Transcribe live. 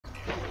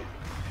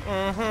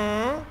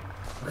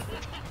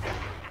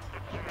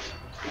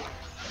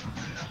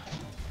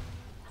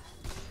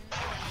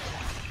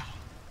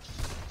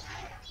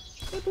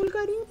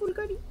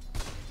पुलकारी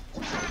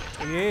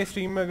ये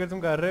स्ट्रीम में अगर तुम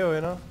कर रहे हो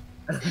ना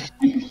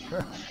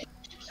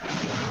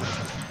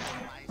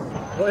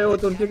ओए वो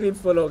तो उनके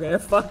क्लिप्स फॉलो हो गए हैं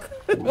फक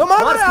ओ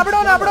मार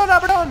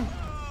अबडॉन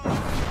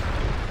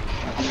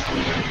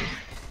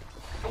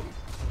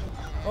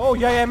ओह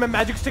या मैं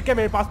मैजिक स्टिक है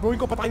मेरे पास ब्रो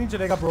इनको पता ही नहीं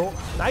चलेगा ब्रो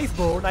नाइस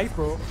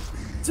ब्रो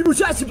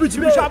चिबुशा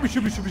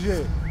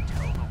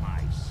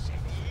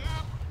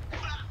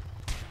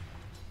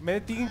मैंने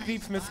 3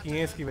 क्रीप्स मिस किए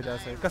हैं इसकी वजह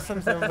से कसम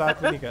से मैं बात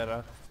भी नहीं कर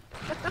रहा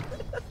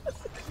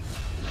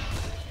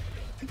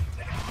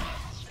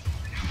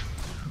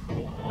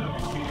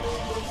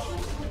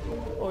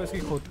ओ इसकी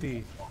खोती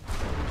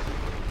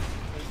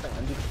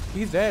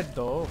He's dead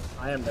though.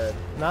 I am dead.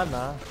 Nah.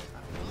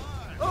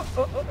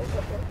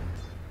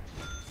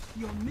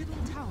 Your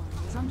middle tower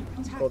is under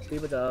attack. खोती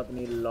बजा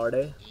अपनी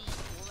लौड़े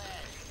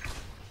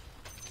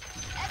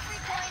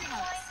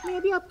मैं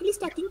अभी आपके लिए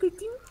स्टैकिंग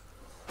करती हूँ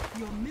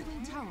Your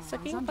middle tower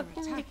is under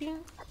attack.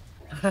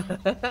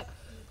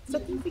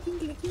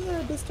 Stacking लेकिन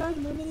डिस्चार्ज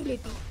मुंह में नहीं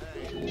लेती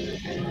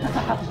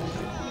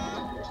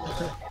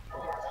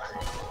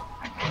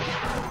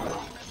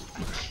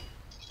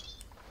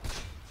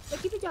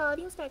लेकिन तो जा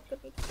रही हूँ स्टैक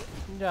करने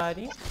जा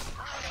रही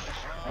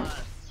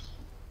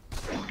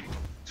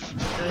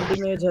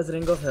Damage has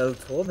ring of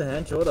health. Oh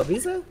बहन चोद अभी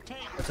से?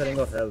 अच्छा ring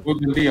of health. वो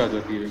जल्दी आ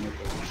जाती है ring of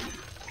health.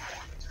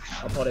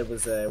 I thought it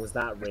was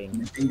that ring.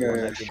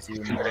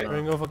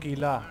 Ring of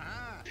Aquila.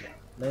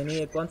 नहीं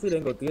एक कौन सी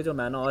रिंग होती है जो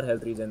mana और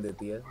health regen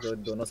देती है जो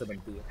दोनों से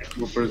बनती है?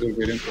 वो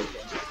perseverance होता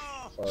है.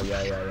 Oh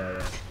yeah.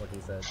 What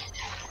he said.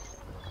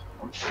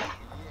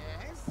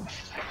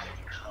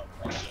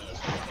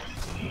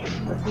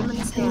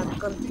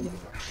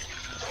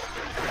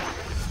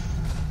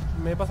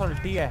 मेरे पास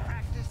उल्टी है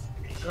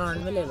गान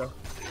में ले लो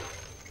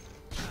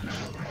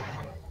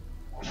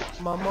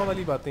मामा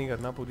वाली बातें ही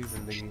करना पूरी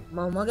जिंदगी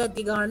मामा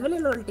कहती गान में ले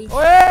लो उल्टी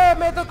ओए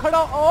मैं तो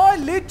खड़ा ओ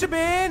लिच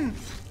बेन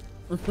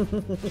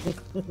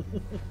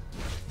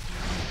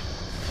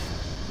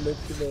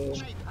लिच बेन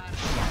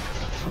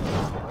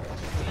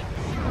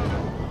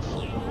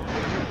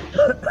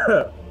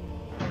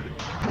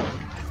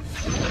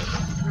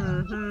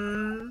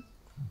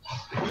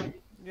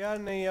यार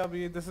नहीं अब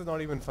ये this is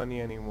not even funny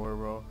anymore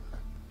bro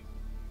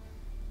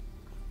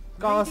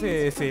कहाँ से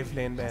सेफ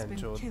लेन बहन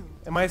चोद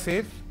M I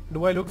safe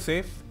do I look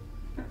safe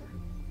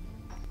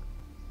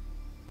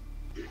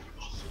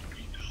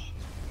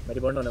मेरी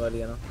बॉन्ड होने वाली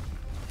है ना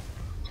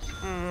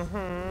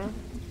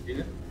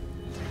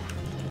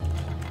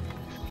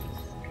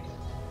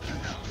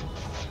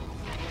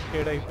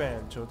केड़ा ही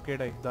बहन चोद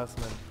केड़ा ही 10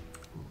 मिनट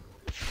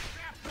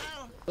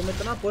तुम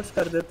इतना पुश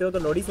कर देते हो तो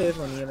लोडी सेफ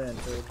होनी है बहन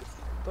चोद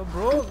तो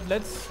bro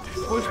let's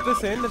push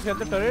this in let's get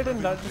the turret and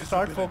let's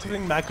start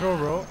focusing macro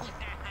bro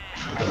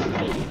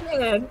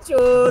man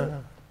chod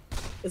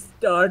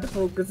start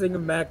focusing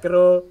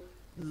macro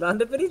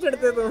लांदे पे नहीं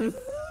चढ़ते तुम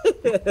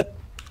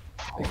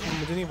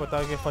मुझे नहीं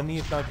पता कि फनी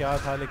इतना क्या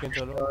था लेकिन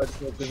चलो start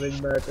focusing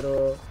macro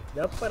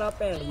जब पर आप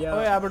हैं या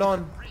ओए Abaddon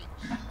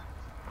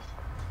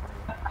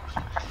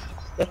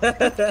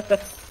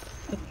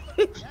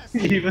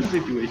Even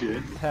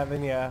situation.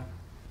 heaven yeah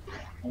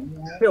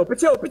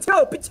पिछे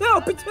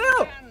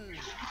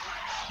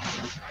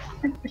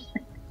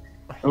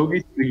हो गई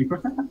स्ट्रीम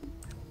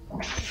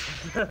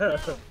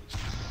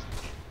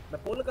मैं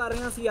पुल कर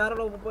रहा सी यार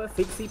लोग पे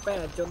fix he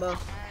patch चोदा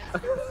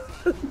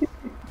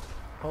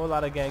whole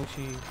lot of gang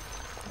she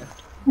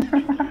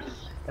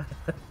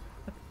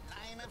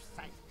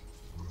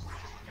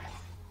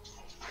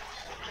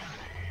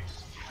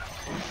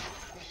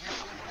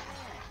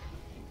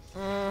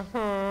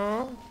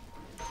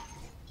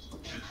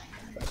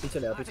पीछे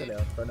ले आओ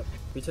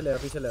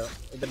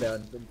इधर ले आओ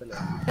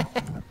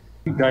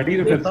गाड़ी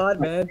तो यार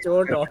मैं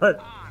चोट और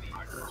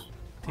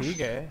ठीक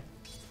है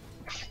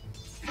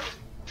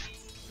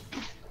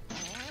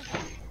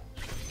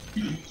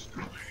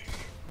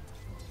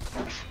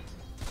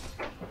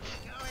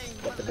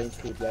तो बेंच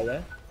टूट गया है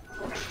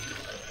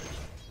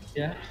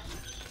क्या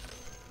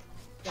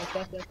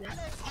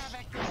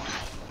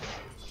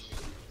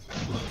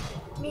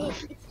मैं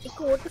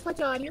एक और दफा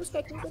जा रही हूँ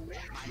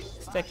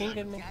स्टैकिंग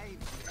करने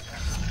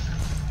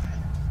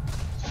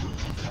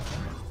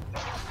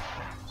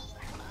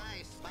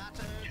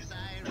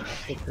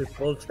तो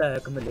ट्रिपल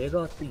स्टैक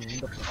मिलेगा 3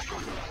 दफा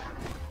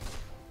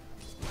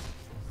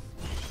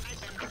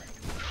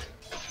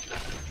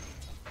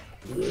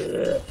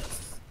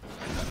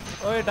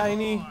ओए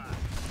tiny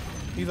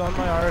he's on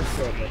my arse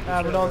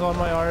Abaddon's on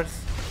my arse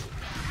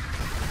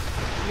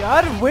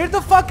यार where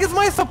the fuck is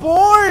my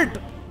support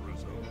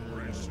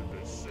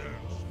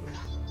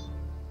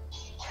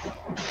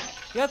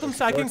यार तुम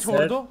stacking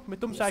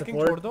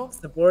छोड़ दो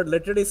support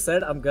literally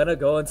said I'm gonna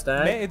go and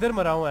stack मैं इधर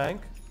मरा हूँ एंक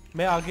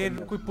मैं आगे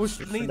कोई पुश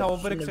नहीं था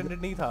ओवर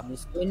एक्सटेंडेड नहीं था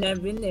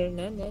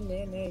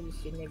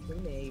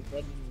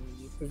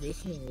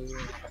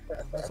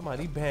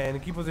तुम्हारी बहन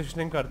की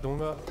पोजीशनिंग कर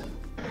दूंगा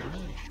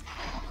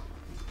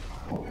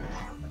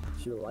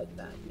You like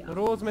that, yeah.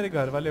 रोज मेरे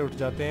घर वाले उठ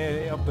जाते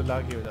हैं अब्दुल्ला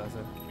की वजह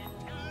से।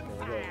 ठीक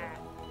हो गया।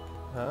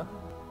 हाँ?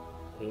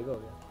 ठीक हो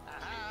गया।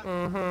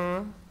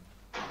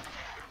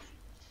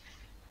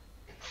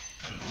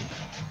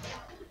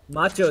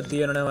 माच होती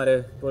है उन्होंने हमारे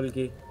पुल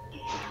की।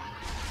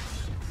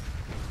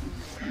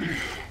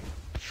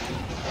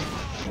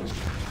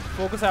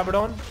 Focus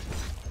Abaddon.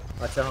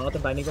 अच्छा हाँ तो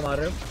बैनी को मार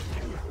रहे हो।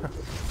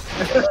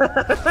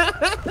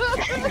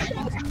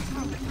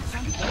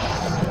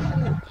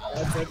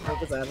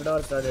 Focus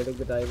Abaddon start hitting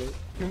the tiger.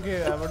 क्योंकि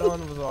Abaddon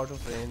was out of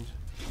range.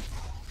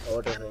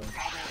 Out of range.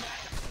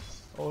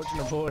 Out in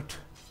a boat.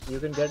 You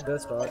can get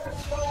this start.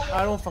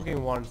 I don't fucking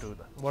want to.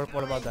 What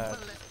about that?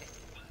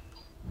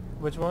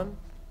 Which one?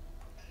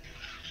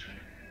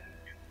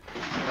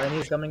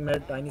 Tiny's coming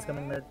mid. Tiny's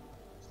coming mid.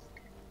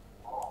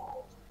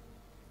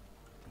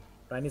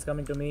 Tiny's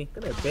coming to me.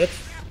 Come here, bitch.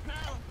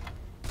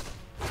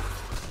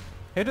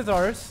 Hit is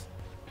ours.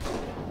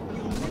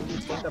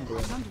 Think I'm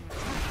doing.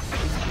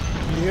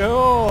 Yo!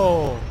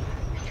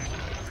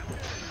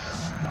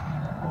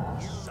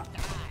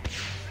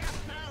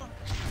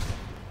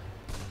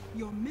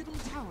 Your middle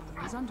tower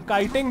is under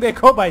Kiting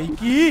देखो भाई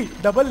की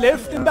double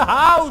lift in the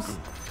house.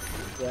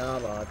 क्या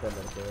बात है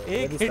लड़के।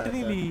 एक hit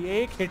नहीं ली,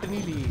 एक hit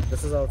नहीं ली।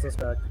 This is also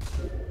stacked.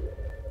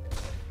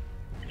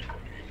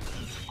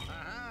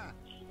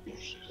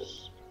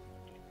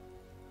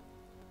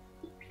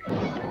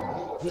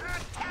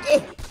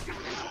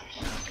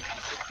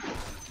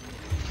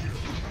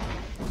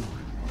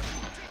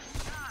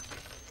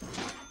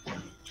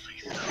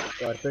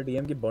 Carpet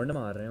DM की बंड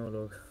मार रहे हैं वो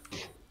लोग।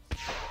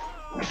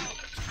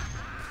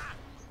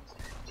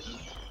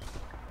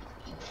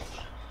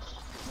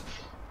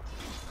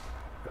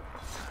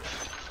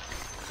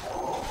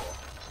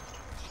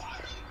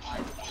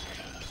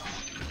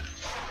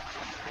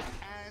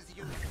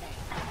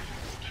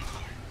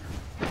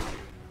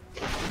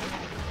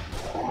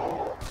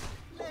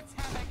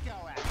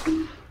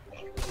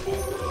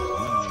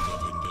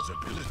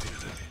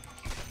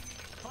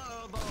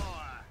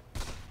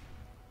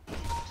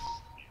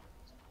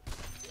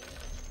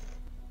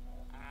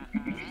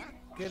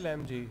 Kill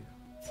MG.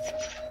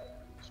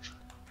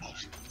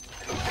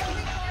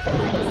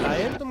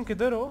 लायन तुम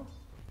किधर हो?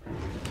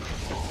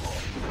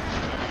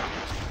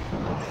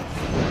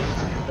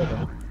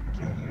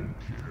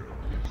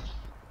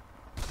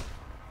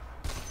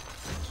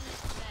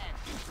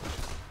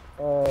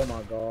 Oh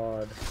my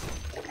god.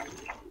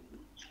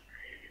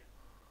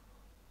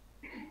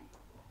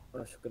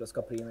 बड़ा शुक्र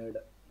उसका pre-made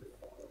है।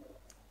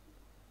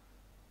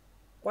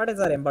 What is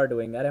our Ember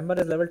doing? Our Ember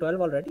is level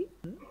 12 already?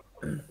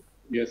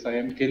 Yes, I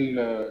am kill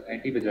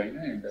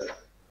anti-vagina and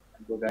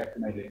go back to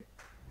my lane.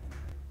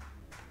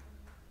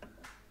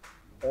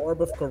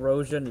 Orb of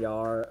corrosion,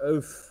 yar.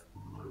 Oof.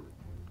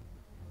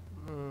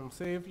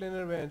 Safe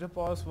laner में जो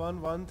pause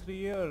 113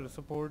 है और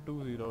support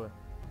 20 है।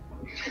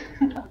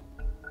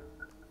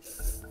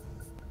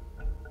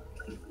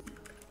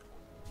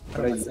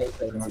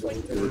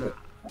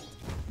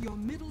 Your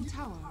middle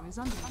tower is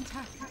under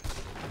attack.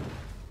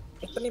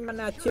 इतनी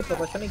मैंने अच्छी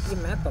proportion की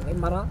मैं तो नहीं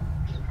मरा।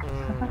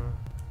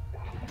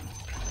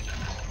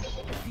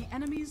 The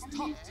enemy's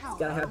top tower. You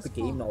gotta have the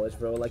game knowledge,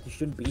 bro. Like you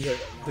shouldn't be here.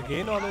 The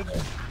game knowledge.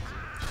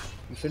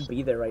 You shouldn't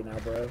be there right now,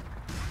 bro.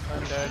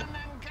 I'm dead.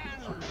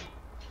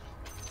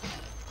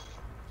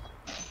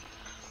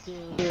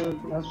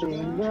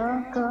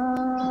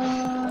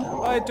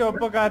 ओए चुप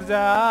कर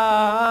जा,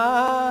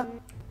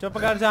 चुप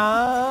कर जा।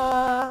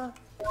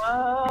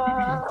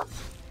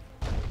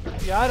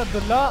 यार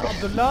अब्दुल्ला,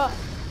 अब्दुल्ला।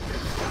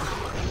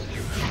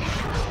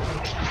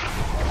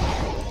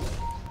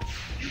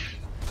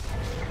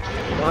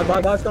 भाग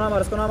भाग भाग, इसको ना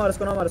मार, इसको ना मार,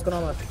 इसको ना मार, इसको ना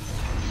मार।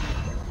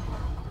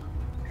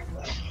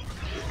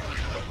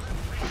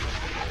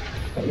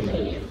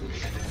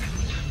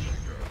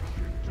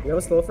 You have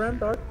a slow frame,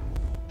 Todd?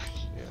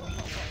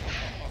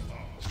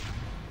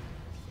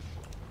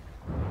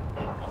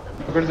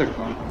 पकड़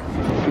सकता हूँ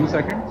 2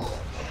 seconds.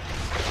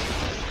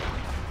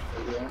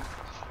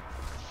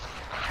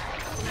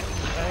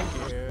 Thank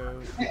you.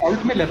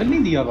 Alt में level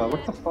नहीं दिया हुआ,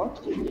 what the fuck?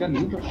 क्या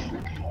नहीं था?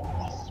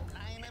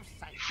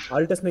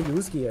 Alt इसने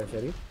use किया है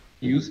शरीफ।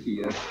 Use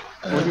किया है।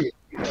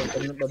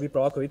 अभी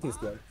proc हुई थी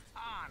इसकी alt।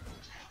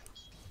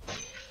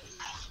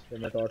 तो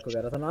मैं टॉट को कह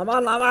रहा था ना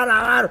मार, ना मार,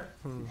 ना मार।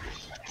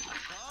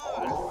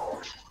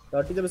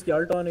 टॉटी जब उसकी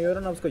alt on हुई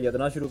और ना उसको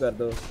यदना शुरू कर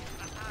दो,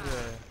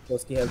 तो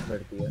उसकी हेल्थ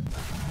बढ़ती है।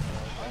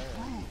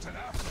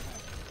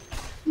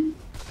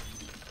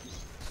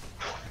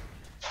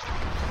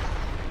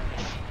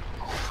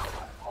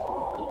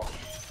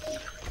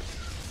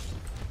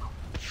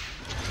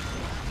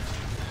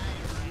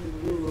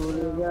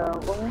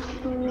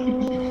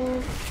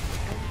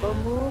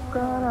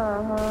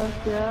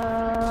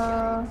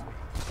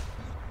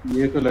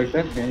 ये तो लगता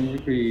है कहीं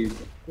कोई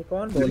ये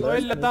कौन बोल रहा ओए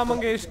है? लता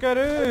मंगेशकर।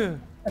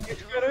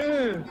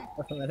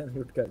 मैंने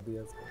म्यूट कर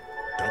दिया उसको।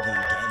 Double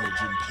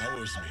damage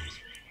empowers me.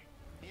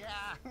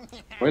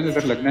 वही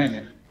इधर लगना है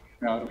इन्हें।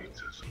 मैं आ रहा हूँ।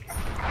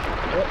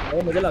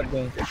 ओ मुझे लग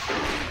गए।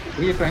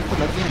 ये फ्रैंक को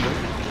लग गए हैं।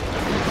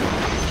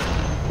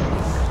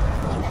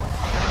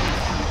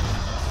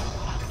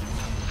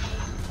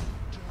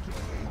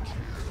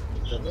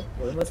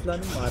 कोई मसला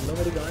नहीं, मार लो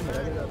मेरी गांड मेरा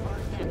क्या।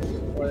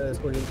 और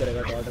इसको हील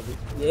करेगा डॉट अभी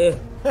ये।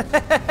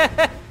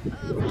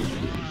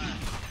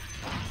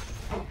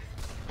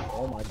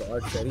 Oh my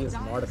god, Sherry is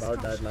not about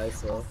that life,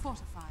 so.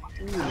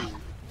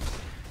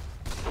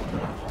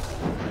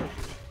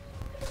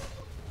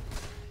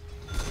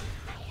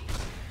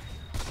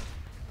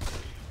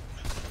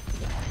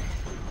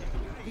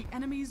 The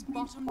enemy's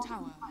bottom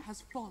tower has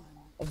fallen.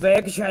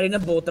 वेक शहरी ने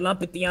बोतलां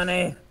पितियां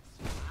ने।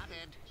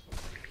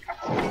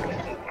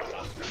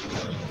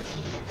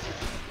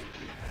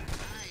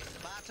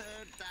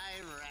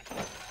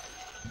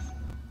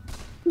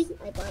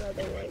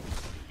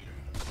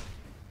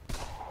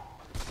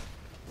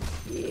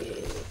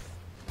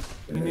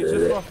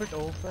 Nature's profit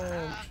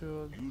open.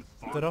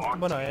 दरख्त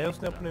बनाया है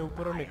उसने अपने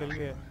ऊपर और निकल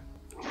गया।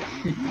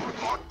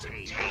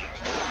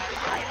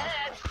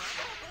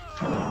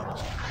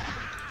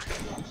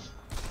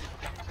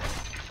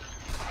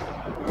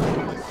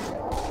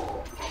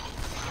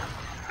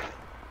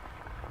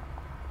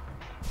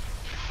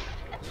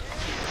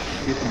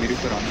 ये तो मेरे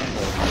ऊपर आना है।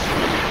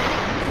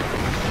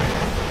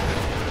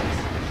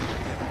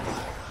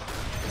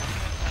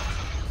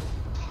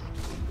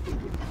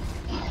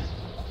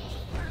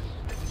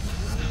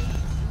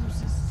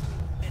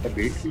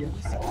 वेट किया।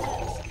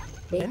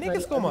 मैंने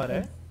किसको मारा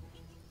है?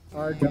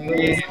 और जंगल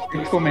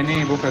इसको मैंने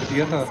वो कर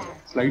दिया था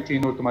स्लाइड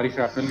चेन और तुम्हारी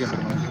शैपल के अंदर।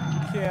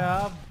 क्या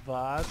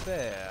बात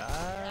है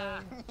यार,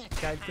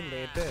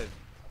 कैलकुलेटेड।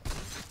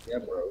 या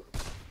ब्रो।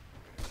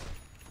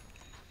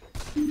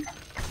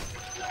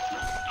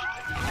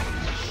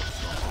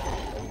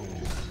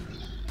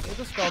 ये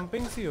तो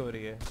स्टॉम्पिंग सी हो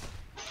रही है।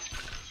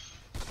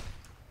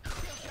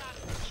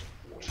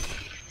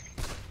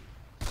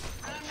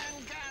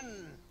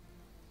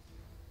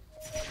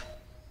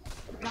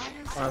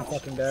 I'm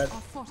fucking dead.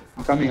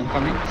 I'm coming.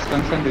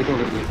 Stun दे दो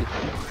अगर देती।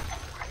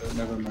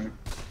 Never mind.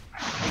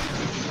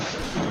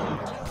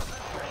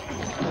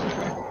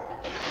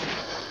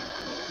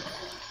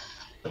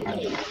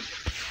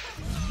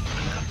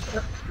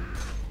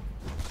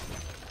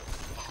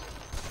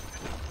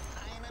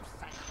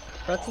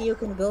 Rocky, you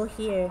can go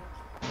here.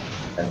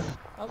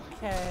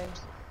 Okay.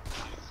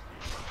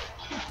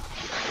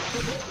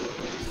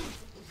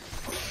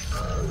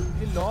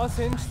 ये लॉस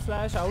इंच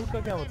स्लैश आउट का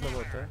क्या मतलब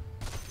होता है?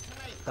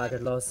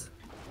 Packet loss.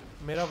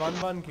 मेरा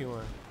 1-1 क्यों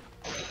है?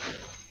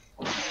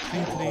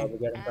 3-3. We're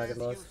getting packet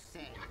loss.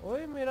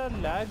 ओए मेरा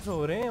लैग्स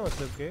हो रहे हैं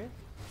मतलब के।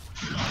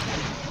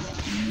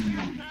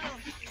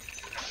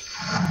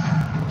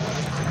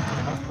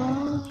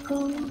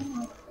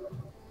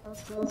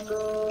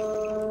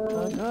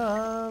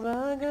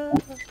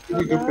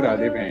 ये चुप करा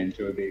दे बहन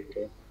चो देख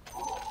के।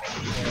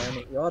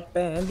 यार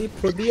भैन दी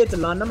खुदी च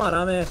लन्न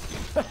मारा मैं।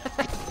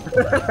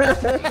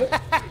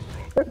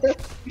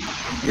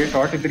 ये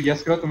शॉट इधर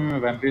यस करो तुम्हें मैं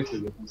वैम्परेज दे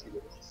देता हूं सीधे।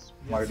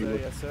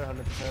 Yes sir 100%।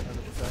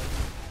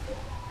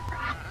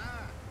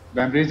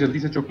 वैम्परेज जल्दी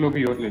से चुक लो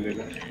कि और ले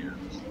लेगा।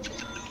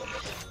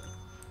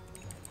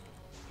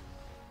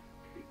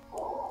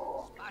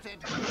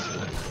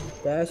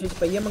 डैश इच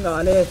पहिए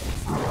मंगा ले।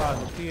 हां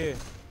देती है।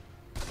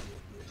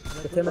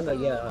 कितने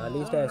मंगाई है?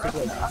 लिस्ट ऐसे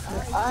ही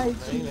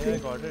नहीं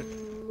गॉट इट।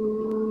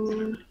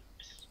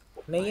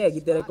 नहीं है कि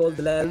तेरे कोल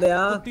दलाल दे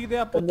आ। कुत्ती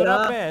दे पुत्रा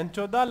भैन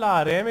चोदा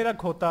ला रहे हैं मेरा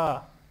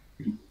खोता।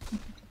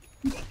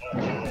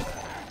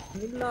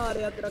 नहीं ला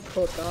रहा तेरा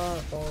खोता,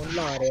 कौन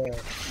ला रहा है?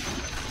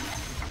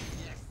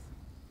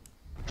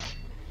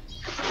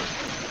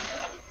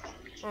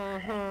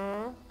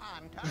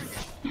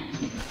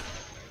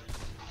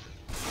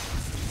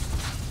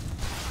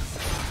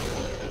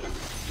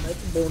 मैं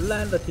तो बोल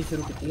लाइन रखी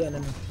शुरू की है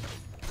इन्होंने।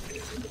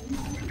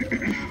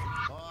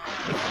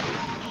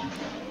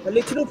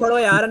 लिखनू फड़ो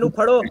यार, इन्हू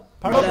फड़ो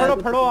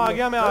फड़ो आ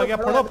गया मैं आ गया।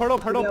 फड़ो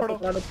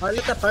फड़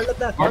लेता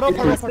फड़ो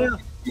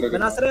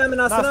नस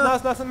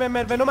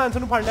मैं वेनो मैंस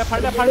नु फड़ ले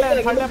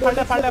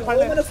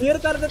मैंने फेयर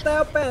कर देता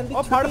है भैन दी।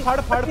 ओ फड़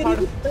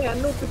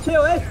भैन नु पीछे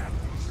ओए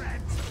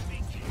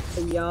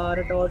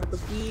यार। डॉट तो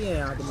की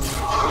है आदमी।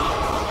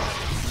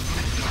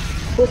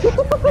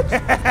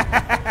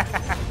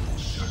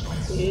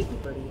 एक ही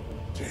पड़ी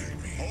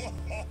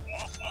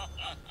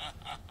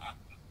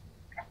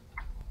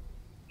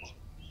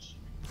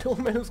तो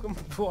मैंने उसको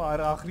वो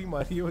आखिरी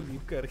मारी वो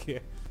लीव करके।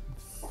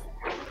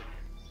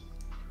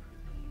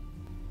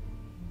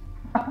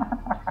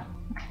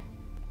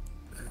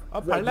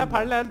 अब फड़ ले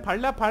फड़ ले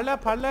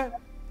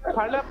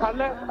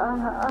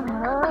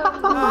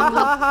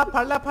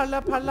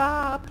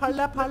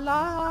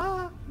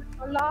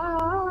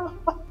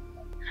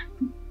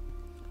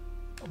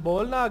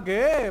बोल ना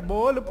आगे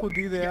बोल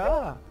खुदी दिया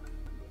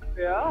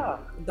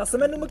दस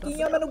मैनू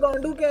मकीया मैनू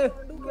गांडू के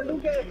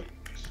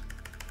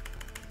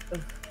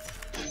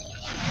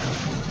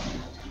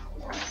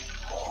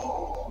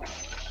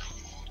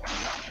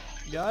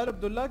यार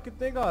अब्दुल्ला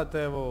कितने का आता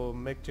है वो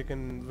Mac chicken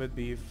with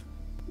beef?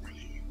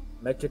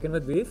 Mac chicken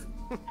with beef?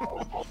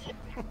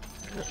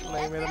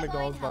 नहीं मेरा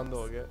मैकडॉनल्ड्स बंद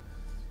हो गया।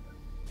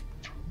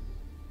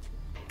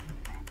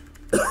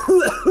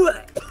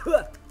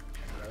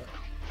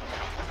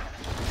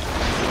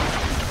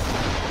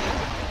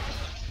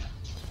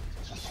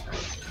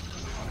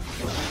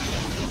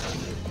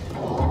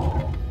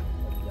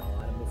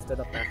 कुत्ते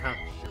दा पैसा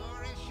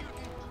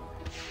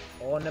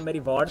ਉਹਨੇ ਮੇਰੀ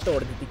ਵਾਰਡ ਤੋੜ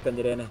ਦਿੱਤੀ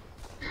ਕੰਜਰੇ ਨੇ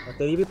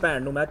ਤੇਰੀ ਵੀ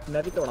ਭੈਣ ਨੂੰ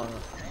ਮੈਂ ਵੀ ਤੋੜਾਂਗਾ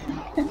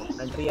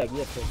ਐਂਟਰੀ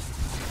ਹੈਗੀ ਇੱਥੇ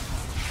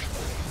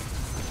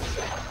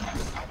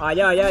ਆ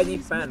ਜਾ ਜੀ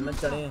ਭੈਣ ਮੈਂ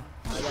ਚਣੇ ਆ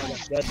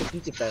ਜਾ ਕੀ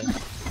ਕੀਤਾ ਹੈ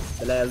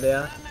ਲੈ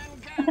ਲਿਆ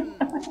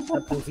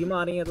ਤੁਸੀਂ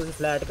ਮਾਰੀ ਹੈ ਤੁਸੀਂ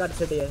ਫਲੈਟ ਕੱਟ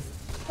ਛੱਡਿਆ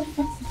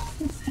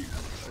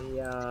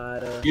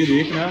ਯਾਰ ये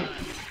देखना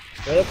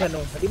ਦੇਖ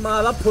ਇਹਨੂੰ ਇਹਦੀ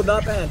ਮਾਂ ਦਾ ਫੁੱਦਾ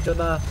ਭੈਣ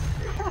ਚੋਦਾ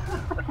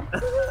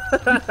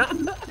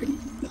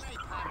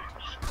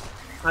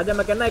आजा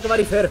मैं कहना एक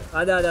बारी फिर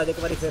आजा एक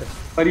बारी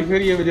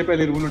फिर ये मुझे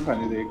पहले रूल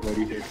उठाने दे एक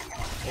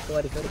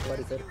बारी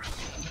फिर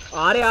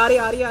आ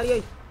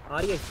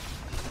रही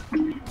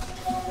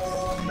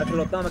मैं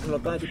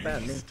खलोता जी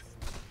भैन ने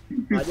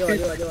आजो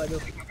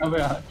अबे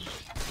यार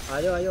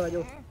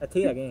आजो ਇੱਥੇ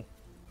ਹੀ ਹੈਗੇ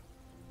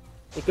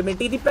ਇੱਕ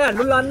ਮਿੰਟੀ ਦੀ ਭੈਣ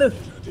ਨੂੰ ਲੰਨ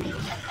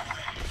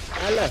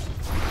ਲੈ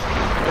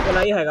ਇਹ ਕੋਲ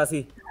ਆਈ ਹੈਗਾ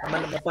ਸੀ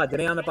ਮੈਂ ਭੱਜ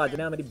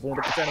ਰਿਹਾ ਮੇਰੀ ਬੂੰਦ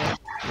ਪਚਣੇ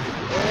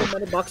ਓ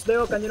ਮੈਨੂੰ ਬਖਸ਼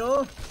ਦਿਓ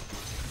ਕੰਜਰੋ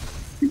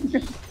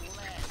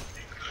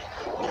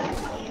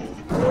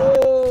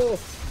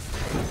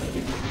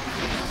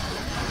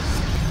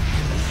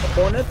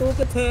बोने तू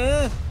किथे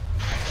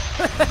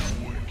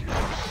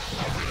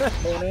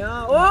बोने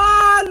ओ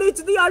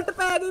लिच दी अल्ट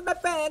पै गई मैं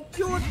भैन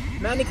चोद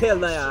मैं नहीं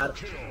खेलदा यार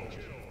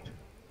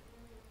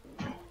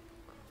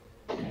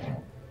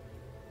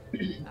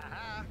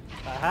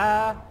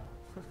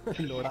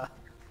लोड़ा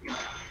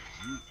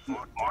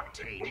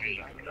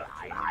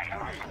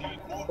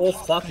ओ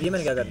फक ये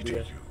मैंने क्या कर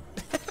दिया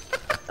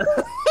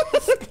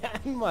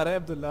मारा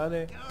अब्दुल्ला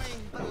ने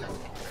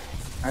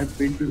I've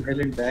been to hell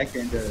and back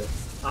and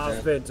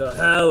I've been to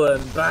hell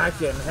and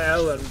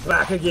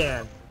back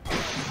again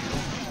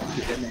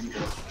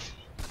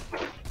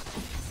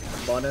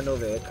बोने नो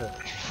वेख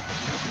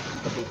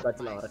बंदूका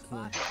चला रखी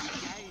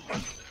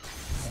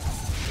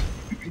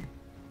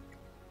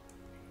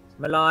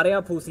मैं ला रहा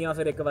फूसियां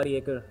फिर एक बारी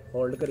एक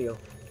होल्ड करियो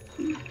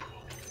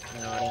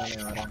मैं आ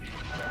रहा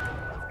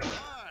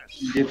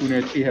ये तूने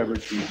अच्छी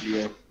हैबिट सीख ली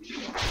है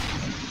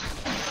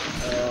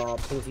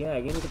फूसियां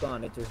हैगी नहीं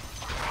दुकान च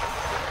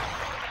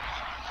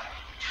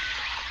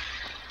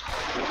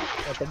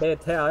टड्डे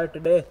इत्थे आए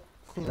टड्डे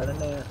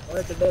लड़ने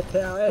ओए टड्डे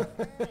इत्थे आए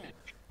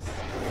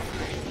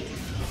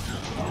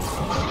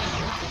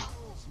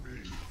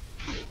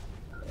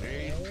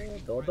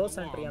दो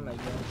सेंट्रियां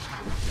लगी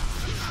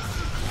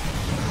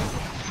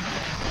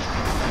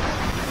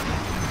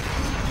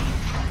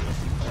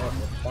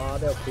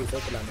बाद फूसे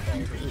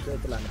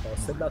चलाने पाओ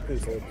सीधा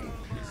फूसे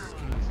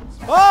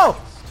ओ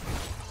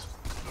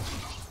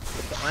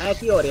आया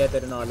की हो रहा है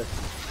तेरे नाल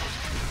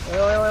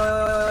ओए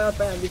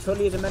भैन दी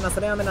छोली च मैं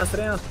नस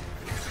रहा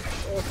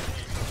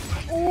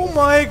Oh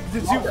my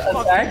did you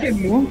back and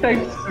move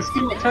type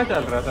system अच्छा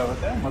चल रहा था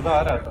पता है मजा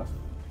आ रहा था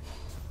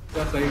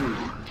क्या सही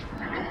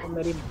हुई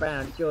मेरी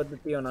भैन चोद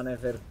दी उन्होंने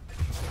फिर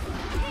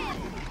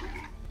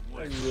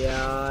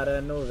यार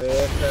नु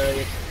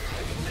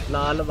वेख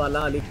लाल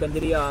वाला अली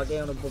कंजरी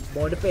आके उन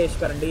बॉन्ड पेश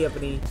करन दी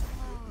अपनी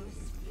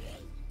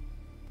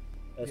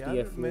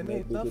यार मैंने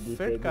इतना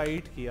फिट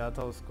काइट किया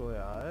था उसको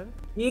यार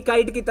ये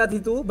काइट किता थी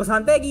तू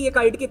बसंत है कि ये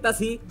काइट किता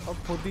सी अब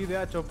खुद ही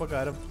दे चुप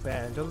कर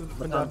भैन जो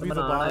पंजाबी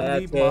जुबान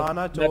दी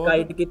माना चो मैं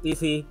काइट कीती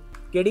सी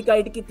केड़ी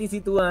काइट कीती सी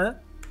तू हैं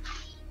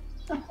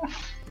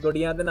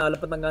गुड़ियां दे नाल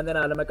पतंगां दे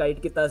नाल मैं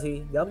काइट कीता सी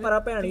जा मरा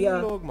भैणिया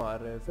लोग मार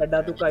रहे थे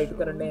सड्डा तू काइट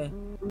करने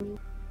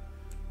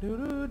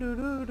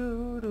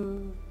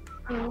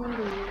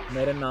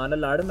मेरे नाल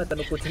लड़ मैं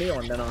तेन कुछ नहीं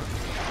होने देना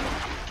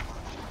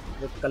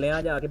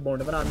कलियां जाके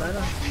बॉन्ड बनाना है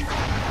ना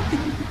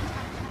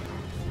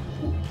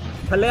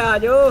थल्ले आ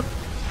जाओ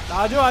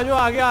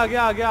आगे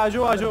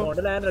आजो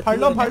फड़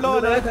लो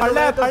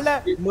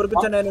मुर्ग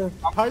चने नु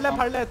फड़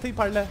ले इत्थे ही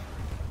फड़ ले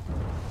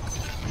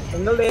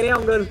उंगल दे रहे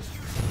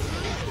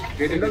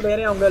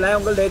उंगल है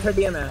उंगल दे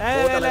छड़ी मैं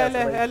ले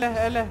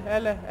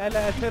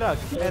इत्थे रख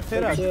इत्थे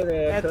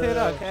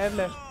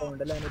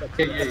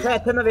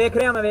मैं देख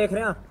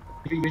रहा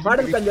फड़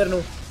कंजर नु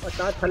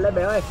पता थल्ले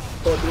बे ओए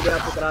कोटी दे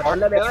पुत्रा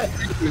थल्ले बे ओए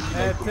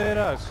इत्थे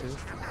रख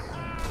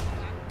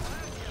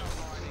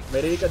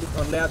मेरी भी कभी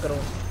सुन लिया करो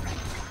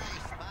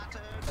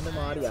मैंने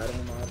मार यार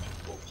मैं मार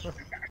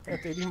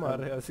तेरी मार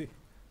रहा सी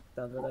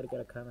तंग करके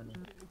रखा है मैंने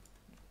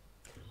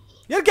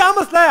यार क्या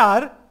मसला है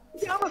यार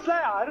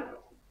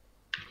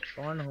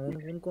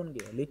कौन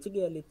गया लिच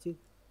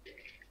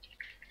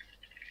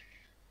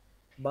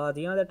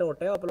बाजियां दे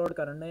टोटे अपलोड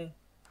करने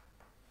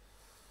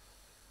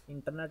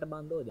इंटरनेट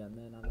बंद हो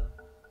जाता है इन्हां दा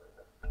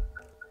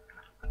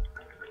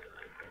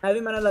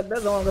भी मैंने लगता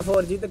है जोंग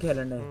 4G ते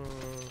खेलने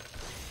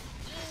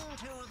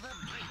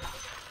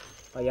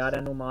और यार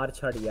इनू मार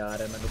छड़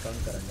यार मैंने काम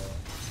करने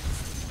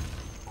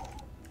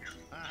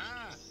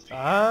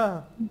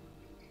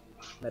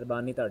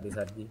मेहरबानी ਤੁਹਾਡੀ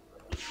सर जी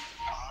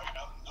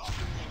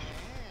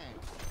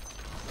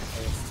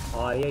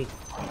आ रही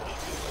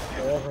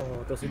ओहो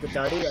तुसी तो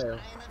चढ़ ही गए हो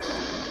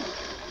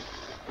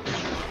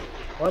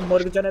और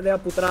मुर्ग चने दे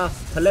पुत्रा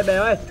थल्ले बे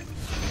ओए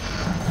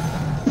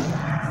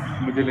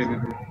मुझे लेने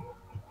दे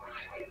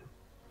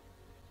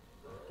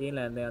की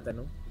लेंदे आ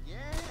तेनू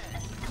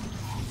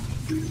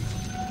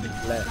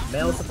ले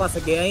मैं उस पास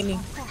गया ही नहीं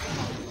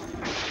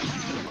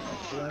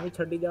ਤੂੰ ਐਵੇਂ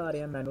ਛੱਡੀ ਜਾ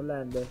ਰਿਹਾ ਮੈਨੂੰ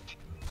ਲੈਣ ਦੇ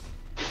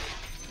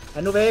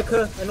ਇਹਨੂੰ ਵੇਖ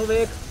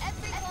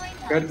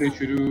कर दे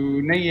शुरू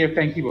नहीं ये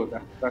टैंकी बहुत है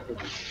ताकि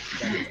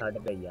ਛੱਡ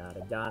ਦੇ ਯਾਰ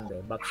ਜਾਣ ਦੇ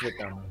ਬਖਸ਼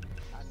ਦਿੱਤਾ ਮੈਂ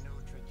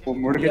वो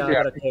मुड़ के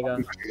याद रखेगा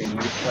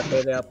ਵੱਡੇ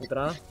ਦੇ ਆ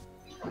ਪੁੱਤਰਾ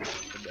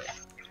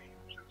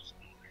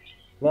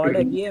ਵਾਰਡ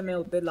ਹੈਗੀ ਹੈ ਮੈਂ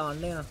ਉੱਤੇ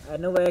ਲਾਣਨੇ ਆ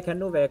ਇਹਨੂੰ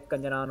ਵੇਖ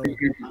ਕੰਜਰਾਂ ਨੂੰ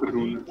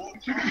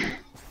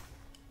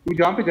तू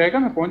जहाँ पे जाएगा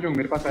मैं पहुँच जाऊँगा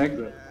मेरे पास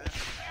आएगा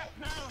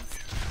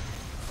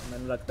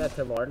ਮੈਨੂੰ ਲੱਗਦਾ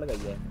ਇੱਥੇ ਵਾਰਡ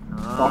ਲਗਾਈ ਹੈ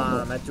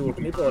ਹਾਂ ਮੈਂ ਝੂਠ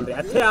ਨਹੀਂ ਬੋਲ ਰਿਹਾ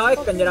ਇੱਥੇ ਆ ਓਏ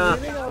ਕੰਜਰਾ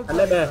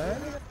ਥੱਲੇ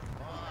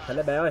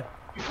ਬਹਿ ਓਏ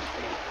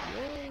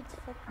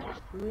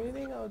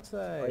Raining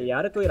outside. ਓਏ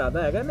ਯਾਰ ਕੋਈ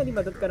ਇਰਾਦਾ ਹੈਗਾ ਮੇਰੀ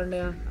ਮਦਦ ਕਰਨ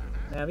ਡਿਆ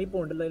ਮੈਂ ਵੀ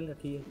ਪੁੰਡ ਲੈ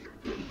ਰੱਖੀ ਹੈ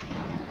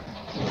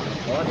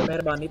ਬਹੁਤ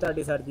ਮਿਹਰਬਾਨੀ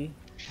ਤੁਹਾਡੀ ਸਰ ਜੀ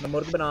ਮੈਂ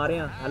ਮੁਰਗ ਬਣਾ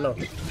ਰਿਹਾ ਹੈਲੋ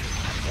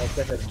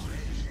ਓਕੇ ਫਿਰ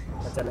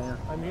ਮੈਂ ਚੱਲੇ ਆ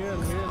I'm here,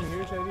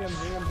 Shady. I'm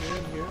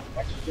here.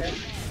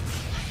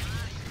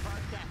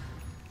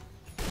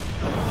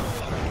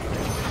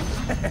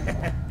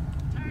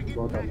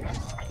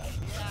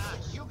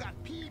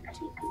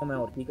 मैं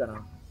और की करा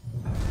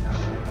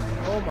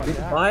Oh my god.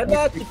 Buy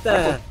back कितना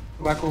है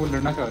मैं को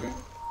लड़ना चाह रहे हैं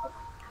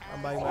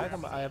I'm buying back.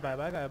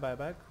 I buy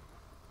back.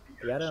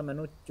 यार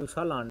मैंने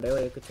चूसा लांडे हो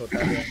एक छोटा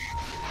जिहा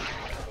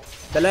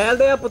दलाल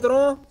दे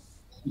पुत्रों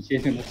ये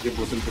से मुझे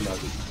बोतल पिला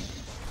दो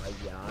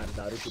यार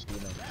दारू पीती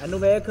ना एनु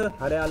वेख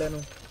हरे वाले नु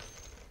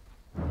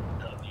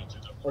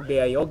हो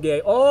गया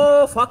ओ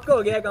फक हो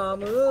गया काम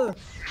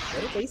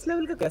अरे 23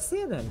 लेवल का कैसे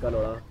है बहन का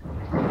लोड़ा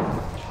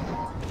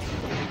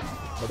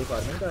बड़ी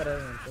फार्मिंग कर रहा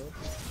है तो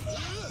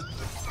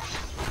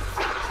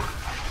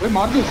ओए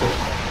मार दो उसे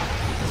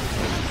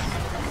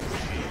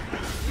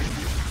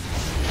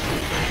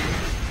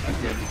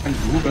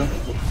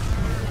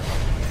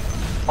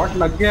हॉट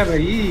लग गया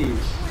भाई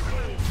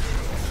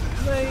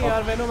नहीं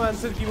यार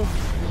वेनोमांसर की वो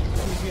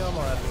चीज़ियाँ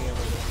मार रही हैं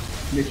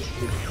मुझे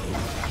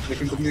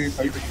लेकिन तुमने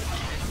fight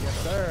Yes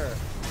sir.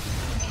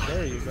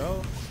 There you go.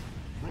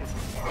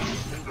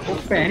 वो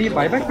पहनी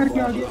बायबैक करके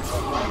आ गया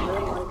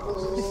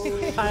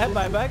I have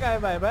buyback.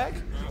 Buyback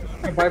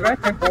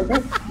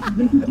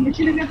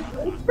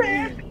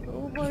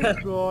Oh my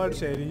god,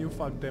 Shady, you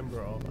fucked him,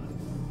 bro.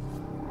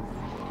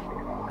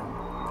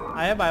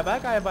 I have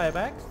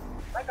buyback.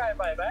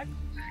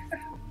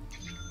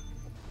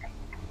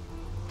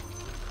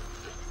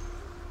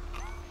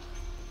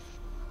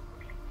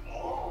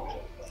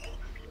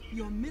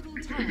 Your middle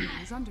tower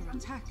is under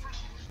attack.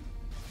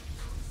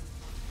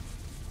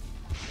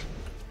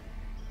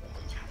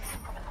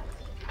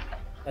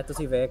 ਇਹ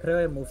ਤੁਸੀਂ ਵੇਖ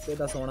ਰਹੇ ਹੋ ਮੁਫਤੇ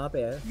ਦਾ ਸੋਨਾ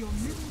ਪਿਆ ਹੈ Your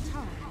middle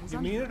tower is You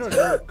under mean it or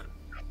joke?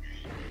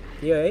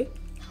 ਕੀ ਹੋਏ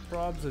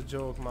Prob's a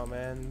joke, my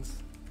mans.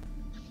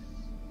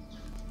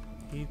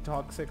 He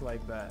toxic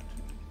like that.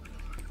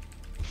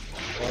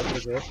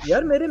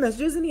 यार मेरे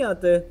मैसेजेस नहीं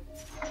आते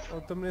और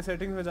तुमने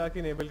सेटिंग्स में जाके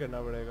इनेबल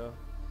करना पड़ेगा.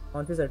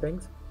 कौन सी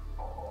सेटिंग्स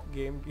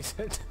गेम की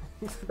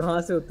सेटिंग्स.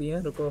 कहाँ से होती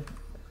हैं रुको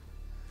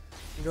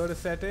Go to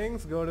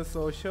settings, go to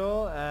social,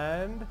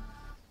 and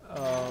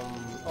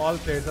all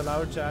players.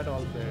 Allowed chat,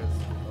 all players.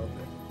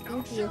 okay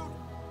thank you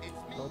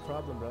No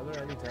problem, brother.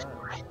 Anytime.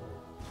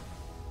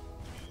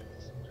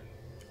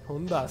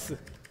 Hundas.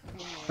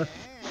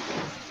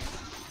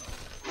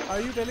 Are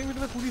you telling me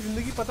तुम्हें पूरी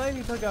जिंदगी पता ही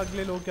नहीं था कि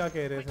अगले लोग क्या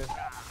कह रहे थे?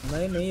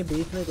 नहीं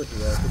बीच में कुछ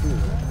हुआ कुछ भी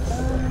हुआ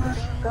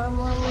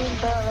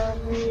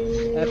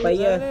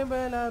भैया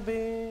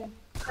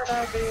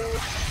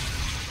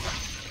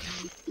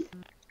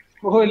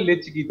वो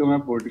लिच की तो मैं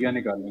पोटियां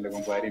निकालने लगा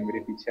बाहर मेरे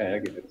पीछे आया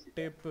किधर से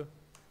टिप.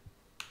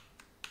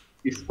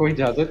 इसको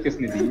इजाजत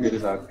किसने दी मेरे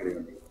साथ खड़े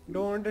होने की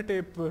Don't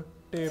tip.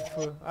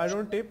 I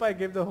don't tip. I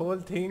give the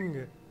whole thing.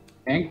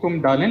 Hang तुम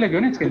डालने लगे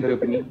हो ना इसके अंदर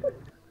अपनी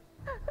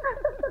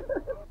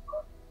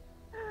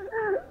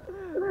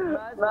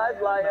Nice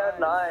lion,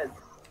 nice.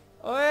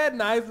 Oh,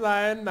 nice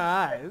lion,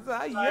 nice.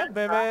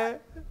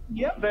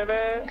 Yeah,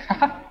 baby.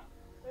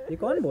 ये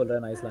कौन बोल रहा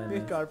है नाइस लाइन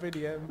में Carpe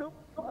diem.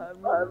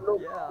 I'm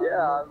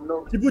no.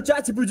 चिपुचा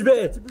चिपुजबे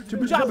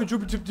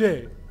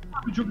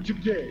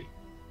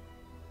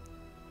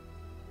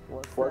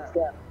What's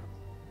that?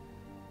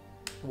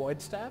 Void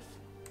staff?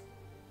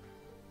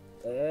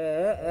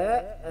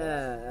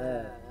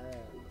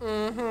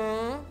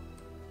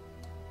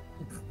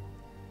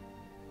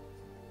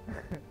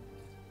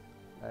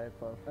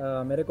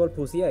 मेरे को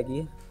फूसी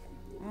हैगी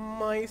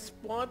My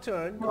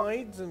spotter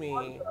guides me.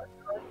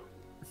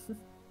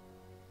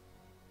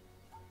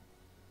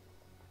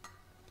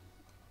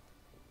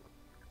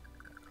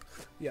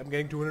 Yeah, I'm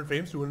getting 200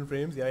 frames.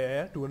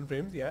 Yeah. 200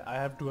 frames. Yeah, I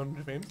have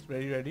 200 frames.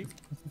 Ready.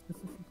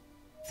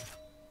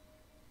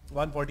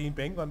 114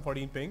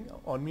 ping.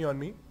 On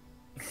me.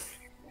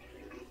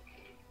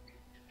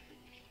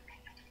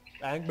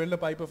 Hank, build a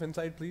pipe of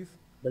inside, please.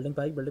 building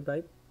pipe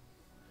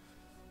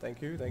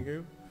Thank you.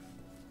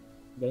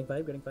 getting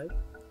pipe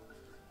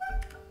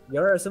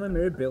यार ऐसे में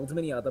मेरे builds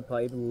में नहीं आता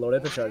pipe लोड़े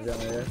पे चढ़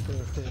जाऊँ यार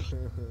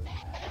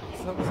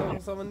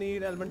Someone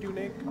need element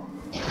unique.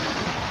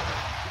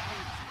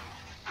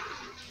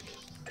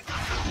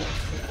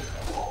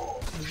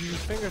 Did you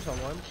finger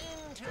someone?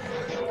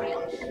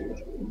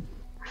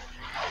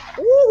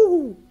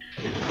 Ooh!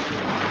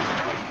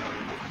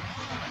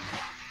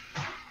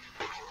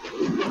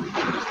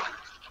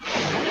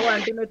 वो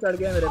एंटी में चढ़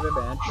गया मेरे पे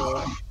बहन तो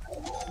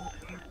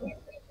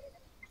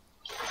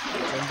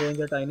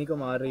रेंजर टाइनी को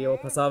मार रही है, वो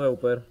फंसा हुआ है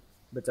ऊपर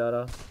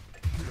बेचारा।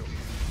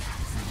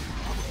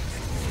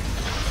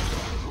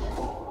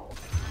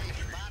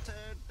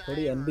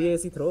 थोड़ी एनबीए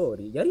सी थ्रो हो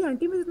रही है यार, ये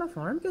एंटी में इतना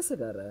फार्म कैसे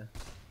कर रहा है?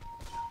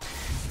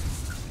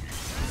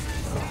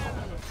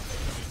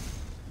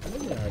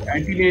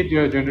 एंटी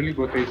ले जनरली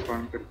बहुत तेज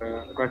फार्म करता है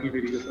काटल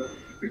बेरी के साथ।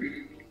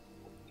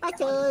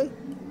 अच्छा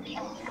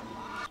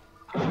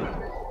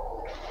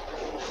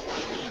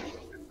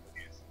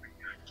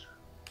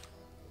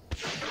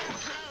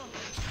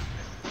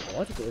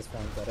बहुत तेज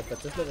फार्म कर रहा है,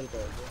 25 लेवल का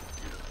हो गया।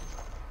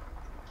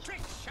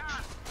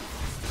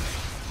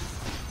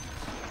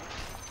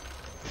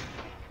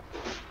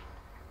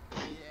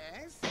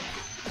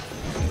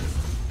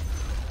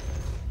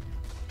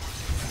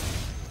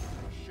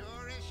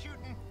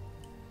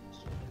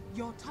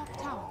 Your top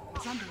tower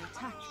is under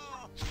attack.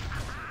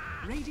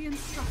 Radiant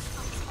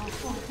structures are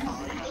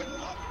fortified.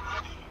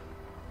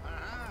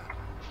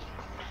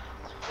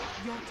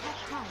 Your top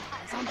tower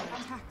is under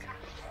attack.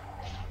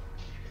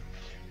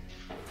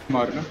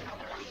 मारना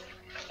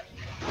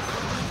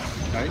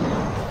राइट।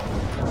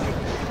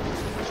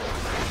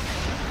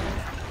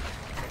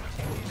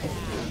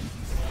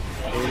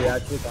 ये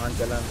आज भी कान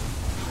चला।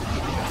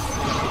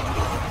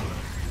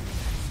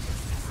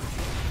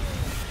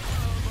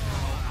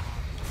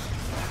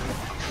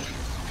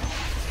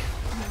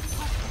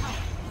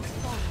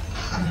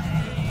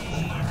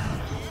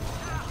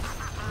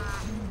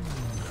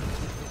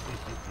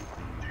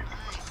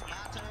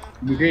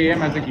 मुझे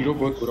एम एज ए हीरो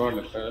बहुत बुरा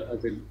लगता है,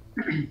 as in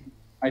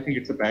I think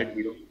it's a bad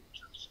hero.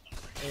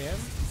 M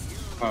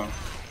हाँ,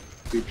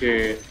 क्योंकि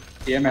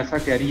एम ऐसा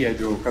कैरी है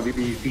जो कभी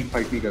भी टीम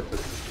फाइट नहीं कर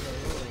सकता।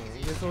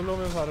 ये सोलो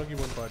में फारो की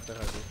बोल पार्टनर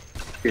है जो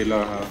अकेला।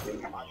 हाँ,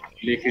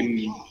 लेकिन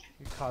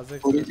खासे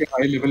थोड़े से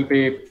हाई लेवल पे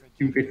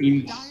क्योंकि टीम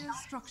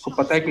को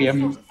पता है कि हम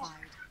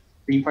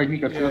टीम फाइट नहीं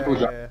कर सकता तो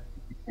जा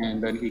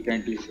and then he can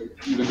teach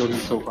even though ही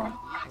सो काम।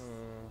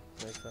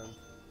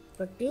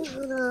 पट्टी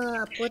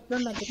आपको इतना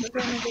मैजिक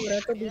करने को रहा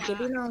तो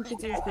बीकेबी ना उनकी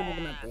चीज के लिए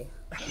बनाते हैं।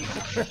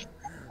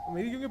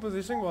 मेरी क्योंकि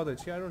पोजीशनिंग बहुत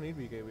अच्छी है, आई डोंट नीड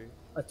बीकेबी।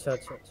 अच्छा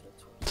अच्छा अच्छा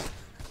अच्छा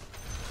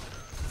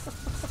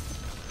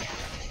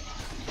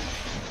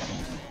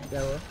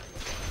क्या हुआ?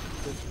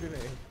 कुछ भी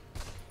नहीं।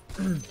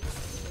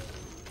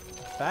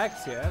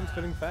 फैक्ट्स यार, आई एम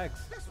स्पेलिंग फैक्ट्स।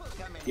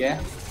 या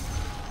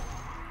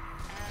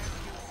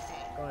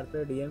कार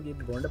पे डीएम की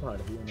बॉन्ड फाड़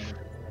दी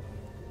उन्होंने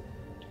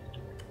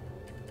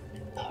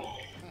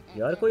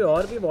यार। कोई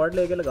और भी वार्ड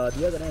लेके लगा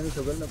दिया करें अभी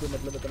शुगर में, कोई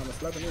मतलब इतना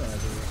मसला तो नहीं होना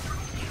चाहिए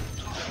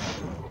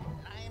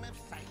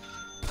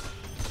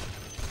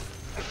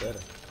यार।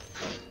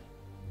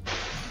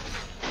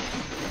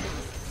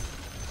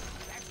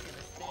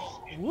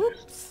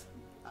 Whoops!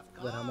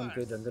 अगर हम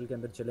उनके जंगल के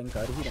अंदर चिलिंग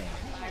कर ही रहे हैं।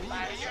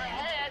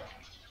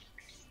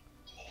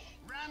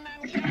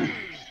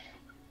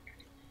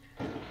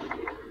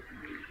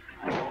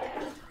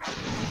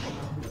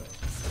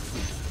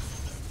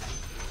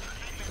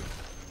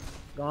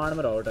 गांड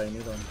में रहो टाइनी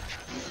तुम।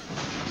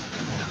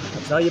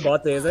 अच्छा ये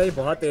बहुत तेज है, ये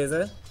बहुत तेज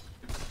है।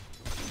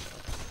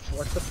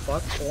 What the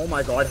fuck? Oh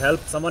my god, help!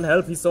 Someone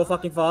help! He's so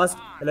fucking fast.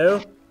 Hello?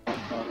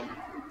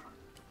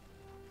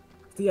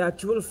 The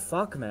actual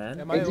fuck,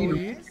 man. Am I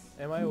OE?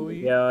 Am I OE?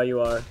 Yeah,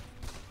 you are.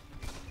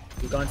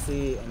 You can't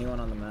see anyone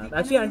on the map.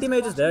 Actually,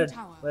 anti-mage is dead.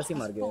 वैसे ही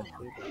मर गया।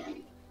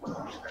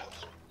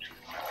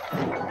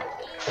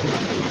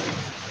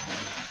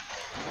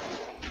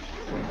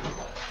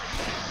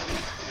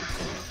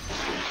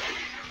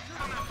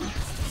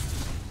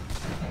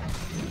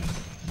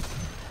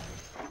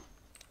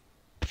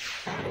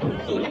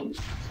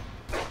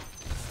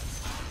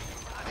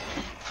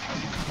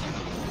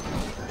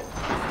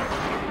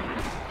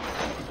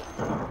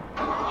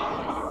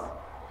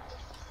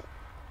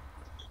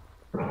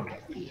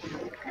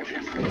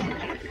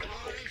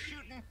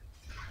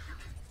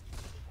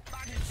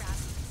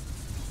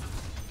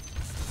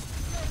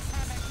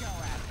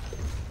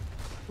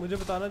 मुझे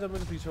बताना जब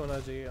मुझे पीछे होना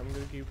चाहिए। I'm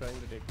gonna keep trying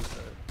to take this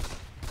side.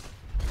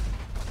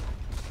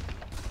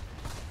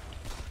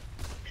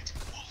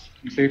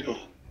 Safe हो।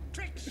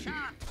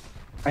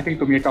 I think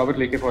तुम ये टावर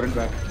लेके फौरन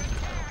back.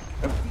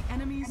 The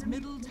enemy's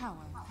middle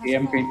tower has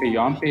M कहीं पे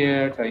यहाँ पे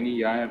है, टाइनी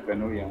यहाँ है,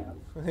 बेनो यहाँ है।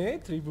 Hey,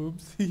 3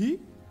 boobs.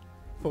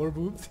 4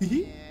 boobs.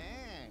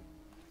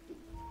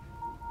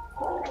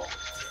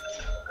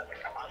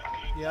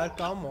 Yeah,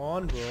 come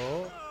on, bro.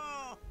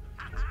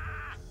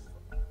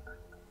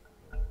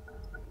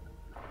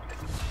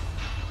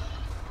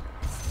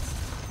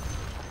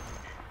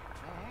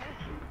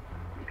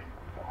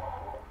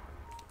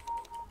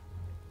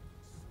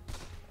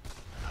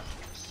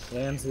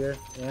 AM's here.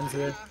 AM's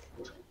here.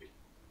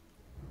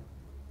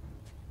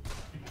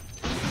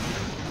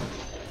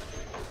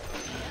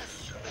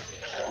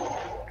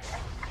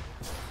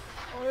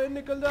 ओए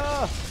निकल जा।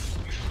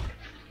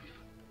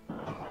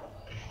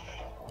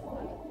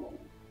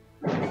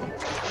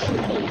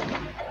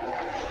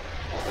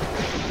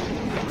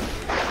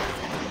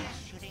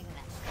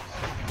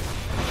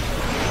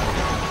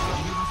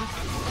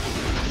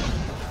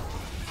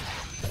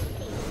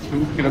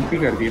 शूट उसने गलती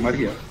कर दी, मर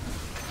गया।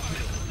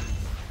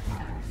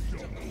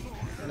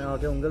 मैंने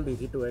आके उंगल दी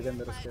थी टूए के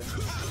अंदर उसके।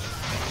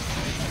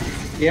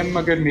 एम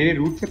अगर मेरे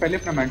रूट से पहले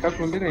अपना मैंटा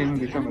खोल देगा, एम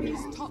हमेशा मरेगा।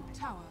 Enemy's top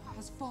tower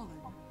has fallen.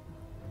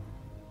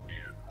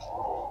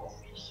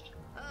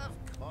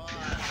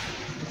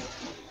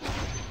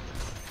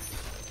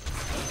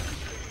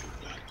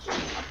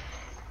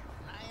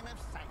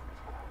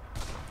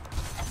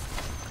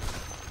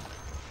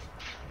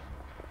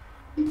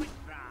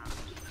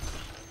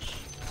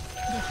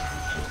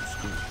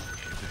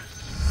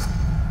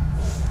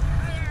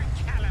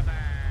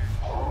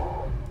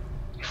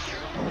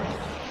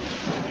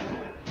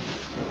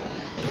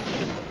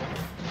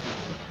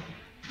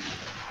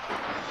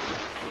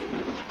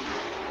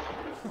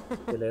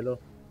 ले लो।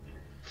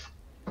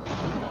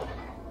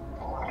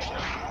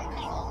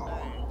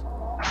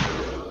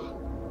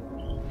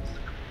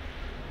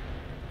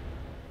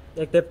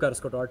 एक टिप कर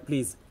उसको टॉट,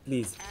 प्लीज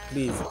प्लीज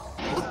प्लीज।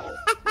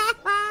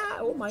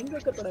 वो माइंड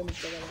कर पड़ा है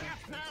मुझसे।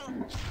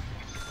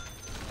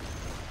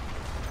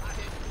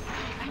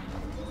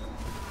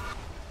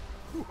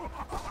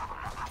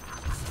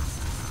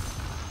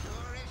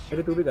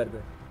 अरे तू भी कर दे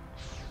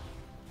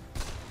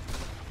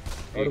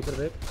और ऊपर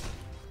देख।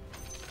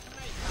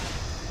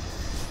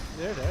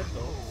 They're dead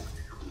though.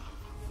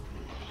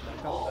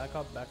 Back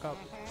up, back up.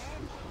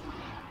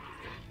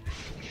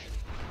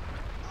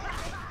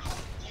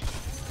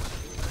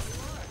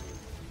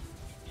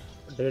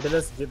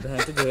 डेडलेस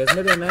भैंस जहेज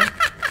में देना है।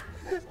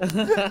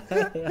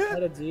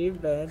 यार अजीब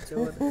बहन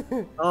चोद।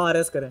 हाँ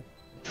आरएस करें।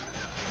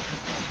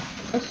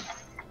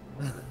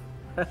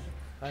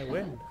 I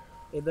win.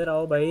 इधर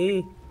आओ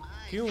भाई।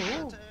 क्यों?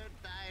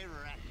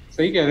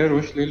 सही कह रहे हो,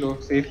 रोश ले लो,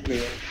 सेफ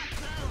प्लेयर।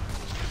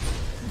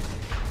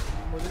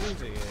 मुझे नहीं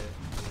चाहिए।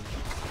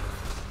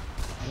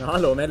 हाँ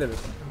लो, मैं ले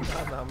लेता हूँ।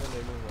 ना मैं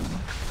ले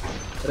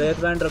लूँगा। रेड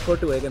बैंड रखो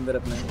टूए के अंदर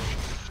अपने।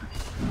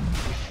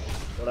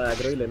 थोड़ा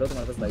एग्रो ही ले लो,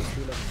 तुम्हारे पास लाइफ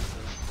भी लो।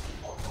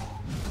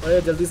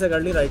 अरे जल्दी से कर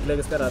ली, राइट लेग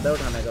इसका इरादा है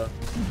उठाने का।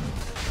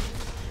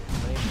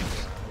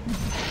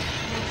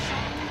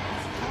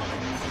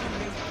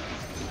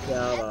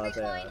 क्या बात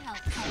है यार।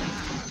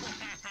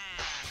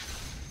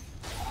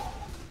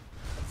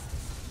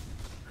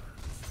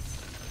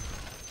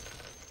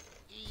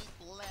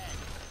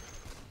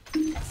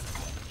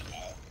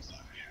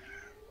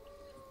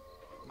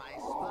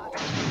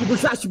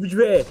 Puxaste,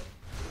 bicho!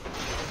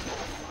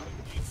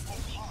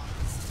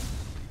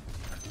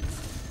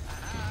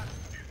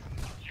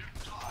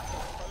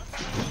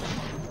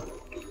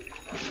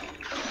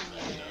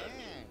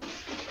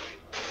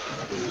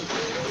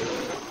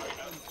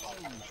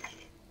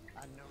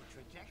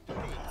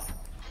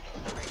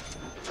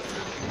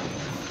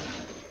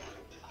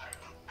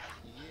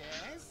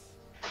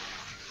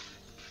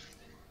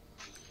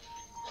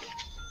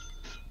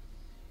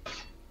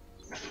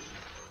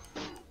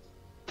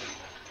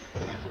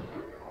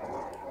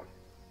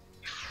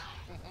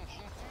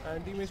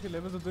 एंटी में इसके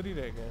लेवल्स उधर ही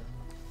रह गए।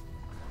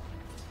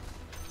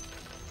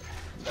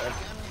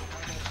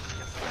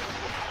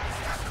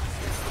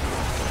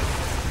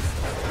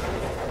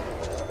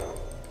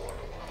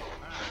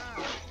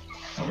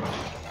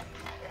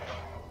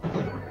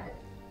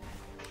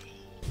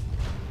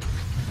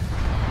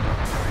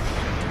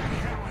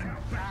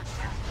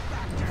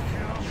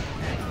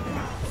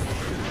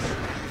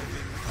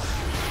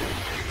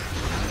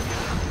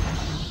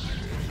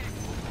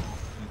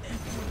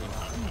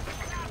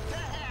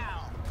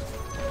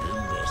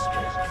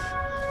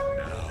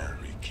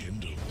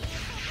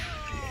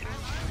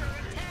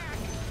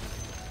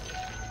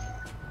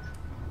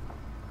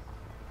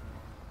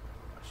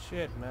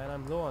 Shit, man,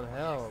 I'm low on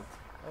health.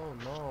 Oh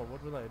no,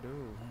 what will I do?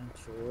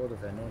 छोड़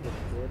देने को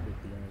छोड़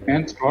देती है।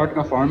 मैन स्कॉट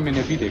का फॉर्म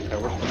मैंने भी देखा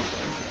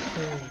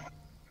है।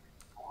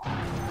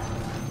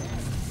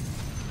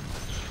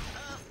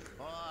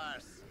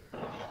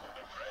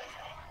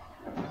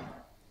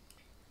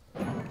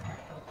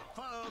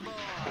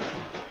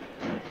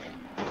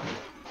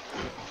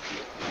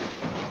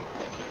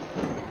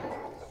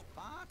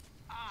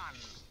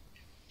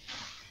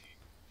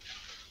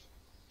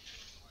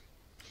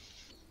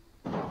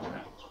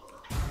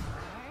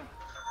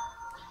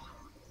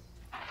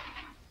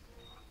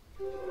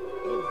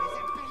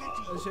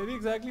 शेरी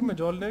एग्जैक्टली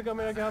मेजोलनर का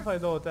मेरा क्या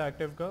फायदा होता है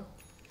एक्टिव का?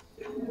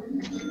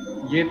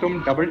 ये तुम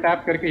डबल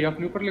टैप करके या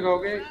अपने ऊपर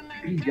लगाओगे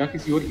या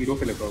किसी और हीरो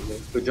पे लगाओगे,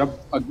 तो जब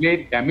अगले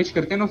डैमेज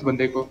करते हैं ना उस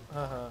बंदे को,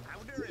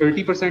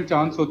 30%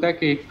 चांस होता है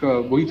कि एक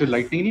वही जो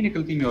लाइटनिंग नहीं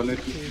निकलती म्योलनर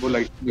की, वो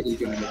लाइटनिंग निकल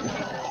के निकलती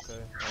है।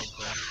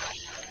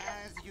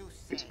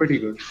 It's pretty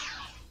good.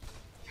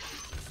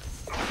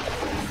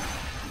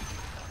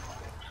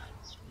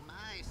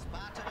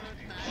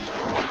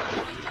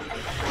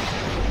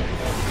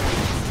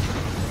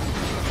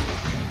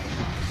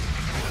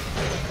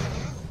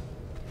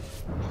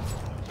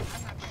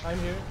 I'm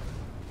here.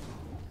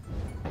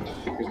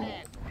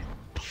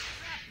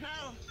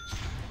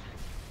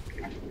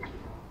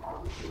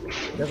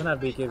 Doesn't have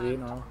BKB,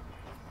 no.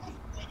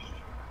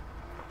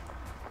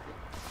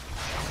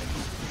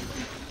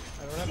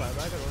 I don't have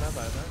buyback,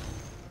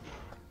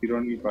 You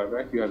don't need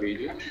buyback, you have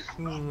AJ.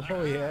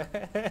 Oh yeah.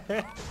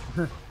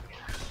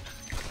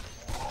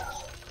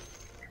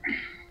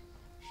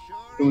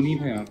 Tony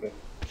था यहाँ पे।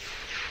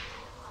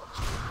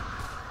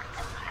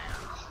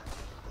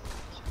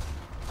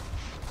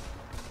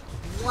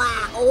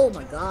 Wow! Oh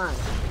my god!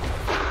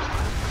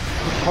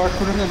 Thought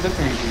थोड़े से अंदर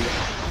फेंक दिया।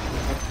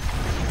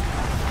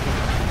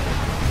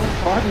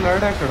 थॉट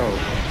लड़ा खड़ा हो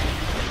गया।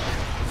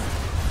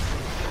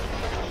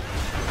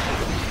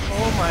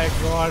 Oh my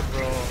god,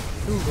 bro.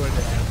 Too good.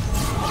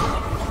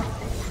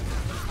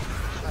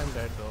 I'm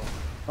dead though.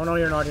 Oh no,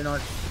 you're not. You're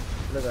not.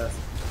 Look at us.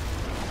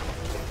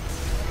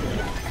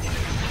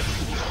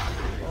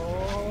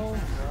 Oh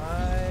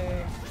my.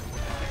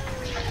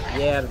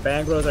 Yeah, the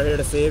bank bros are here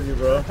to save you,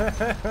 bro.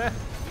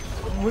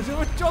 मुझे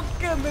वो चौक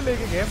के अंदर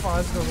लेके गए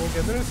 5 लोगों के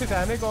अंदर,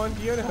 सिटानिक ऑन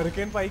किए और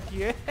हरिकेन पाइक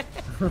किए।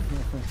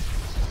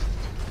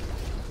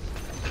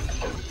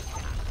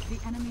 The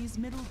enemy's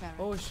middle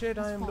barracks. Oh shit,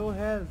 I has am low fallen.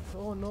 health.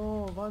 Oh no,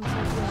 1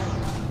 second.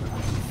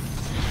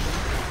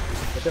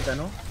 Look at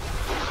Benno.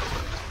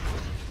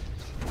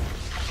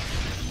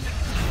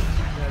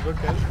 Yeah, good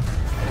kill.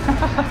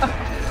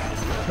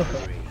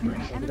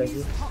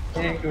 Enemy's top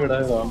एक बड़ा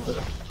काम था।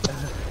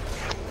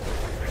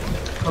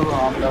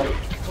 आम ला।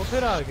 वो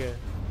फिर आ गए।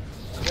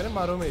 अरे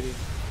मारो मेरी।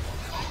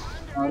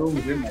 मारो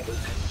मुझे मारो।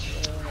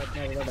 मैं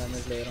इतना बड़ा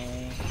डैमेज ले रहा हूँ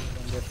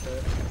बंदे से।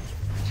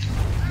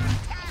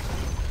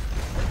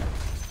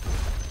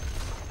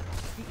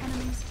 The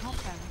enemy's top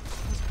barracks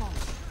has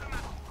fallen.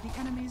 The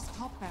enemy's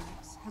top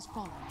barracks has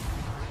fallen.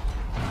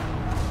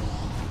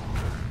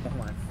 Oh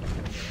my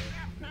fucking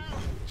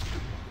god.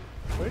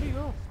 Where do you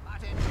go?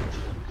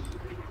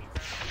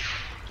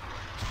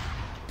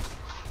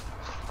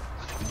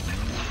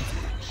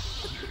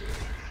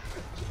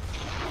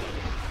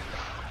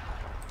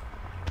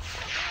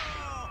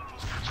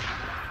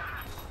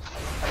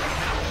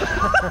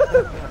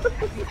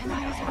 The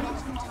enemy's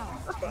bottom tower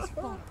has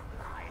fallen.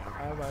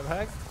 I'm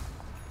back.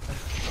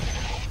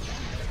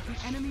 The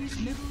enemy's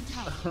middle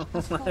tower Oh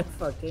has my fallen.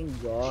 fucking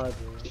god.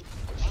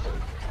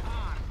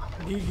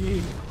 Gigi.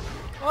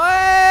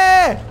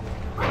 Oye!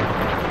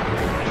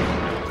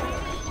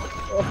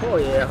 Oh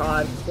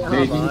यार क्या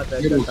बात है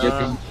ये रुक गया बेटा।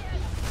 तुम।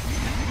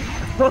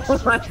 Oh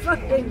my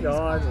fucking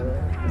god, bro.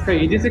 इसका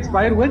एजेस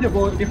एक्सपायर हुआ जब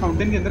वो के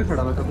फाउंटेन के अंदर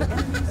खड़ा हुआ था।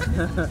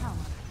 Tower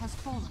has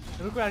fallen.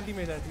 रुको एंटी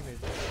मेज।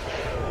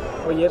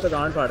 ओ ये तो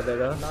गांड फाड़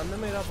देगा। नाम में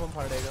मेरा पंप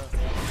फाड़ेगा।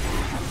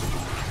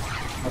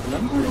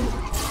 मतलब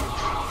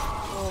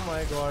Oh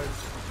my god.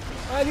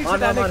 I need मार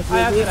Satanic. मार I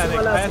have ये Satanic.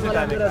 वाला I have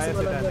Satanic. I have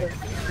अंदर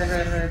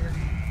Satanic.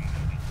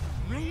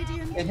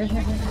 Radiant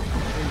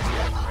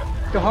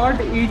थॉट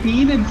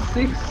 18 and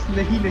 6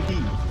 नहीं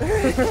नहीं।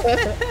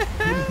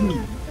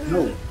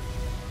 No.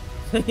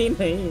 नहीं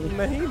नहीं।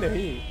 नहीं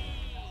नहीं।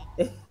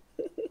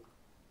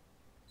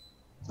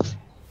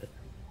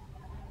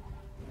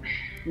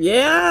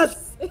 Yes!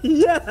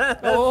 Yes!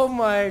 Oh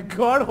my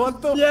god, what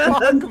the Yes!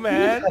 fuck,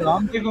 man?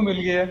 रामके को मिल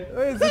गया।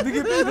 ओए जिंदगी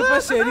में पहली दफा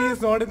शेरी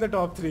is not in the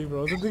top 3,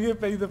 bro. जिंदगी में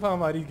पहली दफा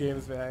हमारी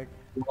games में आए।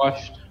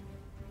 Washed.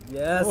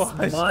 Yes!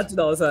 Washed. माच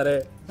दाओ सारे।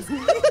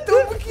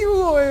 तुम क्यों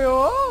हुए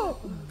हो?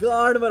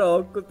 गार्ड बनाओ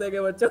कुत्ते के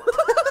बच्चों।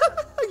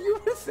 You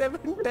were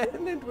 7, 10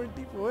 and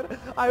 24.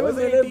 I was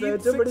मैंने 18,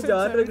 बच्चों 6 बड़ी and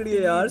जान रगड़ी है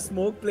 17. यार।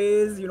 Smoke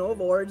plays, you know,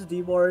 wards,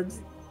 D-wards.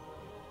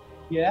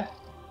 Yeah.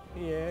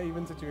 Yeah,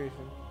 even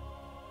situation.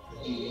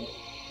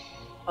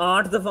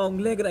 8 दफा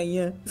उंगलियां कराई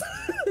हैं।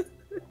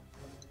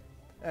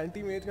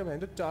 एंटी मेज का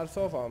भैंजो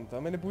 400 फार्म था।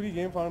 मैंने पूरी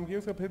गेम फार्म की,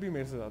 उसका फिर भी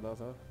मेरे से ज्यादा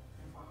था।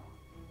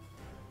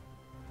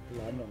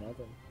 लाना ना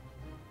तुम।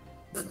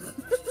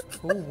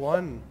 Who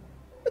won?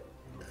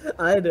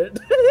 I did.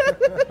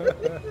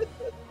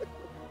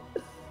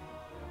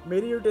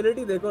 मेरी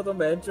यूटिलिटी देखो तुम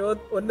बेंचो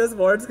 19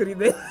 वार्ड्स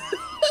खरीदे।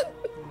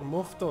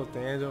 मुफ्त होते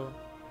हैं जो।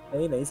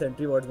 नहीं नहीं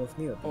सेंट्री वार्ड्स मुफ्त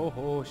नहीं होते।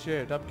 ओहो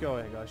शिट, अब क्या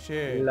होएगा?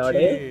 शिट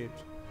लड़े। शिट।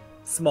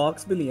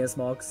 स्मॉक्स भी लिए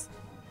स्मॉक्स।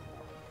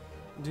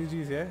 जी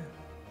जी से।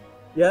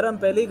 यार हम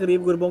पहले ही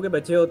गरीब गुरबों के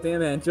बच्चे होते हैं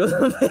बेंचो।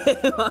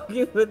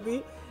 बाकी खुद भी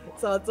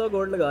 700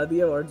 गोल्ड लगा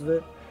दिए वार्ड्स पे।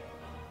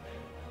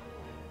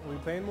 We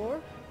playing more?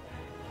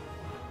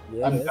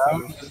 I'm Yes,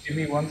 down. Just give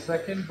me 1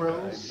 second, bro.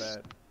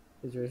 Bad.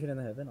 situation in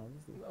heaven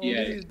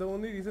obviously. The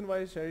only reason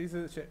why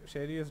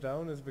Sherry is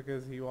down is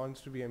because he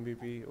wants to be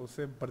MVP.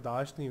 उसे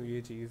बर्दाश्त नहीं हुई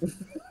ये चीज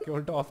कि वो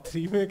top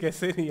 3 में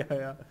कैसे नहीं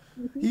आया.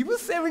 He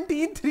was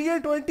 17, 3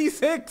 and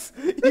 26.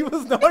 He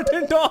was not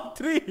in top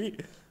 3.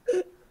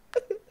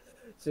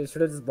 So you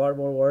should have just bought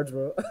more words,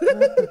 bro.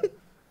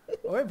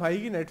 ओए भाई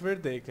की नेटवर्क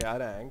देख यार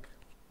रैंक.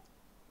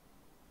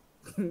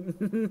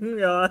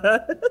 यार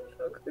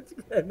कुछ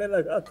कहने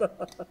लगा था.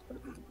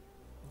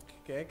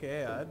 क्या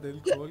यार दिल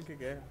खोल के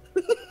कह.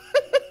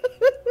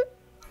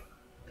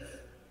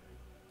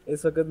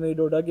 इस वक्त मेरी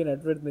डोडा की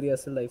नेटवर्क मेरी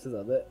असल लाइफ से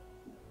ज्यादा है.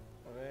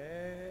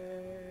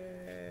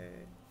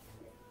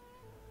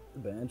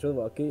 बेंच और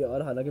वाकई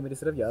यार हालांकि मेरी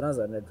सिर्फ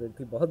 11,000 नेटवर्क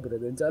थी. बहुत बुरे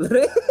दिन चल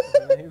रहे.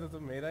 नहीं तो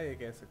तुम मेरा ये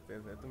कह सकते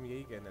थे. तुम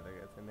यही कहने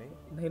लगे थे.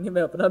 नहीं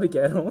मैं अपना भी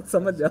कह रहा हूँ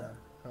समझ जा.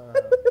 हाँ.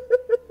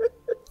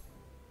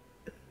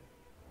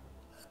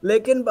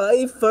 लेकिन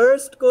भाई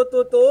फर्स्ट को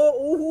तो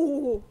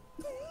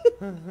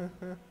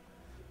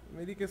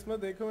मेरी किस्मत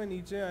देखो मैं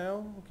नीचे आया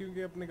हूँ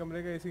क्योंकि अपने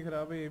कमरे का एसी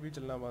खराब है. ये भी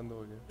चलना बंद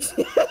हो गया.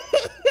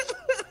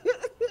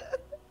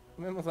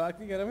 मैं मजाक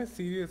नहीं कर रहा, मैं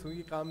सीरियस हूँ,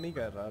 ये काम नहीं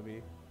कर रहा अभी।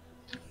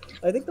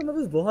 आई थिंक तुम्हें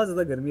बस बहुत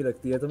ज्यादा गर्मी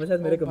लगती है, तुम्हें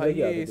शायद मेरे कमरे भाई की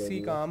ये आदत एसी होगी।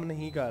 काम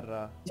नहीं कर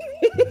रहा।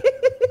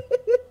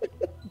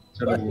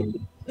 चलो भाई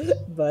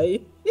भाई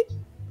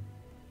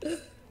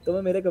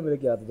तुम्हें मेरे कमरे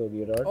की आदत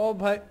होगी रॉड। ओ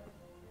भाई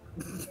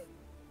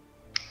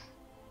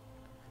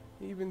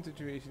even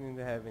situation in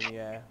the heaven,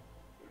 yeah।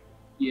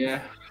 ये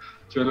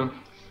चलो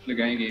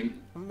लगाएं गेम।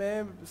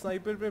 मैं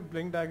स्नाइपर पे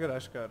ब्लिंक डैगर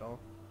रश कर रहा हूँ।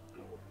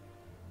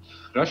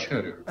 रश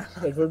कर रहे हो?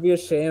 It would be a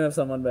shame if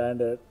someone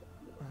banned it.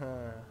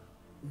 हाँ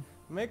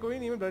मैं कोई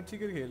नहीं, मैं ब्लड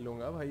सीकर खेल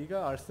लूंगा, भाई का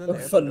आर्सेनल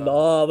है पूरा।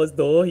 अल्लाह बस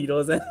 2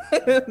 हीरोज हैं।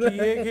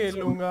 टीए खेल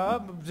लूंगा,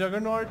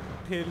 जगरनॉट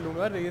खेल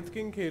लूंगा, रेथ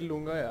किंग खेल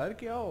लूंगा, यार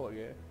क्या हो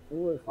गया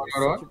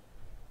और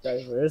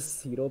डाइवर्स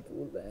हीरो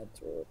पूल है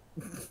जो।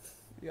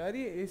 यार।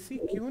 ये एसी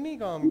क्यों नहीं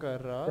काम कर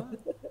रहा?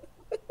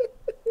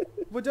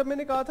 वो जब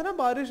मैंने कहा था ना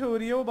बारिश हो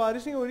रही है, वो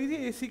बारिश नहीं हो रही थी,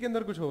 एसी के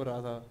अंदर कुछ हो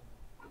रहा था।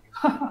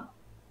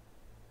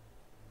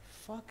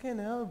 Fucking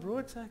hell bro,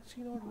 it's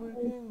actually not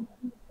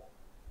working।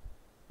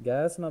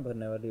 Gas ना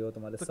भरने वाली हो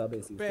तुम्हारे सब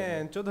एसी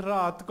चौध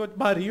रात को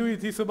भरी हुई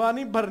थी, सुबह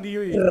नहीं भरनी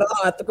हुई।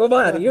 रात को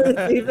भारी हुई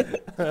थी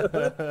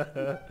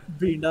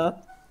बीना।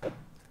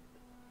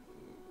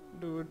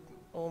 Dude,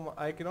 oh my,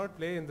 I cannot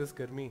play in this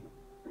गर्मी।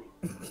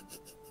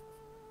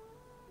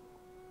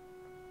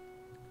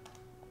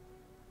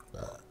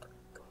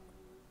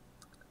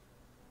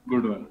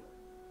 Good one.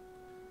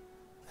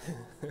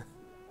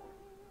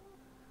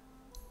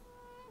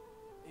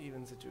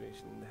 Even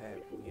situation है,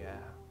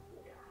 yeah।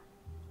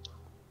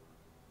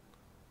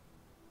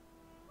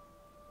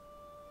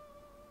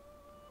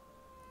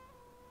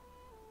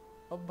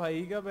 अब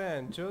भाई का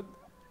बहनचोद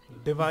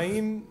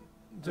डिवाइन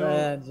जो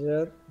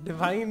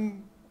डिवाइन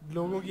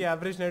लोगों की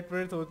एवरेज नेट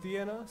वर्थ होती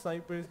है ना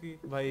स्नाइपर्स की,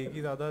 भाई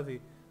की ज्यादा थी।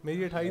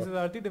 मेरी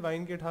 28,000 थी,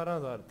 डिवाइन की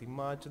 18,000 थी।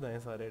 माच दाएं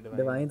सारे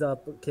डिवाइन।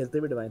 आप खेलते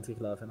भी डिवाइन के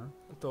खिलाफ है ना,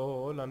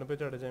 तो लन पे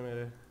चढ़ जाए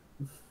मेरे।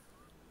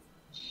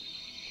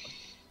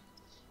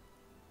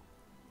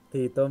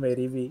 थी तो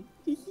मेरी भी।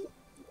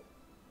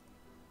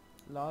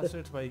 लास्ट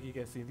हिट्स भाई की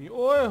कैसी थी?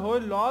 ओए होए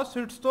लास्ट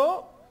हिट्स तो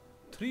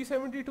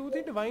 372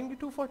 थी, डिवाइन की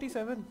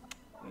 247।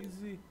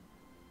 Easy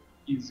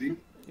easy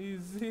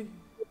easy.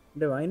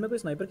 डिवाइन में कोई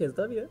स्नाइपर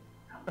खेलता भी है?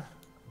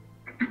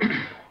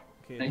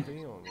 खेलते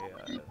ही होंगे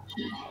यार।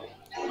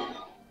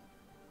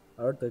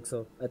 I don't think so.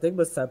 I think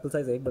बस सैंपल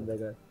साइज एक बंदे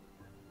का है।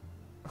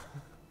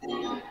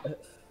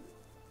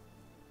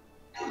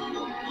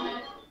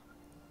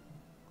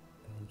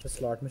 जो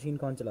स्लॉट मशीन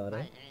कौन चला रहा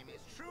है?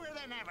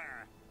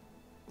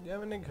 यार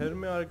मैंने घर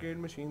में आर्केड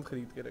मशीन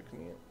खरीद के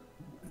रखनी है।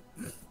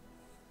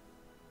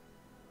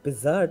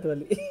 पिज्जा हट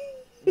वाली।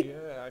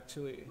 Yeah,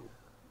 actually।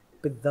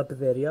 पिज्जा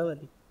पिज़ेरिया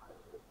वाली।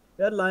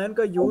 यार लायन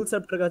का यूल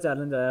सेप्टर का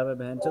चैलेंज आया है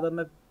बहनचोद। अब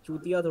मैं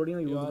चूतिया थोड़ी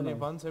हूँ यूल यार ये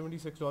बनाऊं।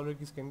 $176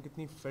 की स्किन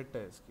कितनी फिट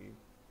है इसकी।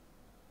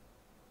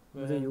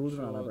 मुझे यूज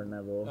बनाना पड़ना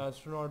है वो।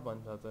 एस्ट्रोनॉट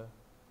बन जाता है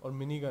और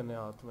मिनी गन है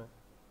हाथ में।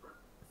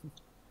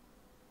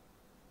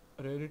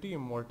 Rarity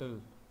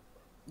immortal.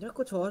 यार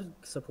कुछ और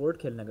सपोर्ट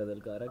खेलने का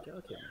दिल कर रहा है, क्या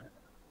खेलना है?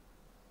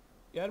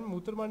 यार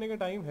मूत्र मारने का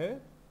टाइम है।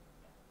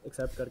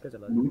 एक्सेप्ट करके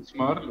चला लूट्स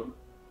मार लो।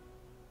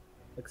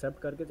 एक्सेप्ट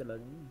करके चला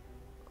जाए।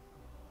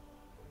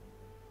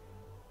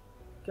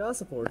 क्या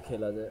सपोर्ट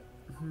खेला जाए?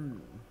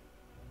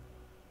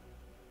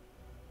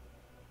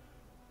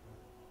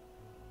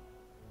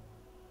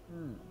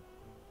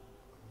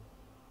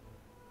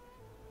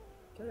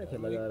 क्या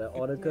खेला जा रहा है?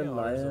 ऑरेकल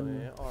लायन,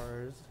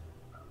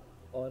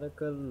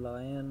 ऑरेकल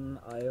लायन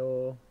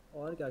आयो।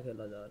 और क्या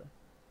खेला जा रहा है?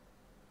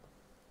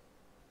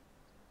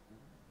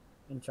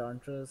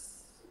 इंचांट्रेस,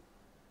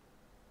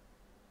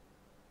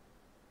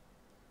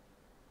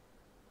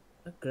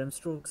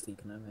 ग्रिमस्ट्रोक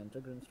सीखना है। मैं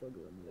ग्रिमस्ट्रोक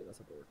मिलेगा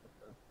सपोर्ट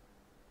लगता है।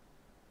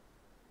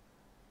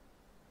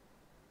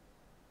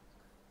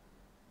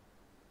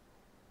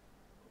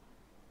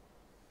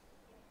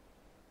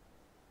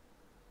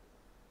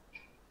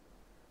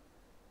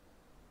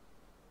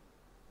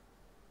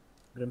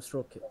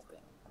 ग्रिमस्ट्रोक खेलते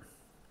हैं।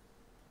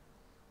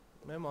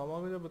 मैं मामा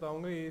को जब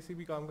बताऊंगा ये एसी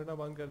भी काम करना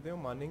बंद कर दे, वो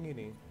मानेंगे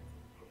नहीं।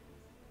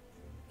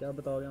 क्या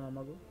बताओगे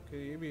मामा को? कि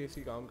ये भी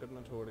एसी काम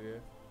करना छोड़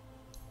गए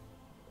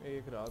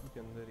एक रात के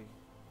अंदर ही।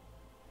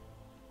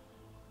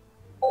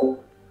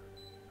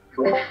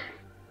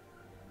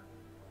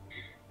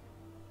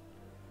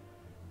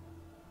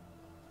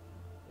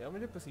 यार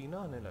मुझे पसीना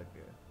आने लग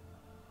गया।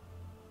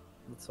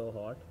 It's so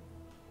hot.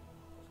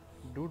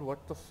 Dude, what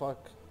the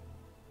fuck?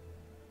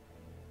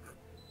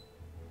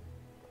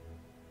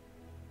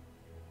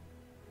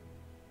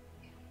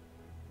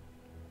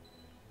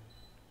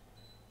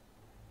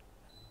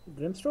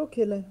 ग्रिमस्ट्रोक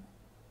खेले।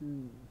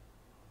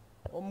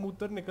 ओ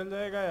मूत्र निकल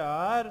जाएगा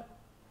यार।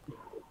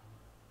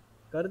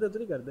 कर दे तो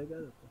नहीं कर दे, क्या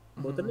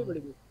बोतल नहीं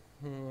पड़ेगी।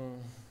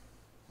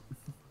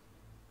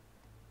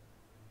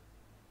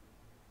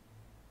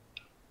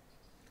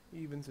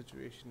 Even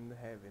situation in the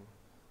heaven।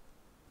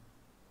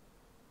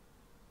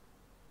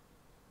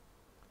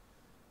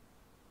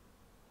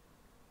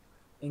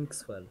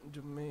 इंक्सफॉल।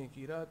 जुम्मे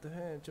की रात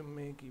है,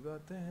 जुम्मे की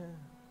बातें हैं।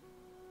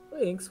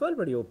 ओए इंक्सफॉल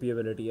बड़ी ओपी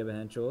एबिलिटी है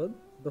बहनचोद।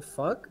 The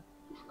fuck.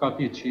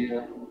 काफी अच्छी है।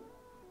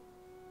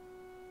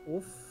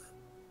 उफ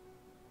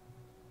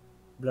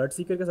ब्लड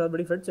सीकर के साथ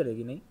बड़ी फिट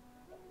चलेगी नहीं?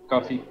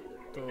 काफी।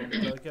 तो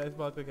क्या इस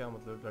बात का क्या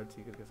मतलब ब्लड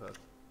सीकर के साथ?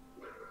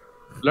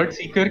 ब्लड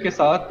सीकर के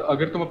साथ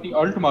अगर तुम अपनी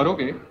अल्ट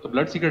मारोगे तो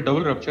ब्लड सीकर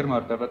डबल रप्चर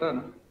मारता है, पता है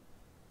ना?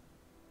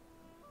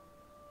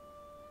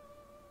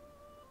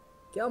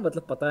 क्या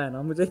मतलब पता है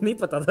ना, मुझे नहीं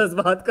पता था इस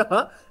बात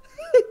का।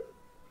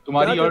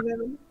 तुम्हारी क्या अल्ट करना है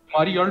मैंने?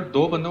 तुम्हारी अल्ट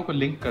दो बंदों को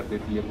लिंक कर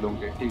देती है लोगों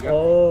के, ठीक है?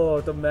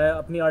 ओह, तो मैं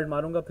अपनी आर्ट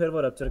मारूंगा फिर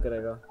वो रप्चर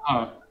करेगा।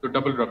 हाँ, तो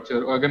डबल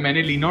रप्चर। और अगर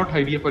मैंने लीन आउट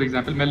हाई दिया फॉर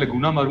एग्जांपल, मैं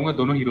लगूना मारूंगा,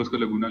 दोनों हीरोज को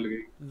लगूना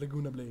लगेगी।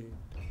 लगूना ब्लेड।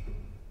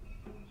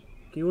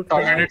 क्यूट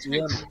Targeted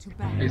ये To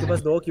battle. इनके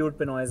पास 2 क्यूट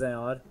पिनॉयज हैं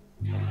यार।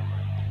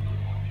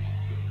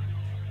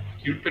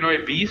 क्यूट पिनोए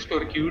बीस्ट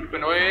और क्यूट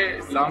पिनोए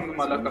लांग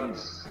मालाकास।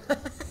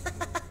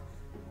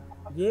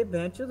 ये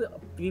बेंचो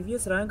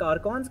प्रीवियस रैंक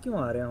आर्कॉन्स क्यों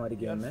आ रहे हैं हमारी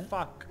यार गेम में?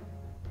 फक,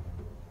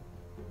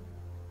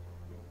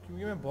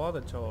 क्योंकि मैं बहुत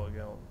अच्छा हो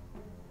गया हूँ।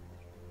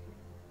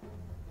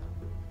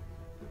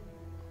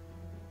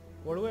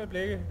 What do I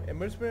play?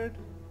 Ember Spirit?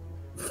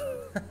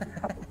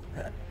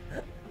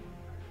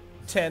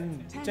 10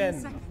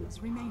 10 seconds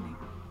remaining.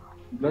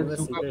 Blood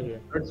Seeker सूखा,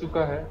 here. ब्लड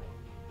सूखा है।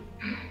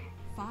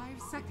 5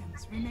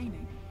 seconds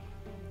remaining.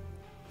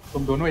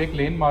 तुम दोनों एक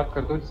लेन मार्क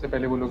कर दो जिससे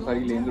पहले वो लोग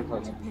सारी लेन उठा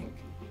To लें। pick.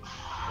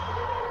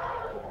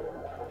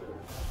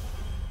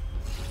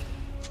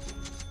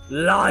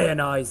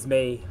 Lionize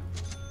me.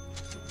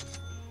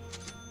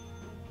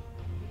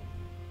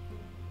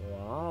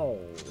 Wow,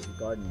 he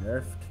got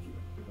nerfed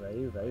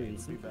very Be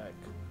recently. back.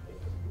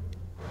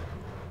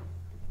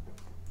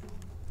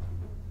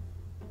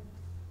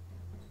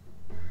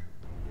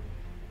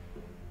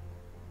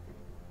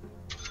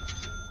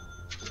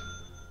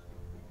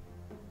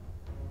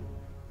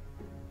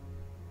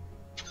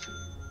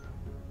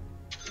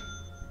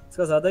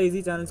 इसका ज्यादा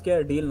इजी चैलेंज क्या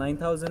है? Deal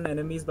 9000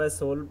 enemies by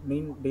soul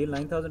mean deal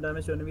 9000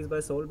 damage to enemies by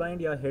soul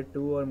bind या hit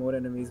 2 or more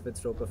enemies with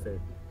stroke of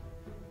fate?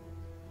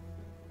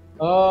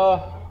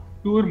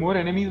 2 और मोर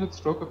enemies with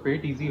stroke of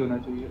fate easy होना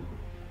चाहिए।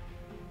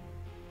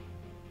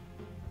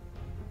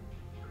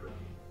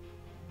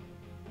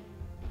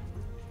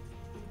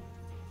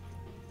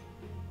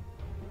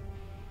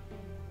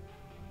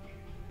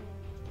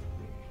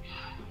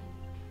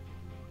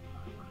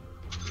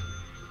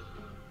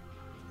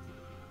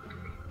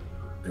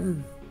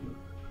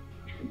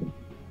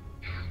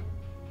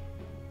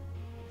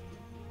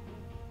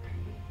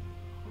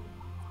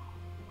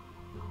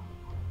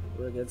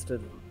 We're against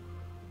it.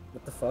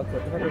 What the fuck?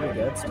 What the fuck are we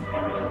against?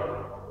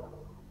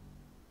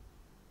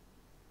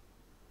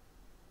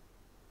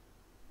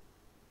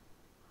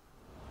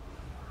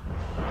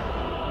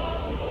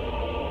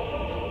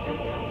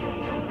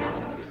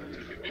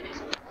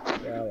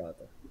 क्या बात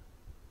है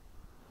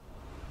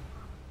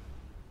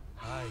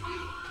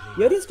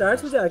यार, ये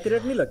starts मुझे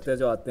एक्यूरेट नहीं लगते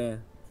जो आते हैं।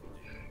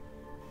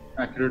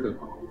 एक्यूरेट हो।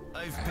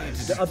 I've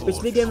painted अब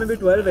पिछली गेम में भी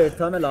 12-8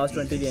 था मैं लास्ट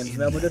 20 गेम्स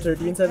में, अब मुझे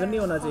 13-7 नहीं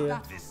होना चाहिए।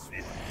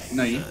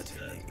 नहीं,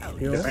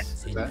 क्यों?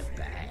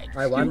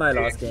 I won my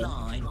last game.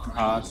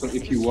 हाँ, so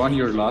if you won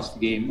your last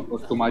game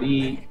और तुम्हारी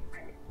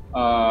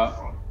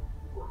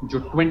जो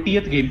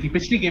 20th गेम थी,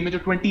 पिछली गेम में जो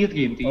 20th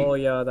गेम थी। Oh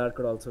yeah, that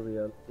could also be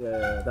a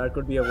that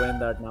could be a win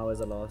that now is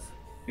a loss.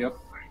 Yep.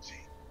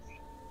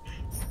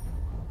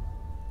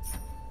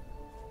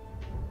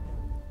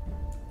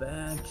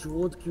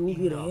 चोद क्यू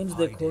की रेंज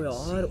देखो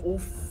यार,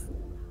 उफ।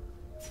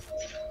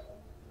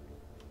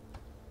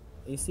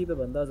 इसी पे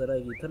बंदा जरा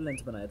एक ईथर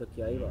लेंस बनाए तो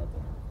क्या ही बात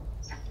है।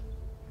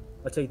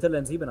 अच्छा, ईथर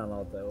लेंस ही बनाना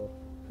होता है वो।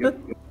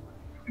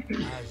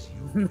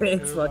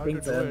 Makes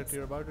fucking sense.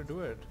 You're about to do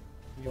it.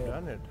 You've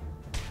done it.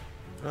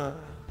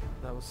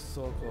 That was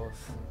so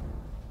close.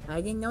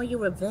 I didn't know you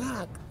were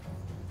back.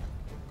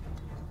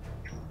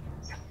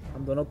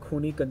 हम दोनों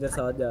खूनी कंजर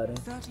साथ जा रहे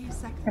हैं। 30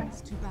 seconds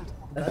to battle.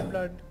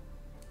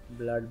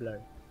 Blood. Blood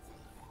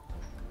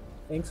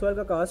इंक्सवेल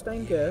का कास्ट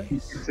टाइम क्या है?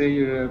 Say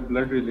you're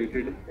blood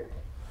related.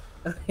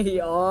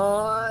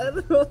 यार,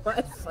 oh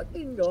my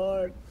fucking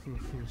god.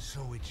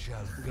 so it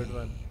shall be. Good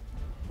one.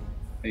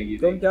 नहीं,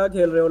 तुम क्या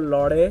खेल रहे हो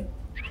लौड़े?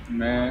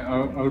 मैं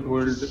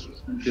आउटवर्ल्ड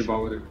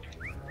डिवाउर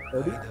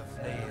थोड़ी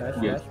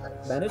Yes.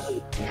 बैनिश।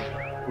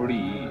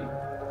 थोड़ी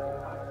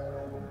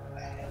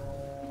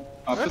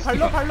आप तो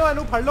फाड़ लो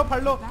अनु, फाड़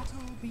लो।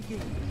 Battle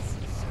begins.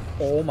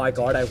 Oh my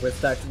god, I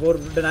whiffed that. वो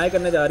डिनाई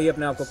करने जा रही है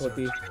अपने आप को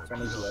खोती।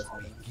 नहीं हुआ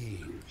इसने।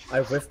 I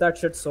whiffed that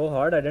shit so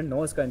hard. I didn't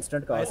know इसका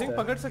instant I cast think है।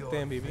 पकड़ सकते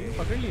हैं बेबी,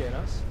 पकड़ लिए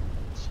ना।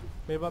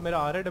 मेरा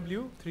आ रहा है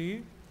W 3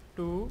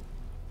 2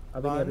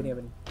 अभी नहीं।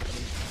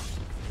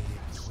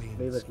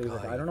 Leave it.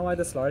 I don't know why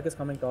the Slark is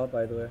coming top,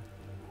 by the way.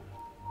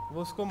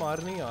 वो उसको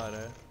मार नहीं आ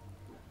रहा है।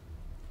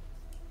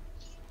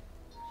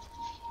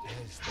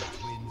 As the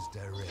twins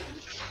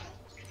direct.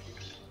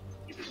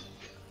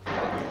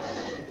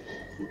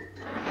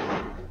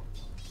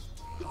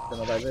 तो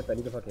मैं भाई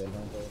पहली दफा खेल रहा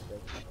हूँ तो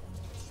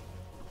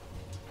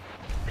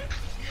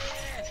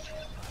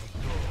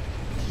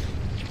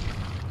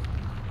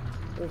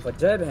ओ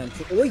वजह है बहन।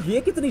 ओ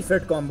ये कितनी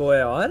फिट कॉम्बो है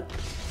यार।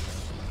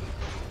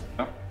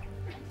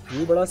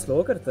 ये बड़ा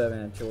स्लो करता है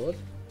बहन चोर।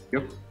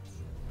 Yep.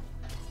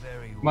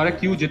 हमारा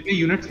क्यू जितने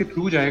यूनिट्स के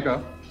थ्रू जाएगा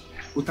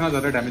उतना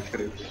ज्यादा डैमेज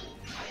करेगा।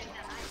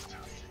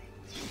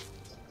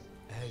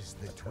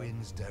 the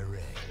twins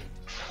direct.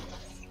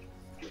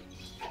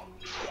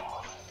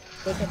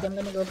 I think I'm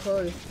gonna go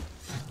first.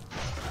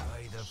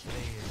 By the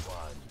flayed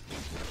one.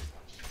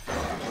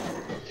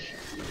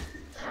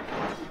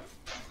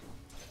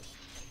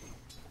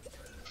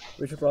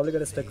 We should probably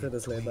get a stick for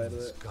this lane, by the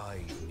way. Twins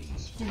guide me.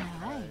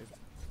 Denied.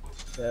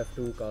 They have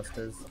 2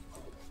 casters.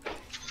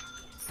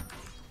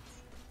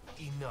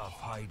 Enough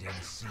hide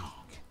and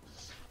seek.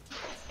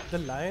 The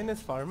lion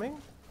is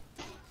farming?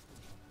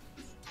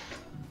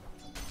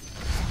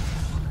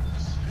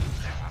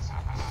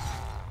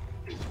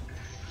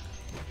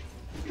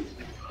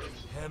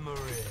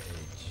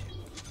 Hemorrhage.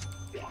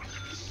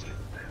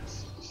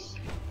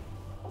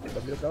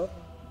 W crowd?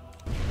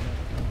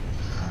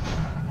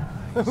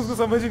 उसको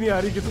समझ ही नहीं आ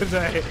रही किधर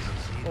जाए.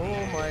 Oh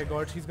my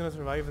god, she's gonna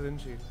survive,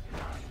 isn't she?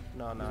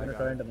 No, I'm I gonna got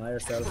try it. and deny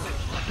herself.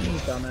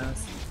 Dumbass.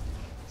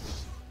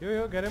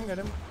 Yo, get him.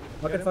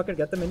 Fuck it,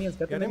 get the minions,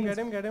 get the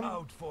minions. Get him.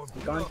 Out for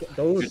You can't get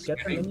those, get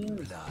the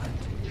minions. blood.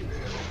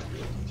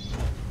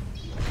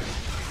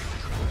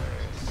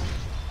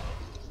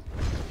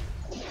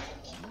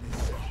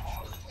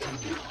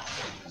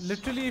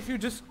 Literally, if you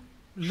just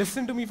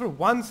listen to me for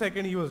 1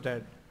 second, he was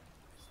dead.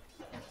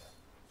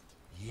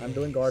 I'm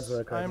doing God's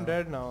work right I'm now.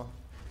 dead now.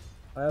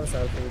 I have a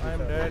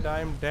selfie.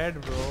 I'm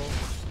dead, bro.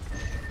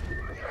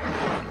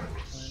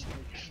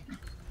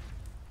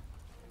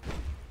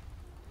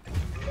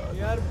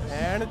 यार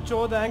भैंड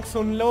चोद एंक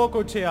सुन लो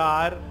कुछ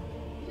यार.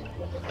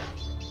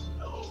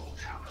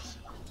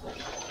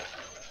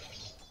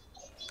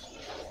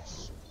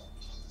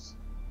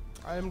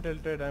 I am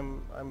tilted.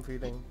 I'm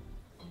feeling.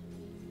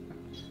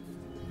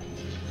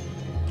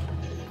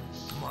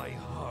 My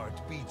heart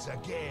beats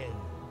again.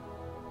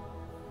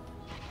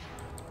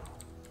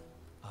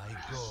 I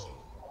go.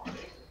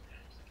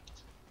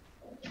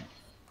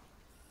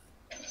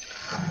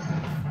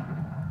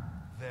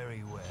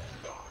 Very well.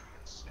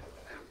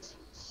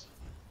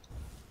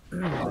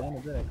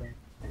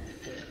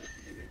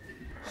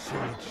 So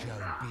it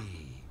shall be.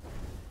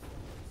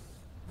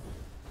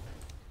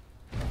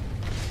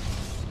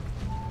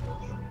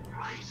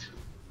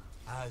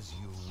 As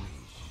you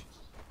wish.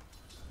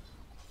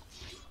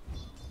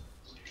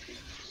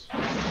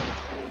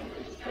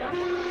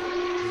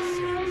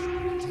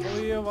 तो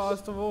ये आवाज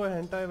तो वो है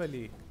हेंटाई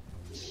वाली.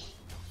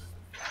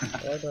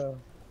 What I go.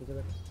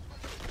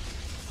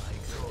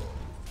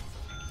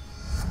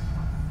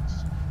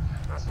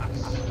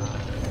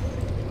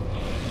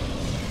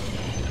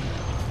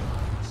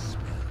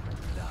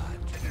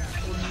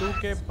 उल्लू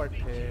के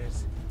पट्टे.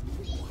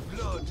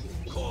 Blood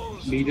calls.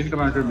 Legion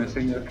commander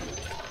missing है.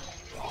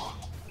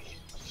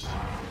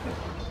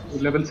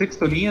 लेवल 6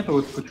 तो नहीं है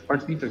तो कुछ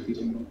पढ़ नहीं सकती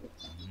तुम लोग.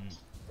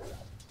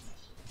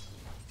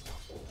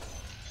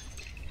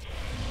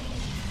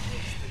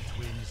 The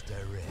twins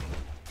direct.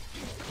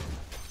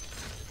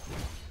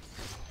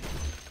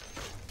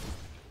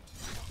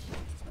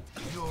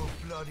 Your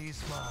blood is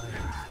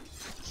mine.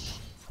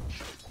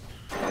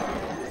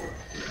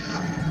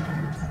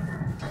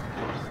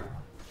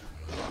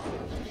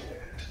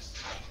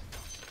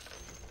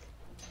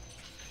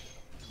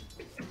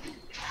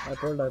 I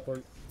pulled. By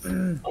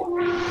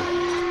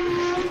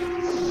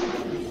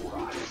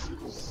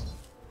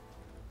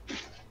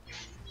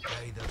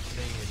the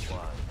flayed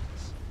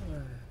ones.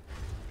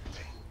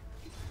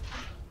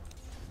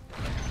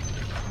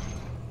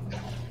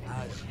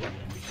 As you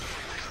wish.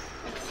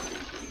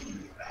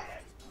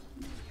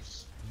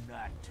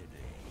 Not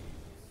today.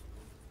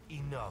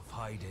 Enough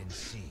hide and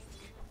seek.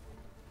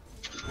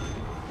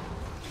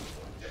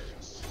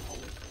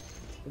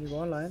 Can you go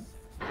online?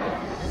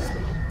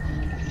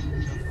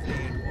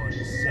 Flayed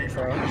ones sent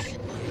us.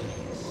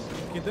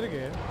 किधर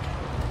गए?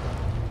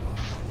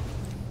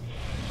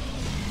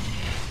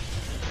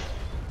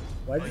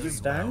 Why did you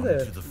stand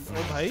there? ओ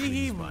भाई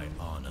he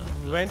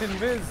went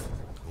invis.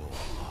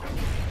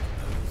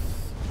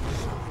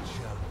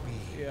 Shall be.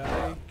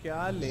 यार ये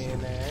क्या लेन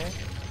है?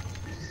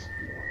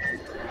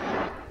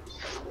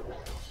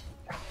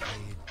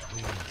 May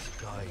twins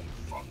guide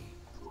me.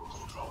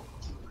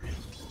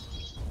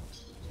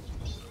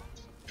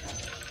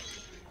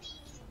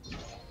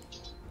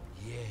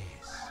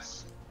 Yes.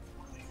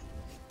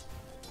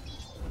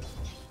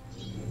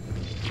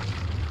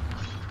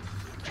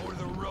 For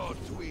the raw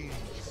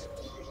twins.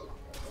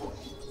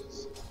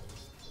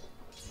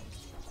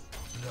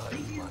 Blood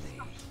money.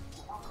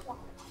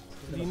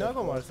 Leena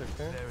को मार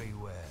सकते हैं. Very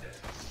well.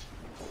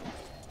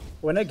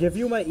 When I give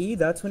you my E,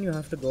 that's when you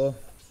have to go.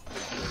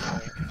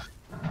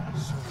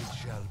 So it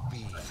shall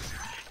be.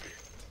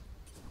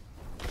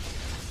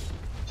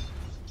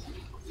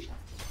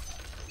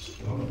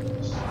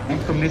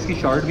 तुमने इसकी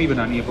शॉर्ट भी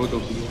बनानी है बहुत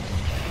ओपी है.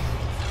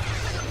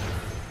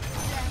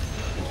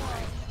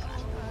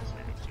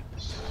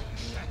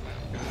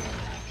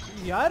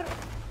 यार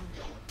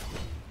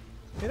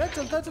मेरा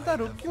चलता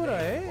रुक क्यों रहा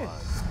है?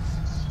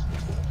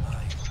 I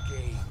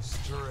gain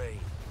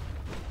strength.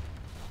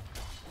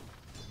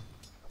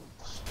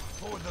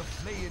 For the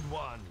flayed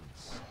ones.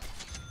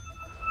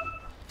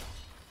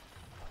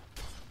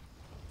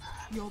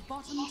 Your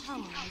bottom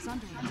tower is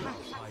under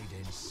attack. Hide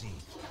and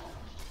seek.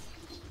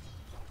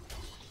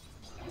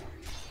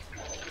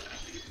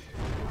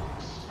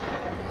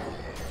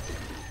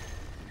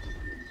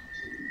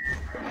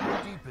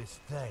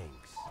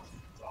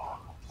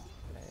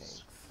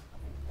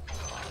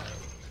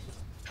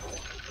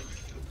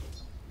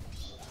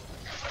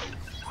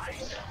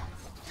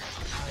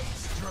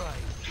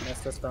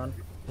 missed a stun.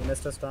 He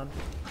missed a stun.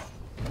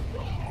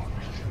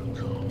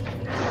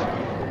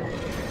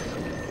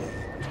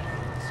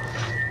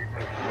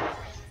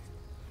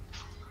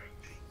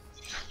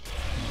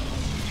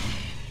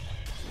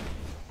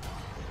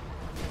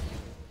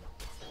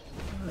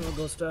 I'll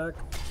go stack.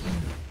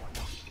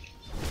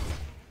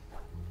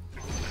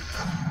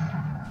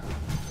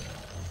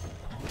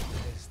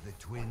 As the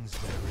twins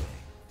direct.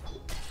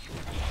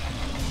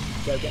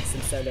 Go get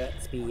some solo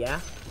XP, yeah?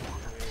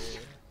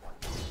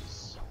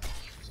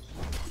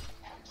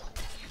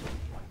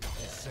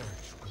 The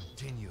search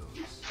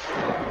continues.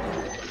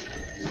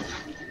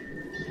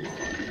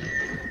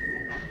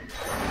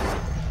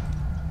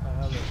 I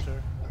have Victor.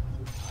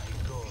 I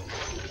go.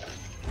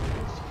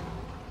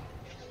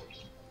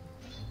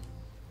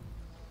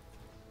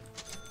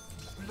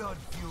 Blood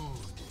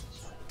feud.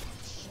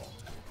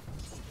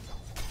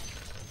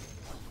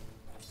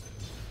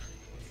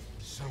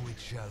 So it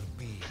shall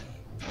be.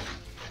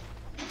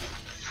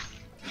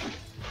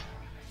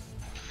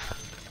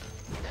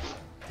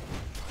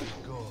 I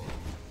go.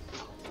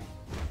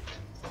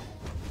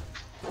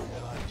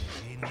 Blood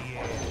in the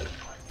air.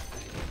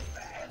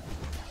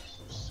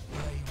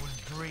 I will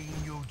drain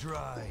you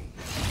dry.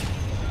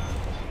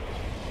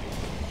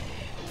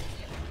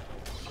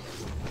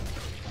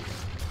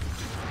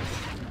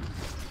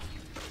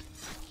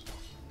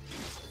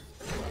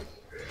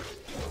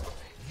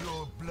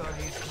 Your blood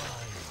is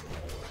mine.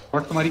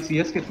 और तुम्हारी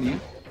CS कितनी है?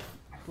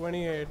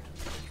 28.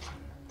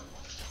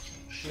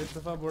 इस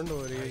दफा बुंड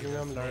हो रही है क्योंकि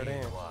हम लड़ रहे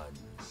हैं.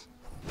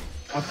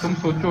 अब तुम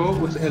सोचो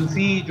उस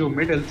LC जो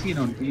मिड LC है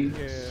ना उनकी,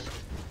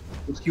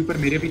 उसके ऊपर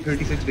मेरे भी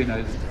 36 देना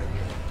है.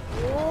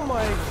 Oh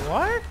my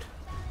what?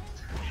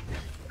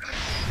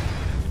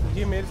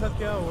 ये मेरे साथ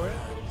क्या हुआ है?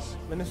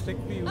 मैंने स्टिक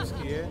भी यूज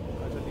की है.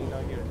 अच्छा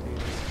लीना की हट्टी.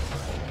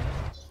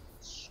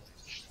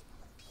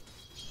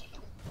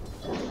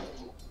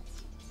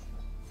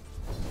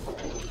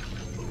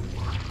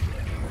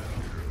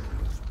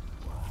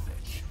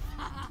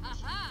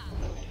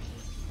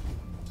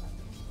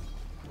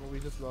 We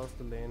just lost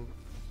the lane.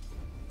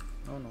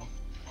 Oh no.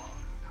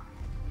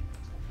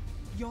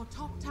 Your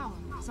top tower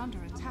is under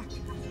attack.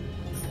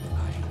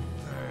 I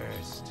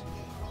thirst.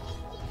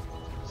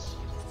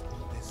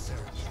 The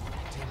search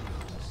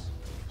continues.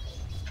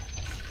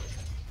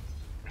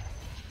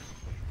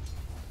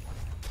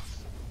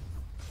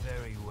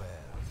 Very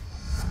well.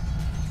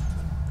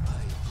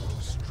 I grow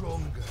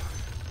stronger.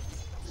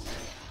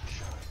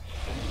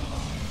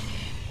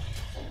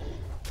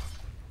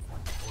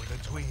 For the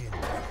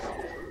twins.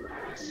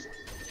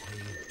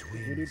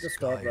 You need to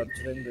stop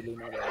rupturing the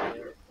Lina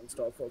and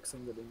stop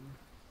focusing the Lina.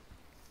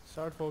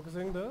 Start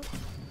focusing the.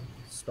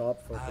 Stop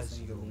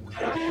focusing the Lina.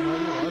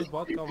 हमारी आवाज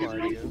बहुत कम आ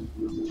रही है.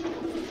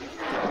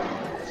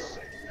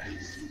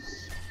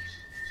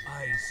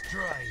 I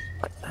strike.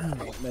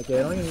 मैं कह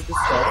रहा हूँ you need to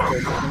stop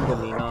focusing the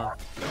Lina.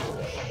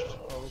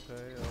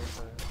 Okay.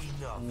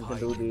 Enough. You can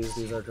do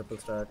these are triple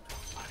stacked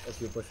if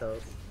you push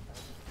out.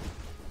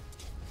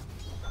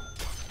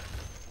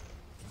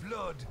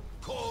 Blood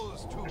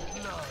calls to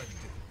blood.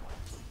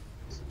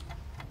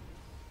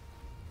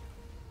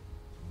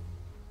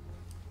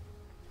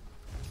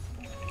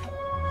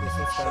 This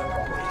is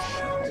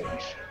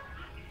Yes.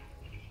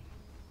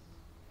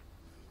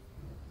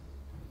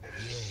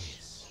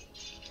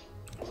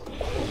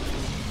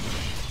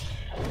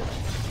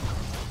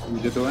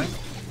 मुझे तो है.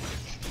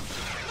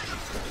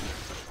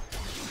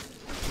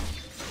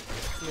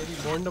 मेरी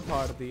बॉन्ड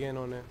फाड़ दी है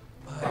इन्होंने. I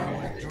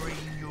will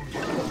drain you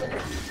dry.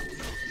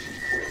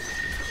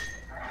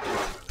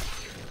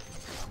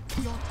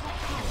 Your top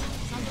tower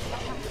is under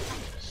attack.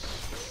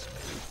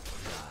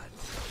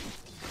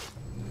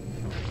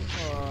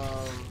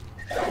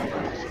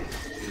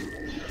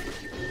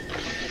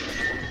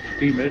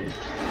 Team mid.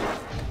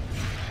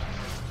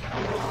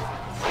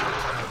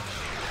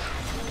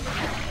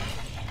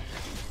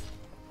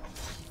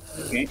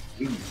 Okay.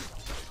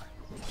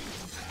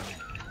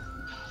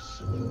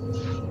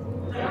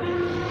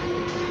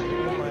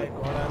 Oh my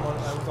god, I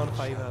was on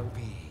 5 health.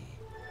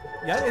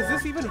 Yeah, is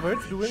this even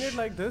worth doing it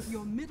like this?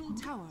 Your middle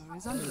tower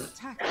is under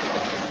attack.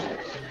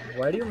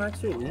 Why do you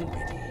max your E?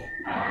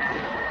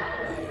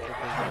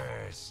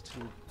 First.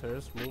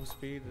 Thirst, move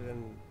speed,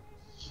 and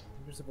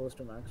You're supposed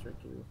to max your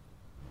Q.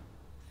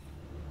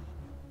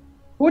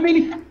 Oh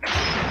नहीं. Is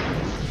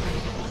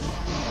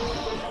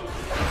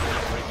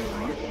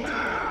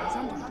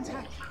under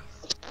attack.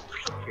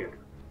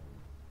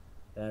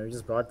 Yeah, we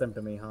just brought them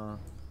to me, huh?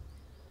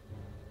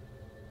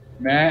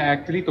 मैं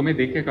actually तुम्हें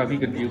देख के काफी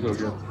confuse हो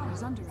गया Tower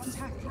is under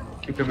attack.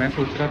 क्योंकि मैं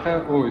सोच रहा था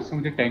ओ इसने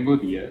मुझे टैंगो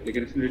दिया है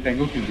लेकिन इसने मुझे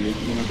टैंगो क्यों दिया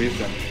क्योंकि मैं बेस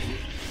रहा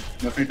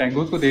मैं अपने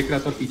टैंगोस को देख रहा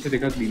था और पीछे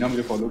देखा लीना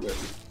मुझे फॉलो कर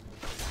रही.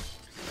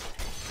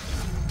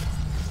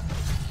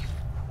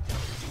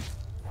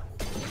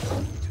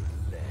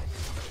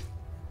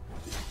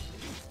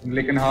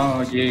 लेकिन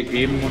हाँ ये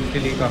गेम उनके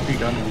लिए काफी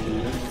डन हो गई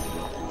है.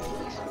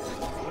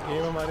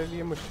 गेम हमारे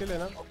लिए मुश्किल है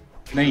ना?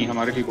 नहीं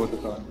हमारे लिए बहुत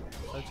आसान है.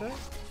 अच्छा.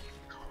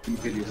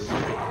 उनके लिए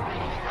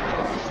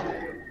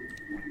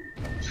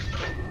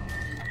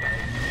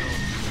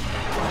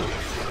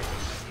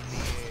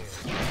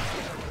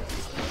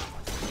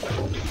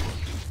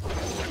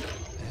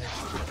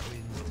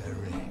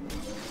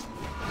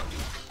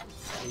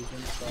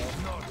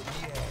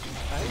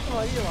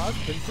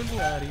आवाज बिल्कुल नहीं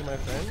आ रही my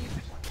friend.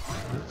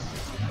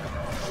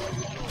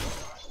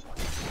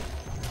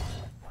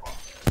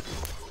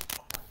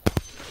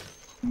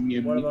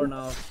 What about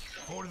now?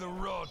 For the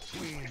raw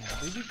twins.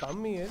 अभी भी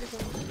कम ही है लेकिन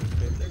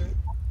बेहतर है।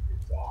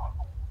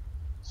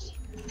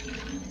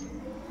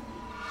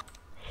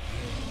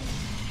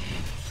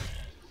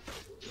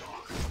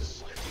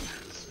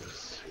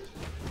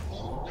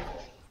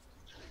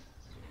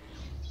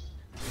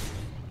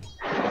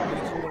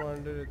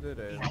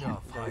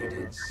 Enough hide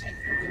and seek.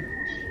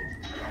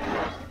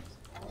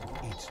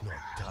 It's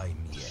not time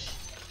yet.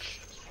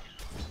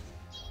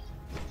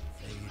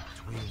 Flayed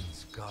twins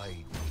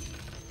guide me.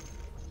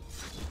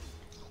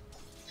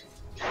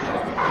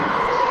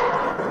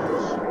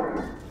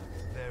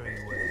 Very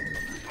well.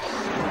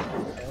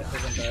 That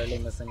is entirely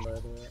missing by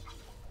the way.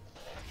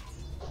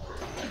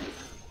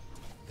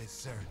 The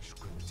search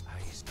could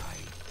taste my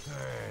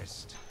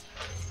thirst.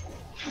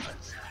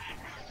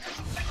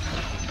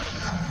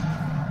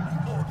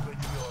 Open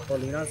your Oh,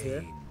 Lina's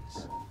here. veins.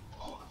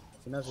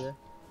 Lina's here.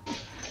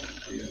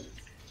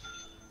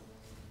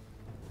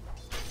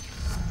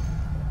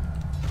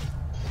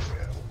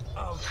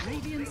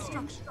 Radiant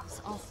structures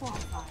are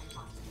fortified.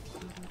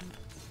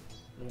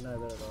 Lina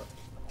is there.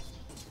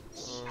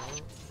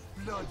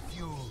 Blood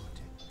feud.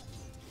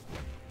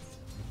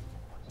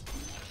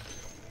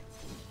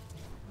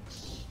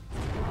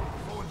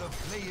 For the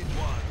played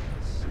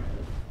ones.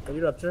 Can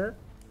you rupture her?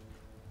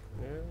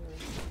 Yeah.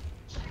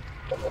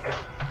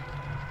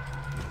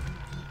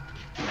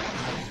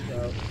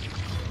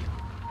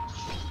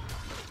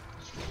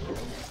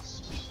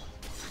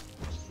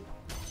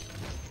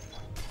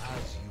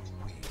 As you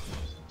will.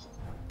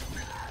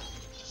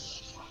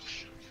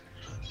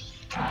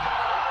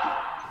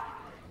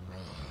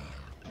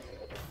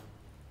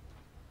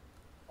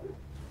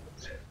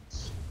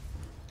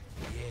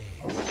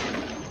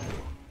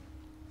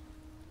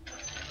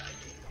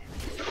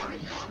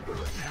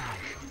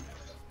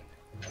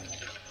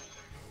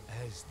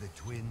 As the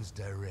twins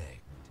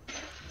direct.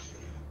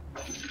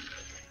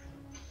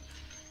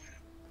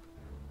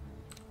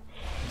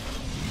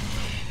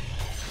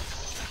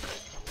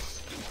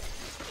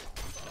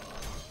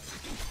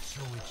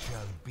 So it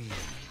shall be.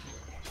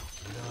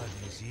 Blood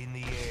is in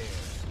the air.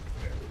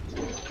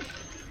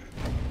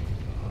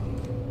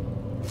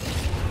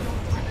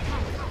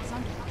 Is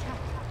under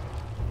attack.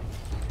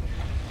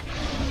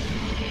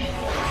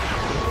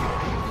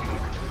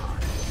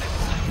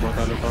 बहुत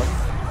आलू था।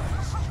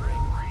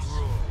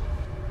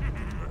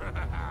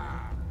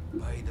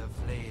 By the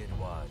flayed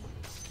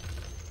ones.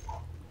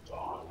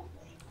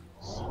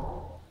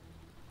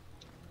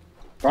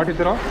 Dot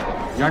इधर आओ,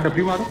 यहाँ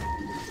W मारो।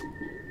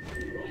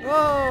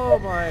 Oh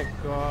my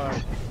god.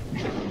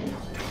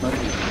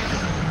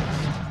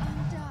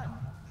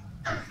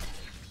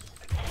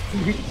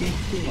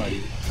 मारी।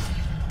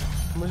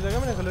 मुझे लगा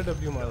मैंने गलत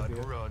W मार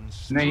दिया। Runs.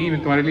 नहीं, मैं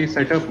तुम्हारे लिए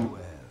सेटअप हूँ।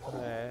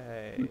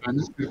 Hey.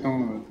 मैनेज करता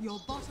हूँ। Your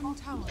bottom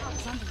tower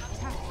is under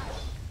attack.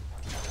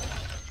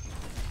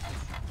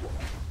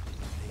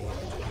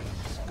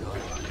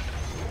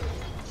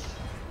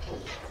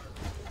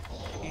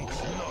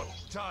 It's not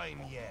time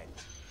yet.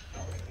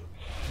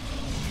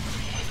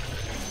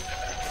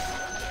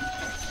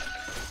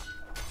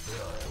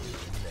 Blood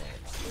is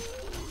next.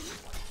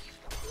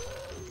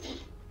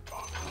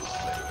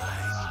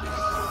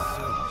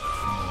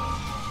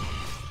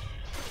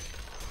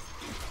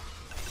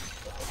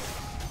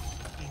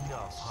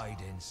 Enough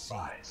hide and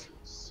seek.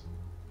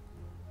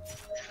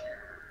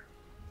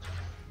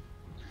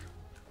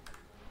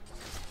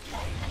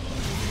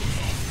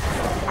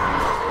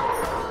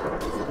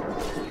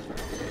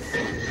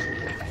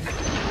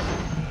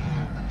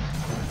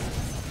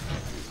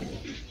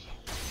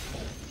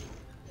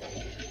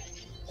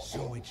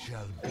 So it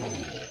shall be.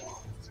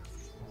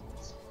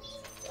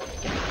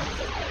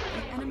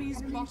 The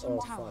enemy's bottom Oh,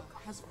 tower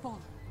fuck. has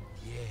fallen.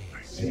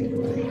 Yes. It's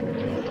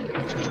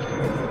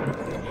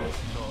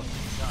not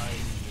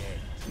time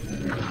yet.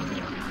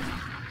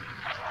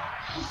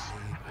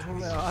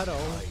 मैं आ रहा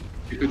हूँ।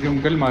 ये तुझे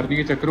उंगल मारने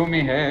के चक्करों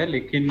में है,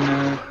 लेकिन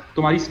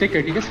तुम्हारी स्टिक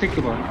है, ठीक है? स्टिक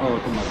तुम्हारा, और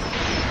तुम मारो।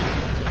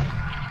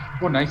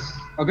 ओ नाइस।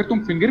 अगर तुम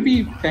फिंगर भी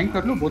टैंक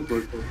कर लो, बहुत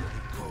गुड हो।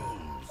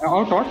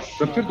 और टॉट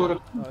रप्चर दो रख।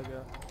 आ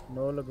गया।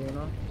 No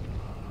Laguna.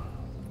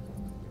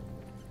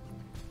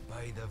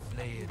 By the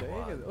flayed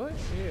one. ओए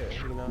ये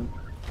लीना।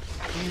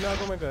 लीना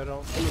को मैं कर रहा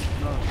हूँ। He's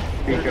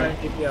gonna try and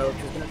keep you out.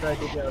 He's gonna try to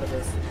keep you out of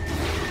this.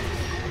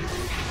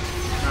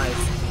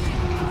 Nice.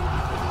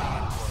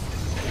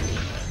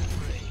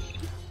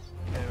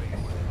 Very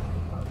well.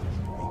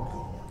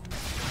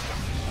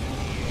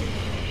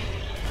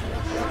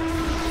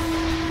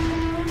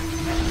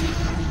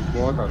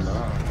 बहुत आला।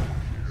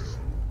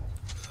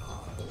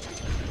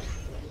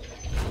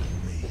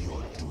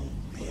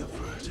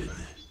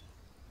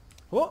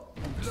 Oh,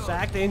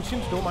 sacked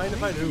ancients. Don't mind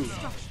if I do.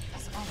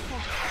 Structures are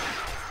fortified.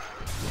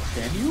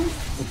 Can you?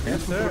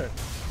 Yes, sir.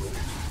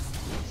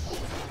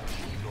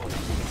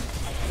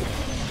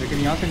 लेकिन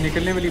यहाँ से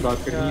निकलने वाली बात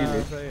करनी है।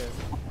 हाँ, सही है।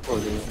 हो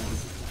जाएगा।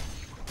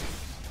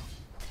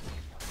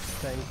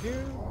 Thank you.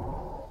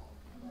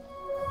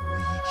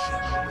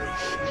 Regeneration.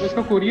 तो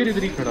इसका कोरियर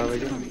इधर ही खड़ा है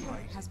क्या?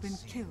 Has been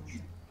killed.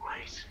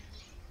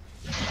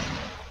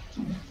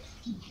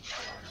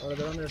 और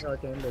अगर मेरे साथ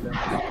गेम ले लें एक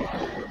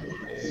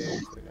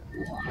second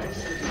The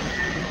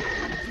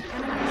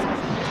enemy's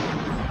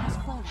has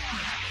fallen.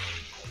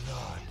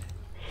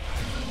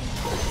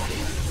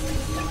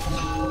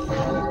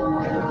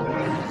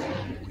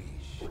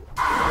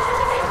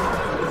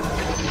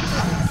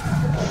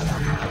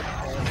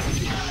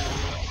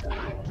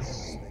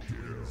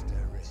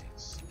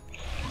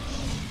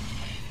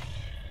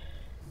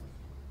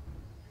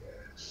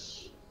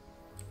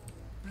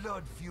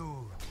 Blood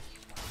fuel.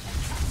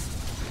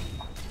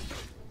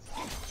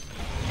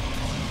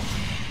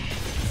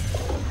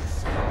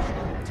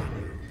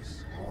 Continues.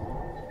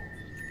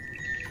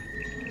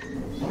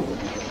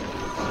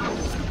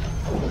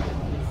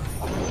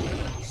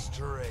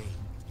 Strain.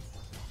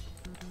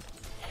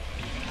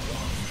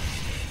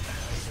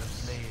 The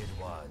flayed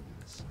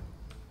ones.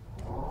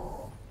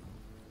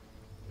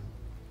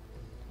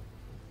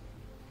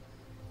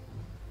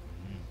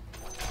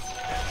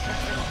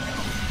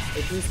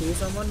 If you see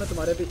someone, मैं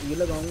तुम्हारे पे E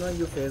लगाऊंगा.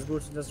 You face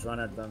boots, just run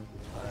at them.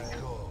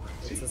 Go.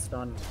 It's a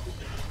stun.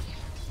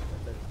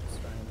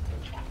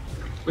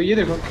 तो ये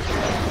देखो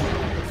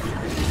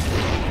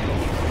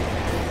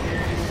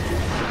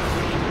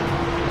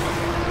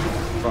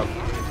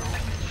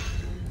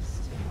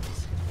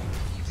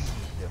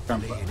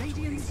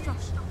Radiant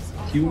structures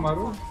are क्यों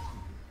मारो?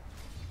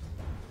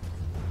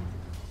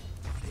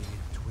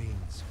 Flayed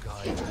twins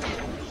guide.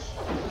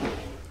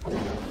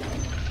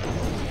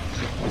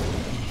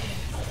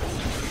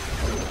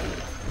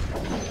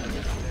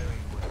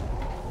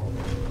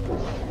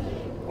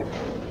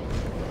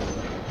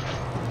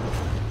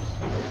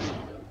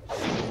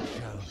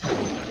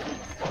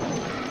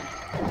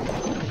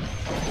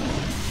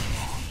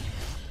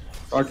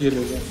 काट ये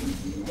ले लो।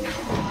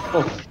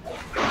 ओह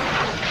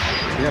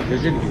यार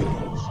विजन भी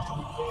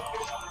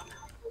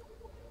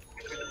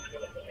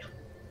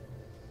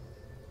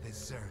The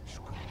search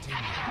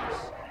continues.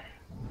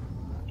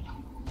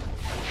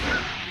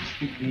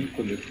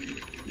 को ले।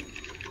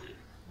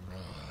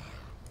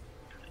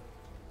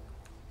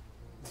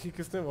 जी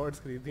किसने वर्ड्स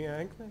खरीदी हैं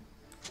एंक ने?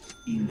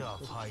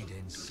 Enough hide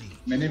and seek.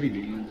 मैंने भी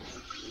ली।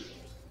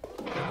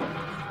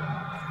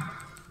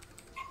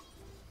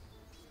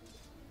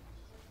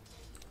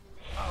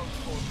 Out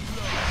for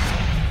blood.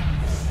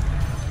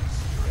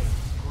 Strength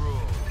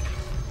grows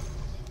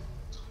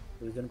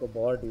reason को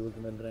बहुत ड्यूज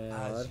मिल रहे हैं as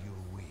यार. you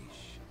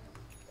wish.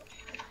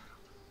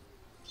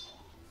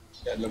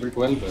 यार लेवल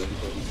 12 है।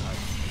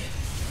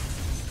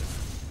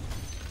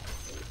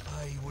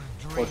 I will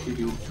What drain you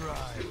you do?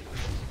 dry.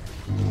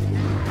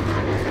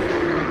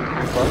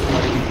 First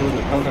हमारे control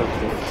रखा था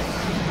उसको।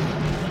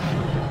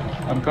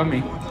 I'm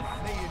coming.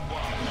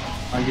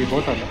 आगे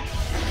बहुत आना।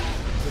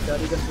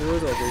 बेचारी कंफ्यूज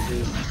हो गई थी.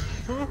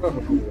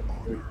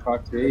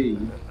 काट गई।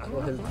 वो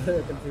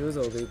कंफ्यूज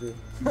हो गई थी.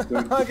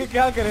 आगे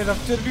क्या करे?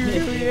 रप्चर भी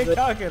हुई है,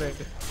 क्या करे?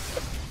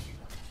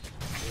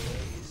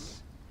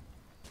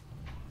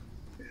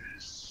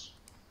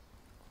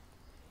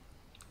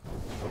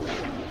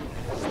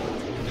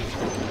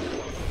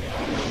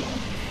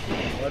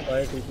 What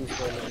buy TP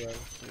store as well.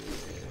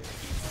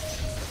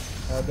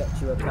 I'll get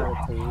you a carrot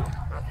too.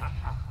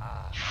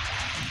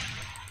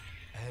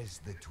 As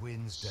the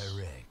twins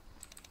direct.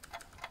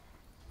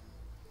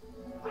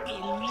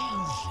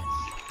 Illusion.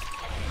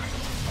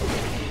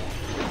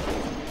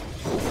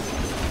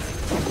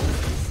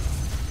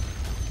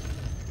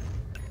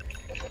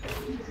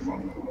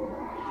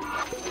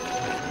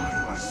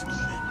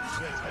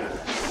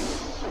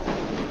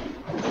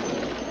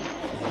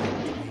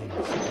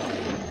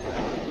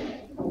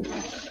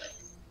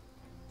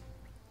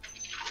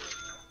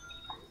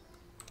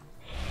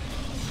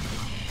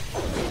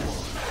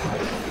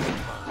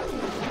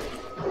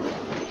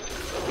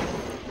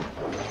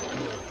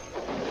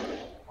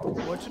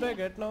 What should I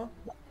get now?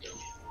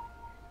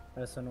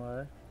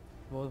 SNY.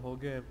 वो हो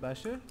गया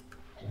बैशर.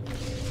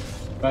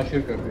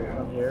 बैशर कर रहे हैं।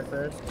 Come here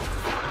first.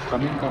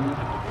 Coming.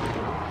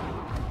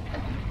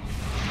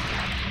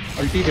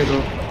 अल्टी दे दो।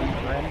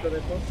 Ryan को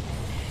देखो.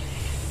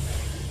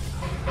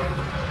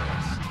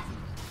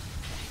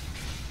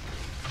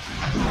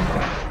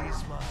 Is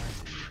mine.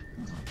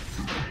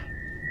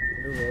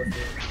 Do what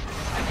you.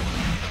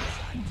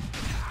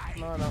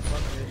 No,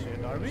 fuck this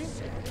shit. Are we?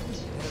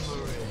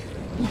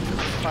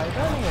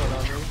 फायदा नहीं हो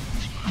रहा भाई.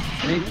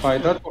 नहीं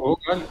फायदा तो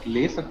होगा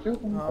ले सकते हो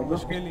तुम. हाँ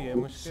मुश्किल ही है.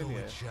 So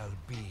it shall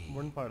be.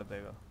 मुंड फाड़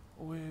देगा.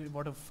 ओए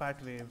what a fat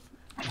wave.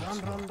 Run.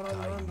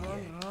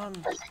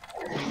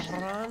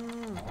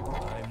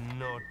 I'm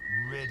not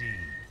ready.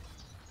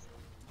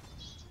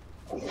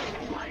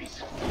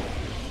 Not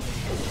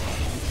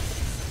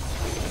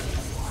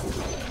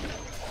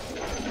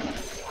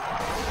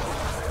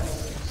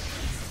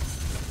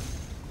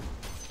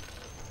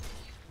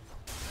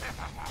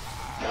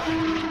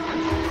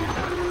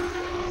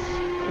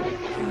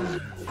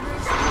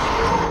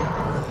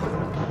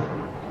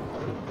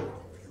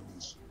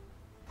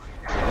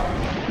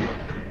yet.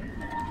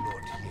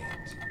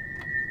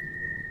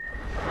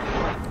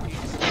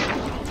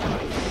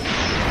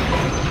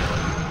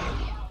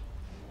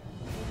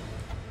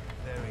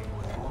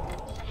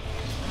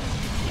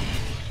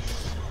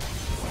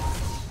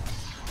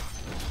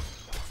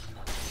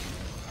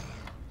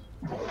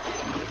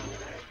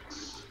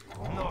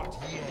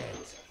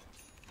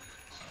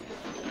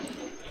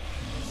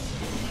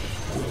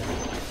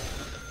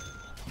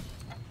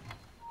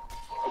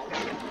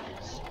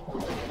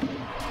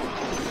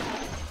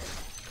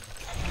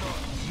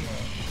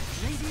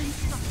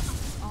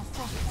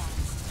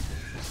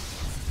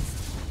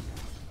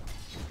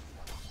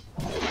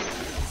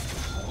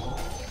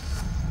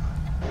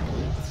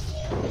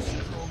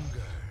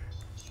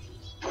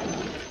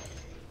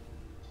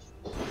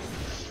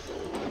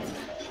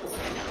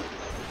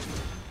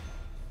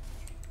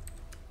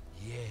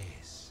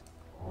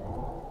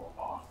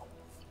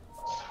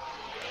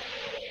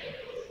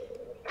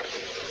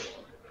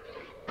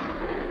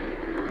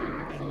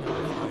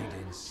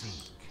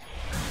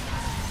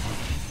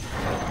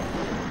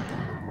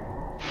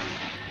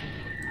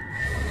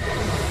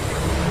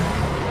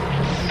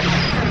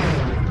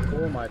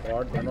 My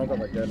God दोनों का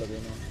बच्चा लगे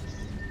ना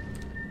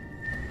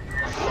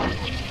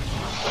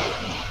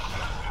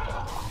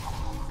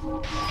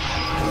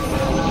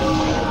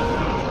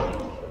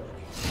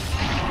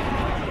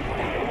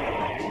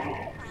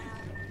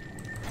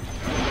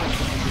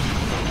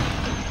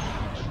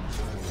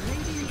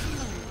Radiant's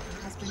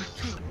turret has been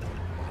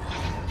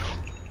killed.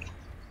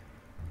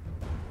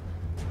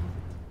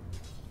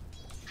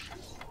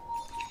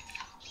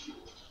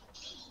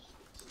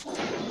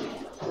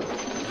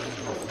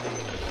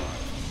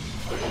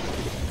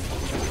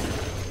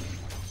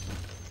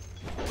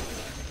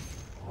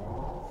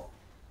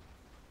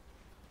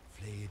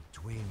 Flayed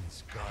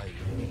twins guide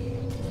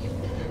me.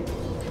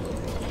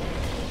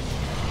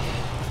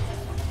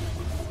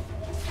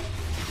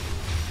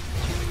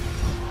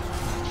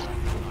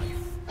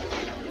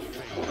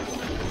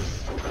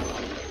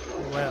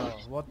 Well,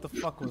 what the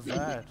fuck was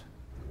that?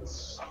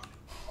 It's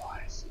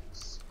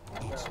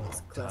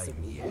not time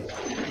yet.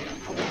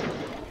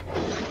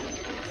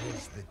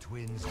 As the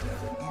twins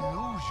their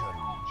illusion.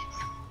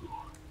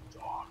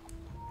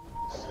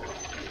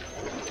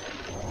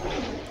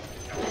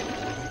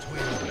 For the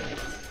twins.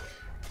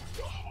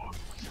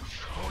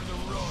 For the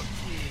raw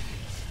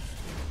twins.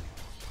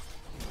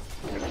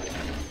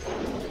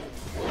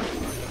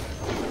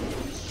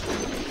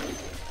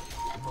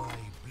 My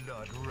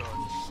blood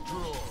runs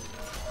strong.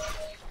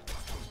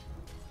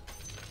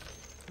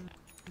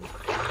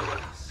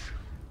 Yes.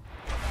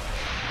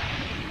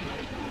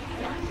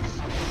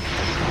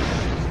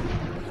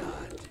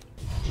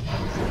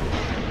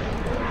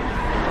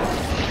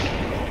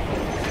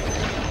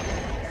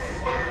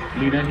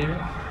 Leader नहीं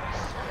है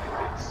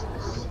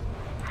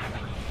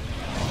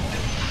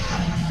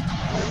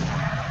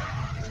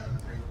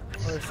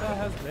Ursa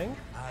has blink?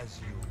 As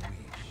you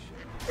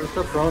wish.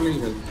 उसका problem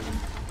है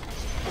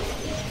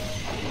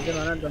मुझे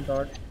माना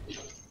कंटॉट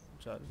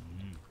Chal.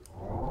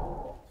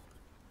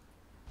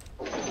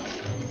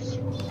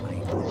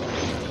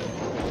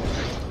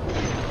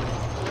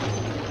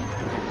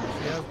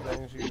 She has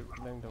blink, she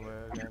blinked away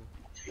again.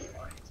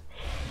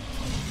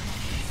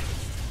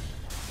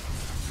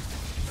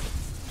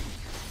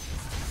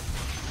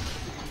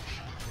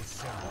 The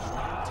sound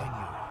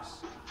continues.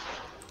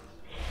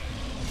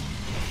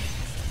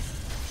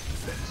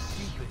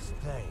 Deepest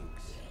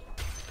thanks.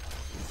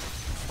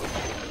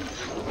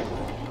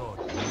 Not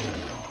ready.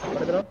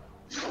 पकड़ करो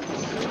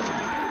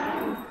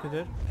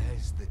किधर?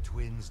 As the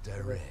twins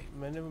direct.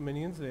 मैंने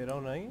minions ले रहा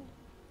हूँ नहीं?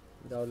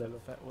 जाओ ले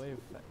लो Fat wave,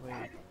 fat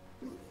wave.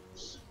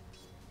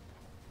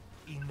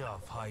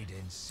 Enough hide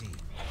and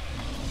seek.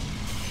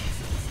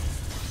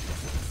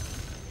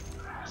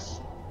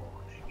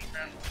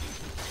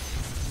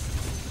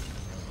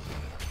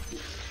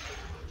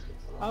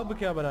 अब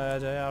क्या बनाया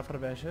जाए after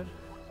Basher?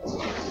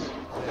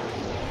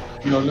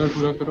 डॉलर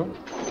पूरा करो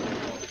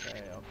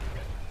Okay,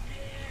 okay.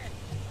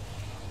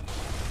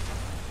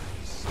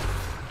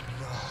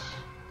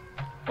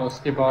 और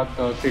उसके बाद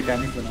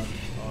सेटानिक बना दो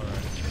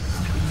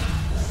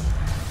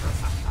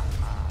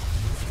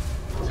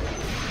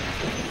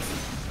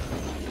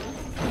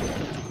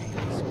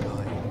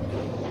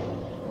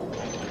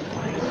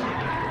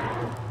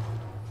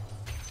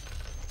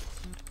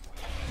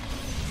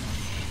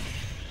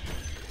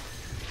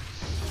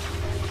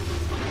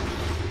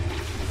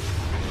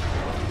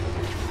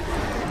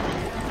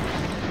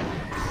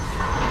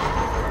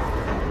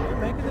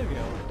मैं किधर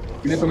गया?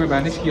 मैंने तुम्हें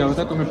बैनिश किया हुआ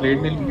था तुम्हें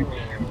ब्लेड नहीं लेनी थी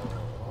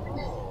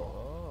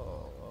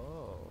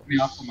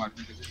अपने आप को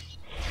मारने के लिए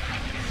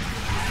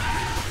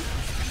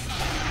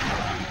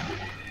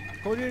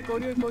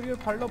कोरियर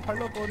फाड़ लो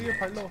कोरियर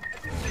फाड़ लो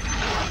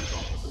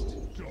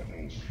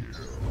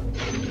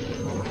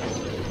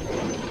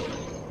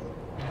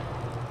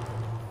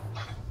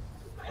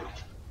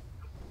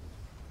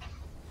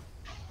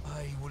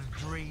I will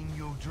drain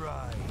you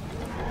dry.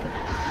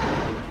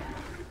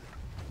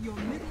 Your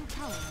middle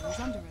tower is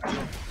under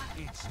attack.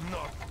 It's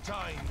not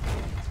time.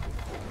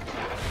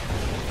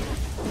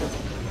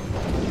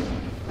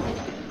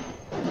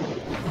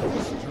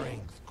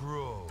 Strength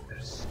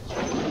grows.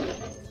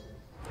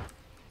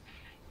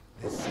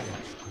 The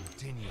search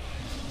continues.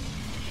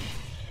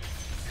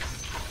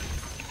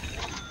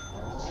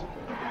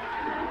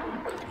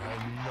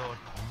 I'm not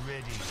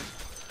ready.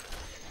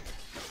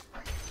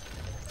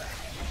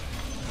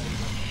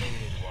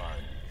 Made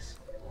ones.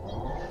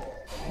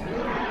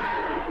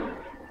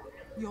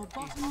 Your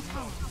bottom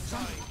tower is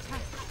under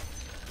attack.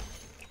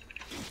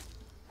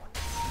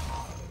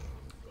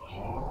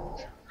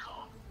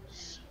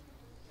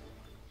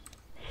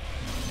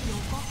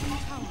 Your bottom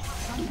tower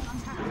is under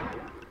attack.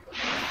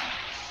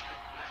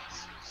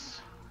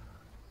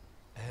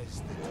 As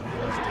the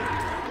twins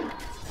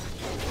direct.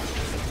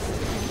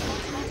 Your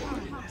bottom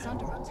tower is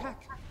under attack.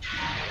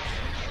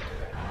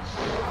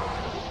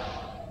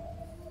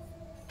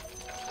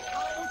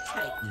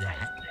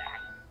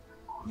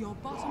 Your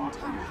bottom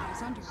tower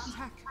is under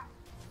attack.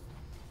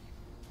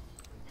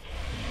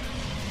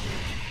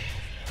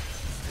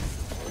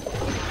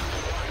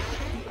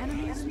 The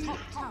enemy's top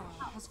tower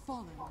has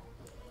fallen.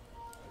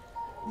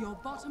 Your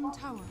bottom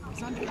tower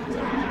is under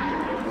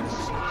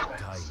attack.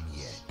 Time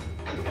yet.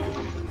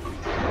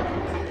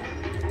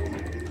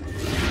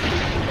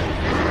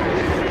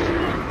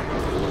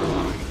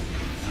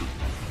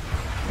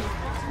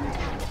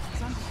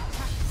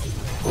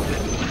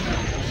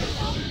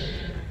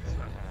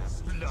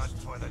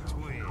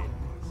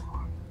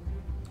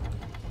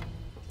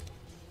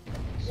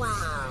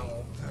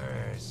 Wow.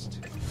 First.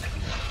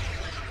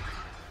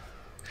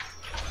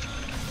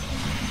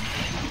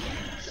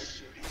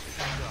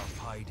 Enough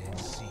hide and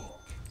seek.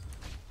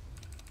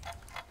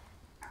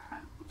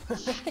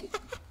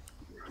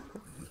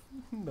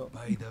 No.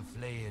 By the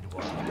flayed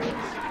one.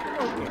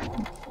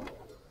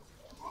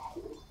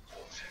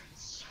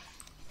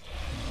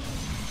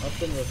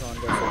 Nothing was on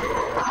this.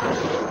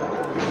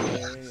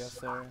 Okay, yes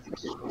sir.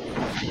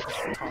 This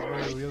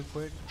tower real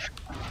quick.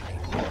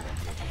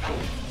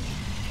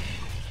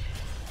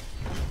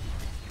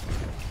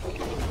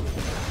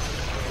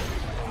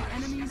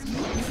 Enemies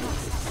moving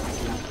fast.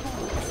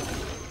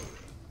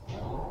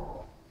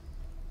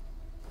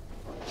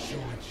 So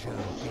it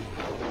shall be.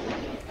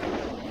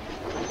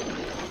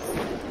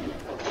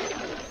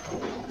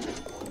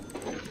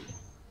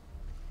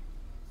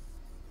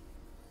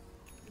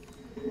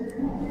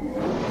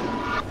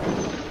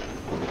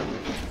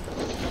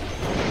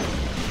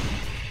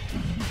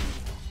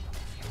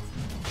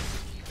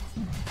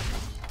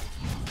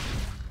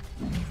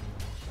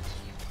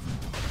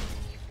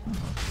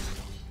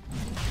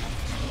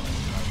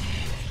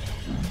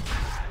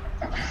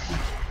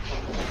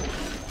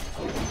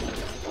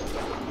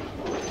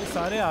 ये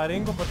सारे आ रहे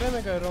हैं, इनको पता है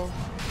मैं कर रहा हूँ.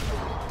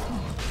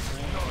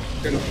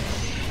 चलो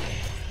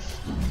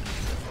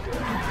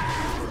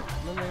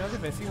मैं मेरा से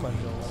वैसे ही मर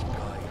जाऊंगा.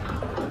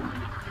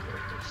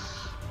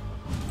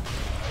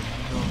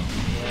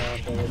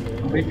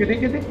 देखे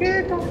देखे देखे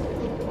तो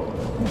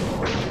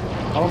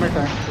आओ मैं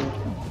टाइम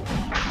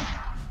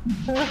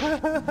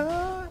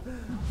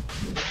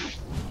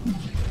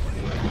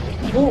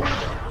वो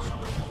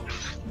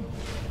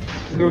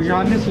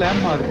रुझान ने स्लैम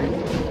मार दी.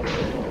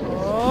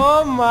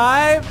 Oh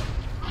my!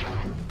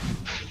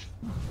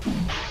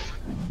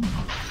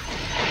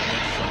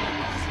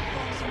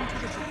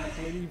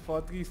 मेरी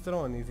फौत की इस तरह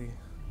होनी थी.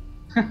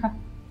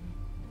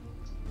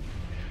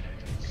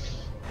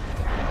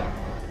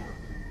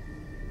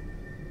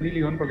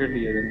 लियोन पकड़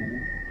लिया मैंने.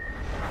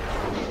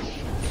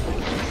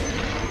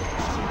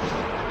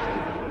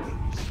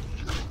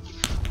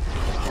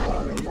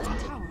 The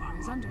tower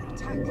is under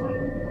attack.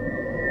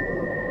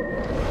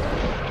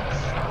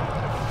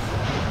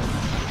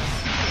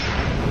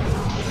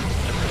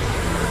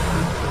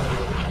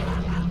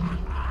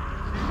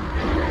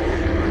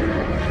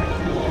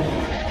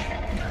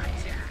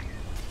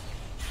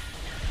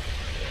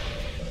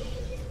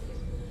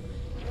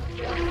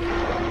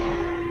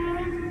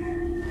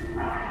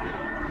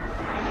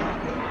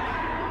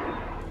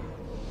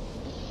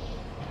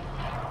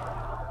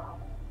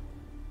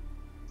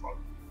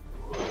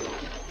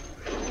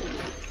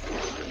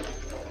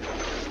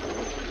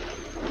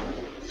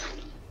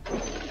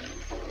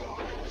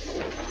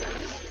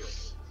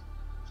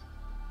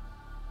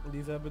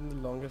 These have been the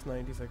longest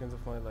 90 seconds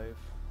of my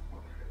life.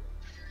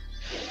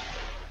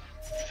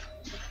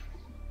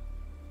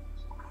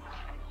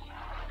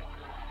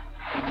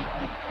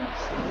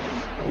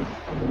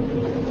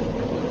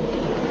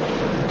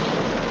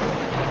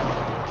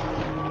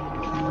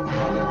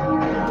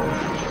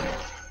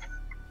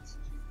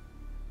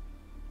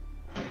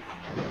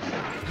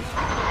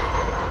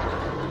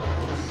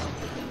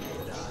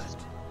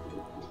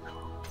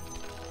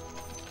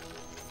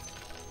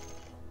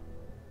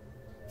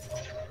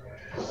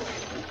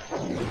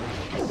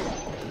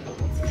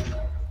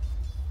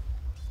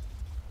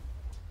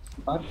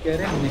 बात कह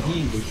रहे हैं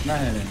नहीं घुसना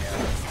है मैंने यार.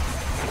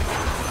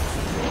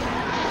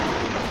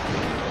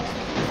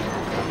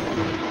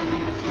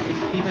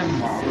 इसी में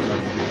मार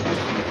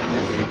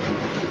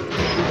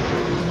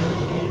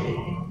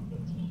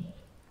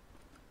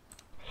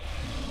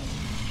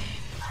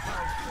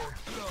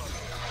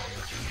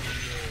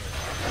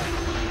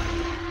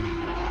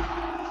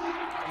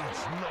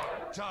It's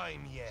not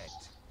time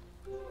yet.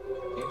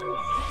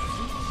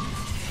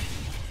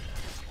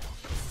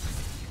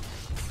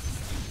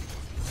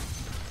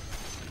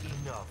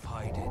 Enough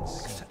hide and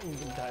seek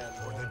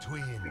for the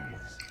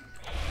twins.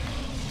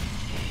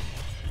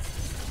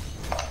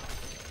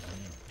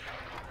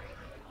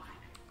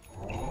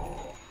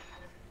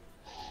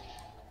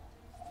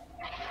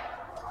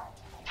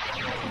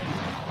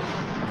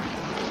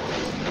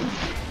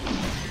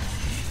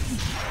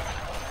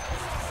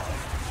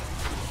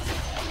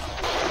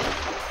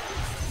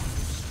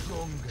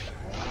 Stronger.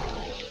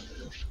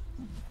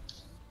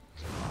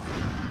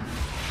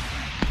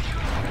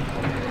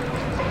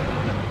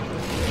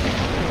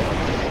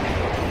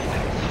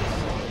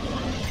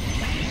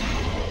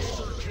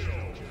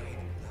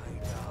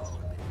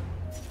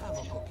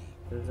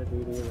 There's a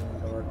DD on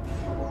board.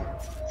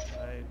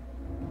 Right.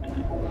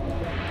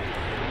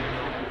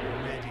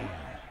 Ready.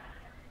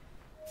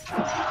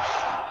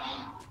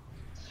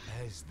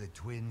 As the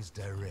twins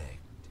direct.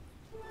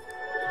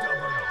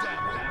 Double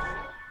damage.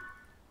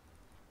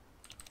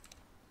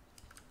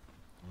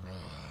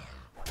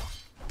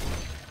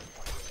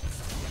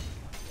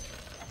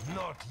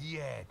 Not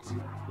yet.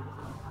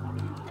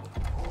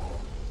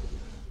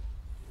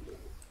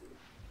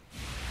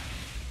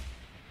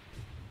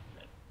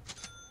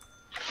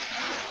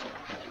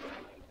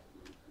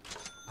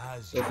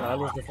 As This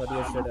all is the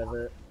funniest shit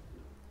ever.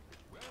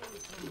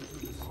 welcome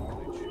to the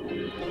secret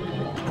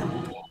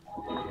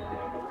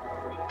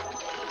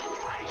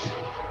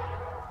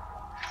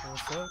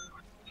sir.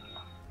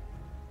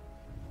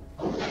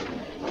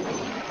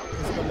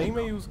 इसको नहीं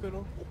मैं use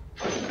करूं?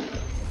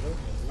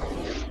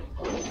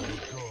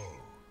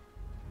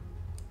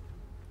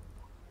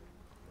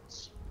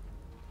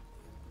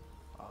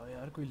 आओ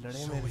यार कोई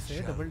लड़े मेरे से,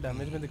 डबल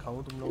डैमेज में दिखाऊं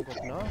तुम लोगों को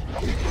अपना।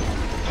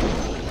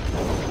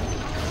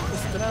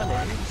 इस तरह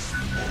नहीं।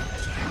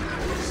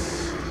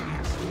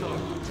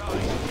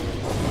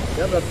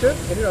 Yeah, rupture.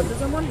 Can you rupture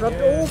someone?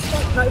 Rupture. Oh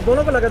fuck!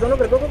 दोनों को लगा, दोनों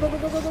को. Go.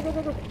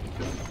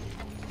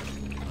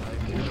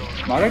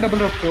 हमारा डबल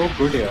रफ तो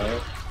गुड यार।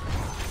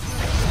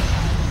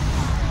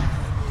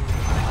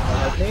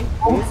 Lightning,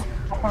 please.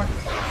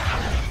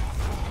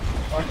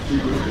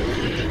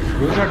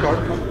 दूसरा डॉट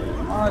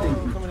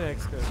तो मुझे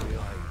एक्स कर दिया।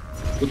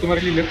 वो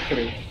तुम्हारे लिए लिफ्ट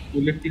करे, वो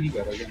लिफ्ट ही नहीं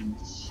कर रहा है।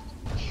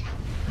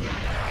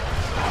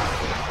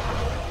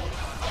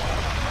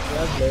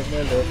 यार ब्लेड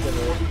में लोड के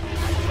लोड।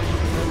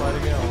 मैं मार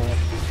गया हूँ।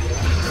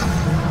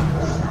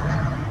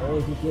 Oh,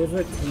 he gave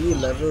her 3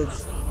 levels.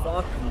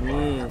 Fuck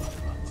me.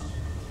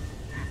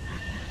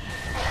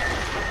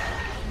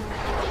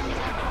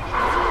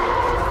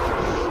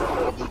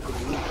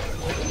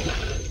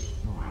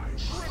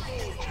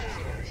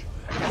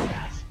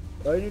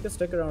 Oh, you need to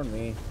stick around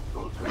me.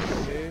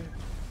 Okay.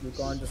 You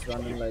can't just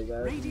run in like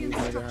that. Leave Radiant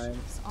me behind.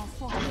 structures are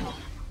fortified.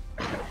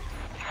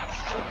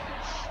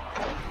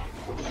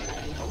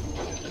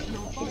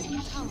 Your bottom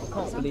tower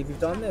Can't is believe you've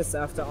done this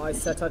after I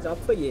set it up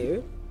for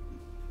you.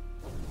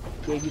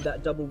 Gave you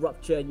that double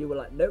rupture and you were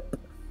like, nope.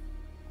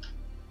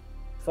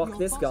 Fuck Your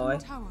this guy.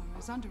 bottom tower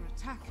is under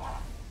attack. Bye.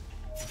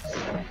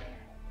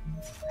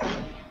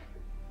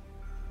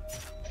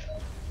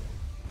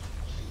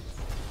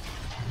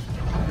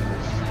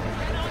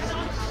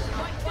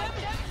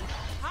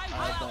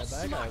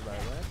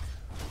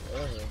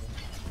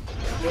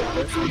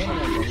 There's someone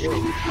on the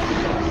roof.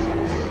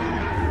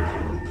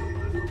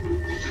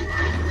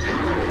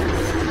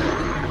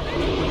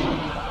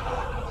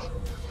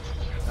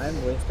 I'm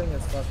wasting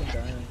his fucking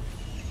time.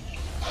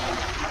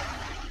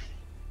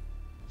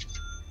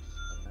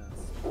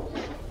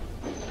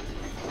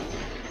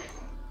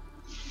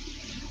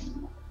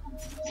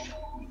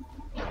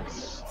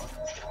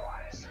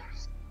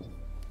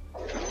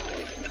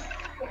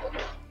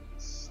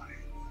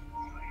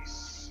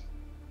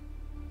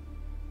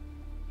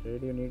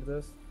 Do you need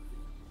this?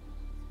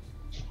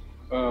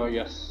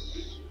 Yes.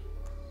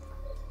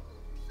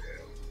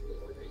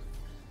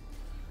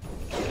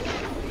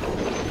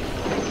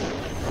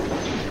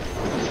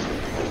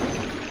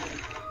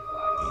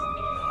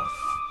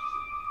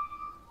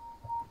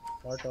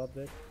 What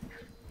object?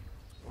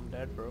 I'm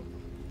dead, bro.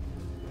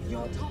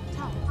 Your top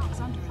tower is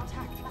under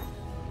attack.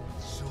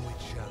 So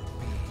it shall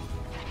be.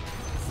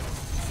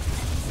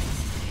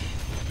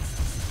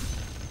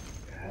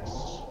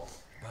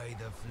 By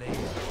the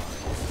flame.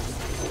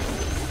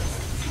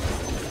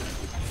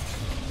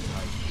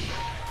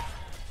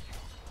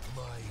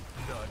 My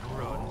blood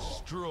runs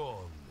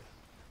strong.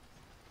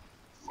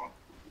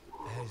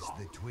 As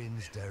the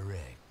twins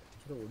direct.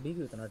 तो OD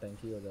क्यों इतना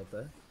टैंकी हो जाता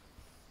है?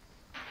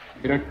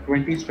 मेरा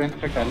 20 strength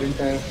का talent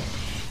है,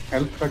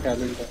 हेल्थ का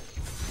टैलेंट है।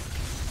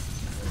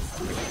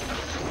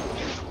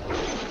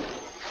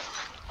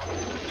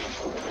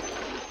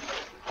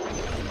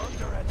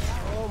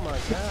 Oh my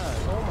god.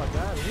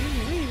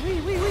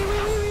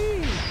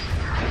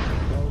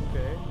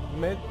 Okay.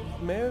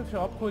 मैं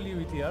शॉप खोली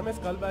हुई थी यार, मैं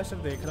स्कल बैशर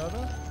देख रहा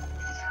था।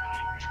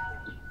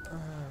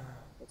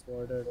 What's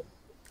ordered?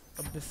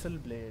 अबिसल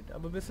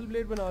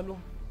ब्लेड बना लूं।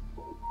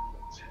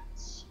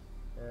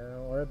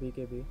 Or a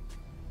BKB.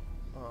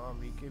 हाँ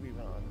BKB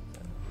बना लेते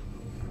हैं।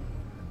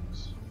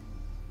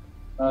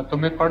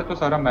 तुम्हें पढ़ तो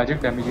सारा मैजिक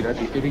डैमेज ही रहा है,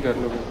 डीके भी कर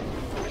लोगे।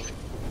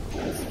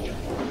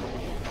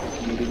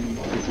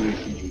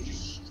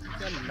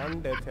 क्या लंग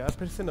डेथ यार,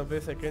 फिर से 90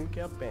 सेकंड,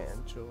 क्या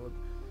पैन चोद,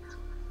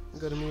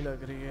 गर्मी लग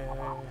रही है।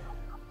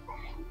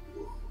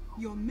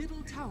 Your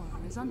middle tower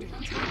is under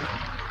attack.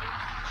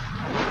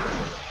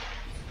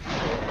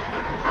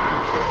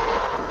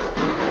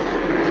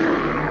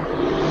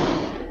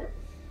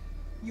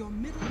 Your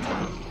middle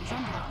tower is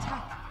under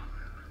attack.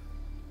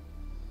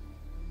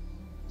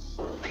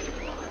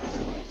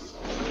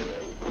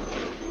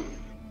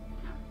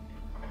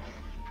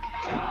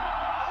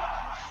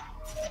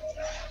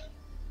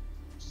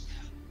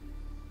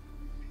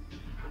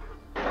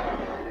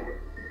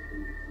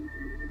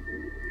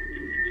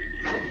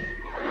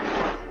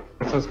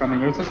 Ursa's coming.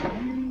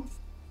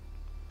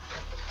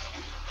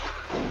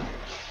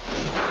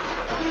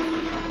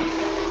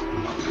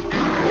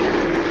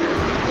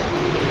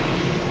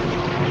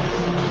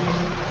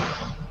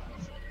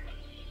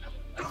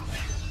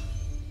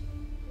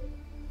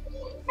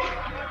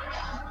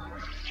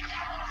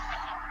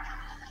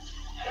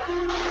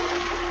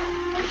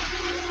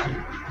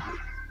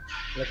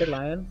 Look at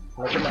lion.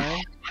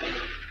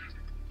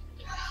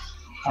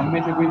 हम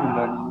में से कोई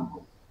जिंदा नहीं है।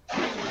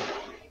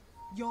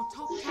 Your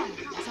top tower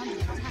is under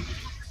attack.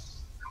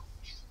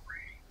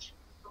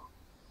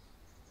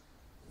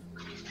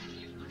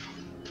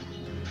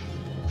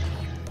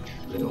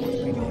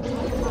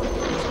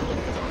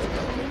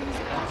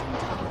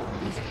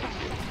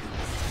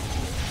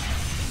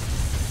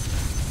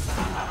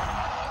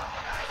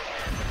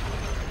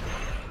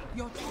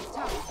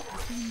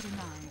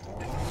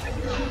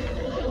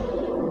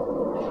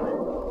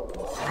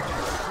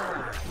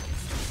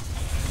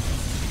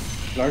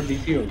 Slot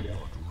DC हो गया।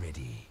 Not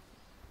ready.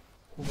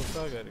 वो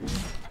गुस्सा कर रही है।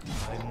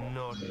 I'm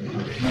not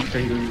मैं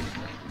सही हुई।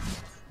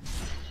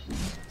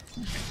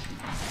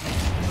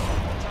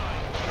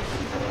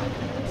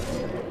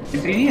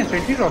 एंट्री नहीं है,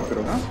 सेंट्री ड्रॉप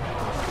करो ना।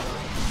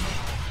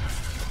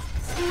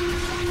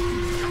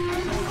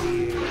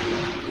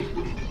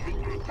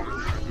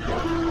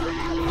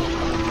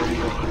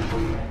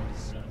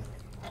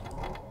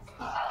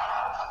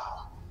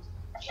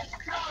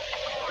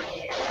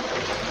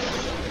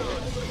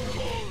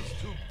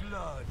 to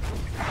blood.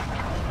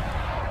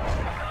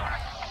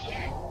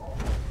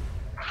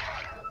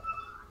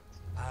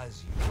 As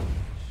you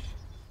wish.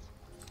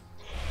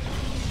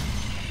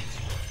 It's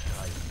not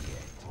time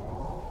yet.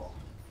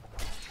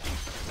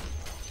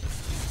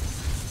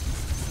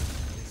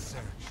 The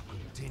search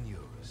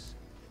continues.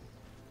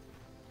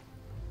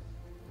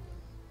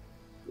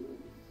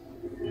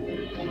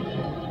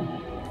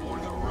 For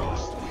the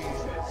rust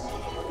wheels.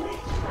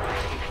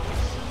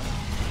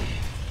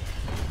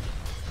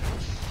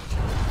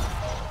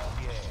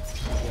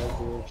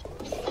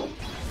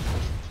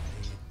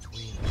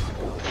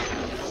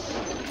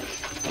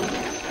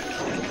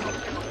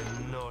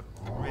 I'm not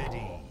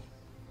ready.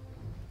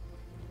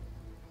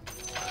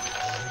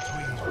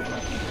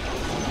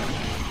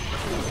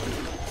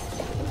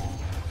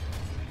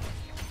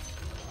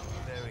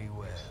 Very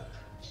well.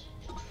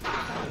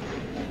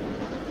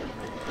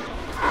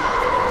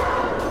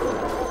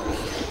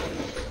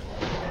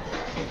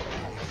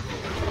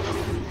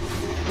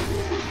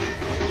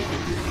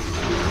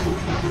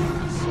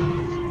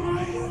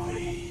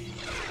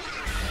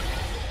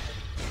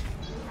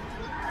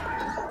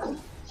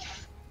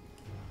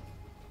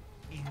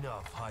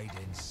 Enough hide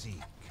and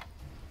seek.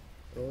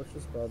 Rosh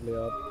is probably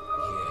up.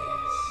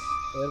 Yes.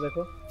 Here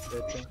देखो,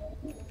 देखते हैं.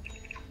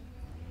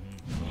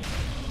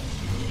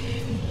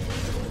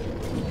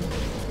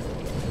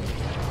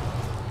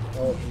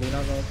 Oh,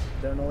 Lina's out.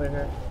 They're nowhere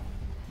here.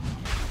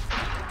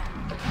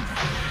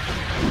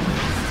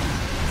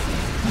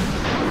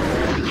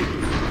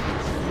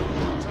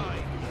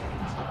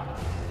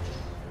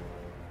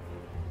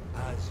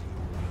 As you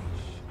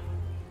wish.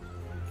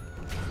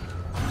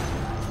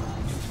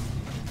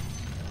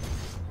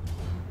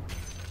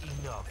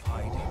 Enough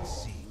hide and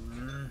seek.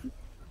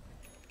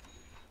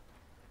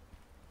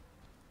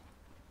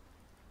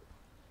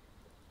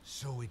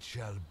 So it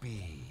shall be.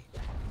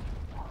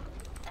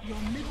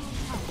 Your middle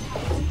tower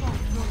has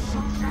fallen. Your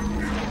shot is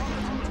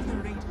fallen to the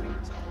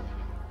radiant.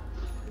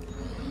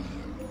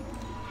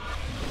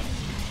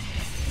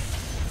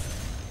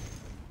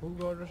 Who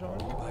got Rashawn?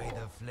 By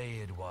the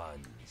flayed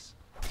ones.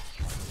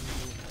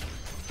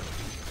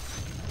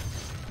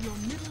 Your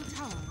middle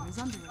tower is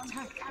under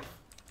attack.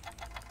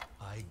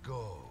 I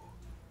go.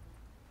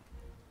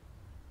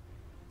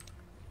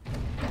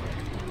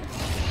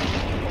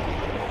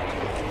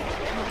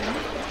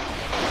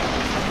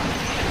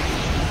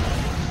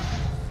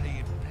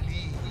 Flayed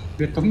please.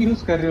 ये तुम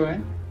use कर रहे हो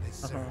हैं? The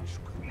search.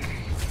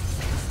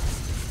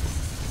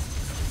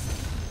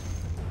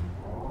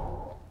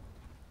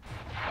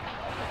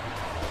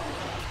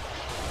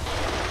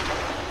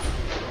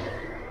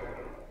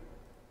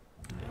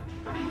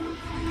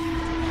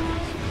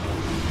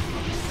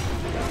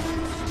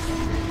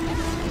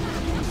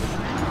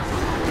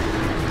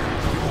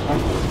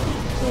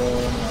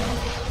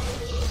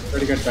 Try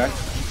to get back.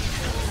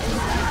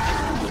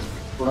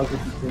 थोड़ा सा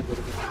पीछे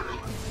करके।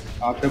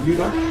 आप W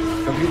दो,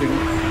 W देंगे।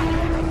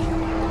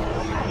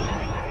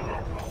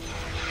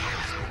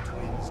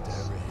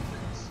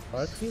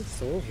 Arc feels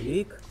so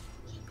weak.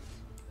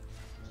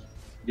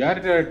 यार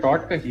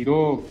टॉट का hero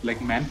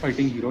like man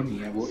fighting hero नहीं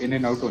है, वो इन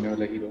एंड आउट होने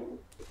वाला हीरो।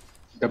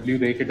 W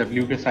दे के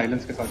W के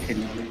साइलेंस के साथ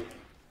खेलने वाला।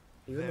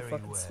 Even the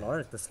fucking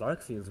Slark, the Slark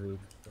feels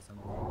weak for some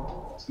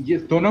reason. ये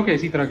दोनों के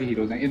इसी तरह के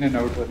हीरोज हैं, इन एंड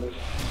आउट वाले।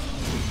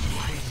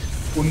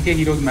 उनके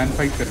हीरोज मैन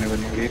फाइट करने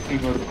वाले हैं।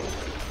 रेसिंग और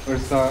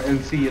वर्सा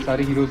LC ये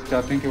सारे हीरोज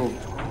चाहते हैं कि वो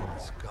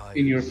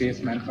in your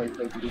face man fight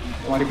कर।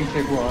 हमारे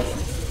पीछे वो आ रहा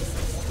है।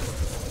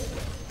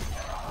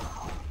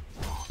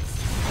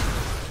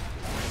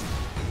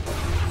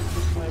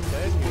 I'm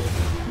dead here.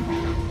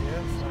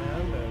 Yes, I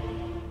am dead.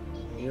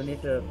 You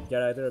need to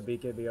get either a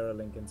BKB or a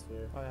Lincoln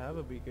Sphere. I have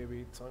a BKB,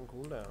 it's on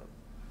cooldown.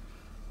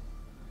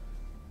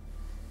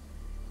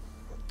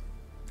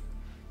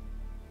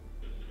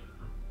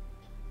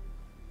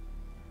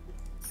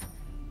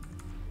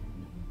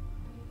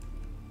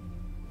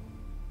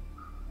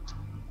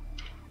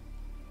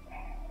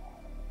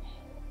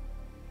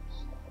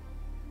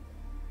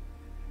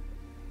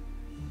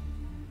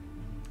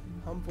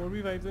 हम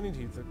 4v5 तो नहीं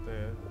जीत सकते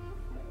हैं।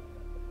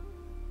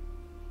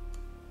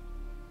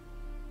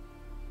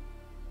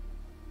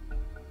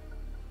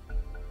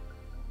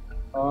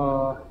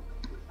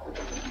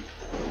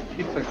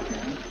 जीत सकते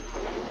हैं।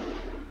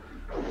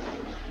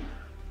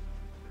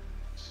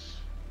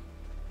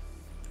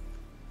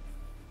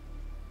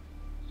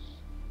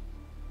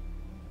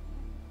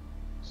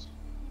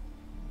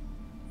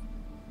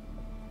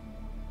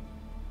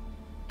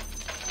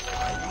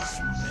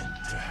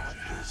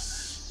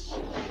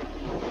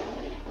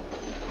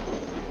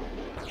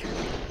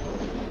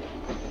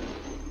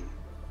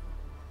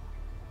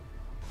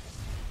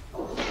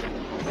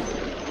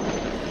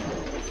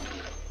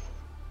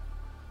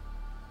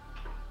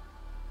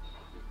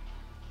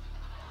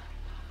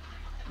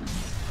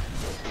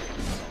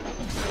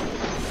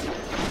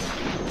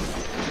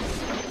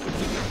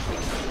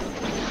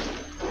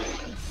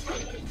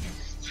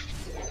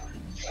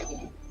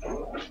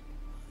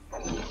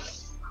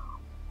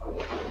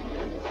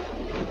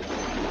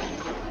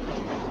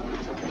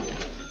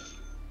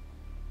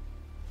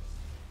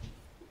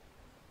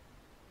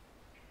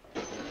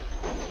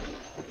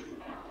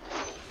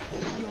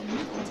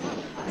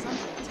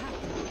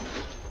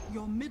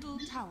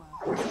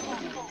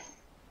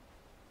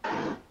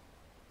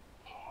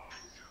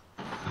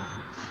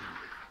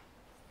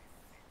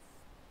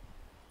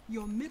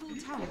 Your middle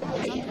tower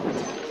is under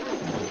attack.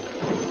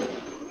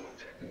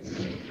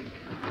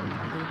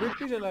 Gilbert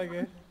भी चला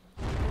गया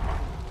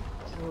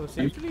वो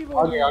सेफली आ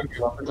गया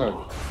वापस आ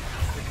गया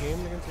गेम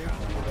लेकिन safe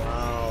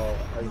Wow,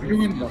 are What do you you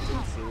mean?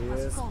 fucking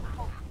serious?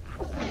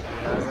 He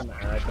has an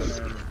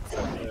admin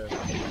somewhere.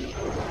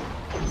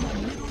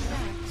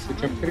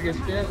 Chapter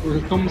कैसे है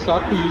तुम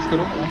साथ को यूज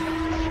करो I Your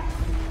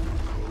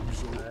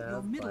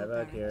have middle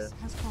buyback here.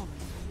 barracks has fallen.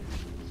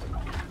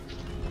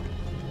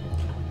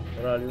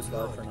 But I'll use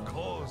slot for now.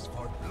 Cause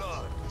for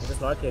blood. मुझे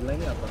slot खेलना ही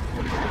नहीं आता.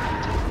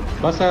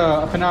 बस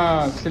अपना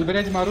सिल्वर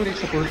एज मारो और एक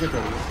सपोर्ट पे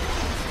करो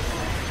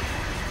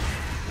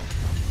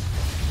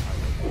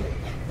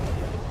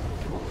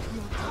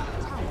Your top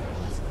tower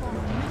has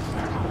fallen.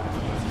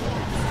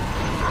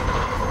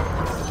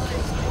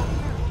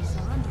 Barracks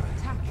are under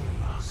attack.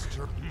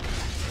 Your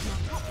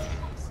top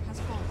barracks has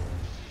fallen.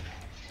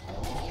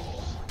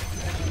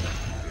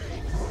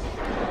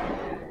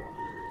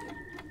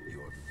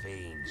 Your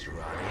veins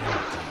run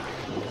empty.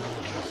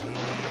 Blood is in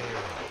the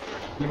air.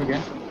 Him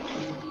again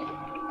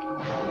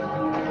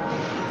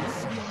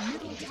Your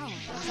middle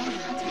tower is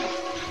under attack.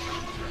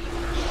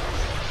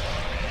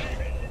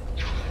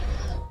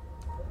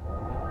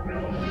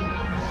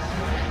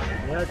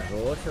 He had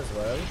Roche as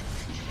well.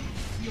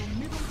 Your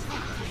middle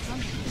tower is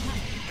under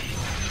attack.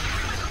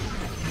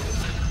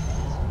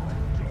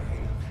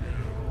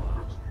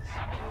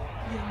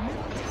 Your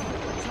middle tower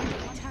is under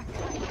attack.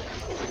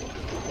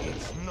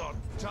 It's not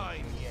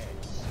time yet.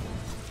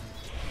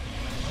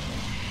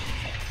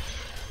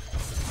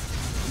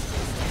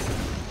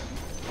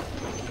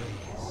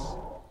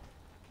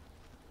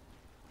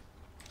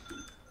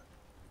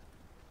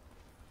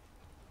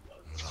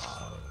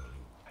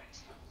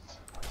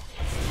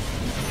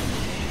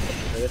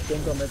 Race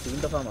game को हमें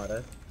 3 दफा मारा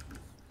है.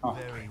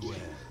 Very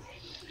well.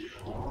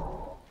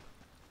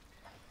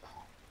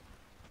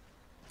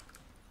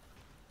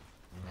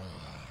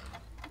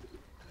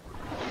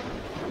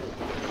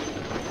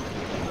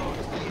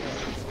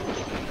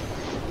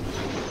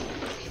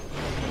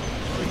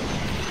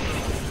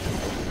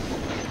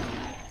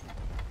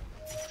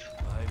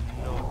 I'm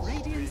not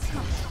Radiant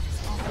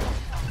structures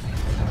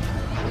are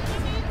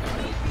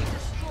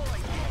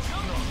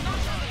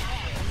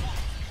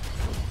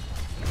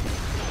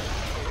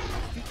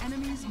the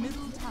enemy's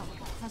middle tower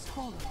has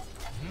fallen.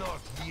 not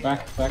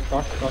yet. back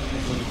dot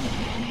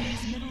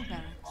Enemy's middle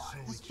barracks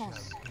has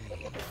fallen.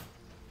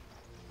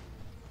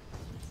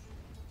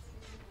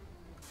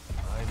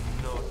 I'm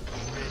not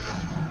ready.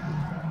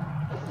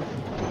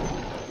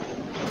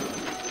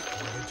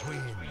 For the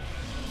twin.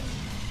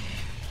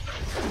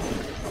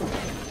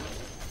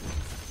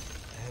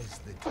 As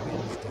the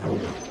twins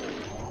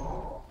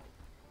die.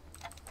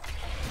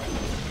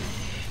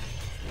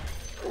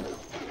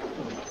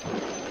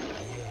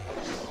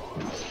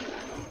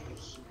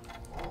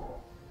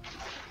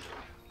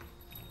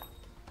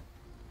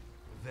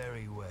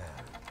 Very well.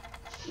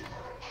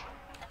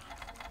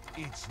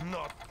 It's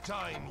not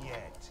time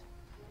yet.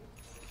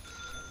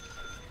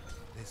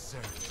 The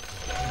search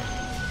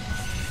continues.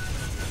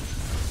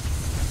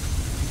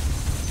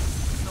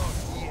 Not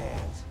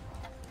yet.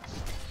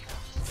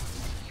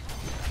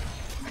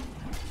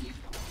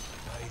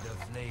 By the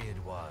flayed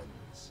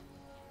ones.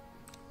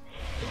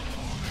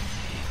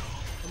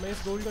 तो मैं इस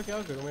gold का क्या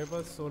करूं मेरे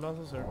पास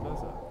 1600 surplus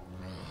है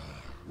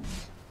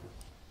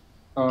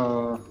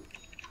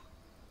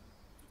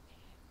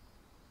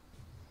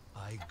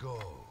I go.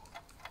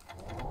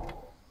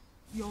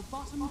 Your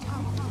bottom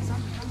tower is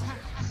under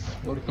attack.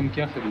 और तुम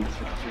क्या खरीद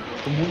सकते हो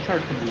तुम मून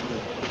शॉट खरीद सकते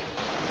हो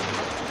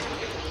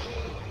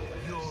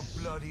Your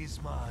blood is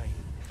mine.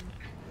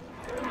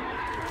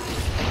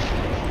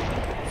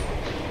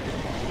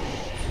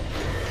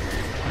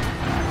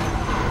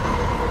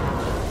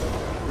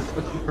 इस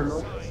पर कर लो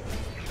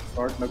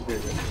शॉट लग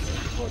जाएगा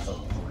बहुत अच्छा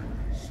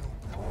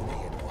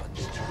Flayed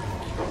ones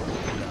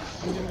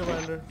drink. Engine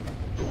commander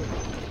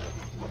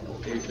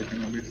एक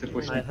सेकंड मिड से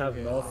push I have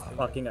no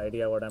fucking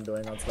idea what I'm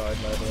doing on slot,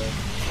 by the way.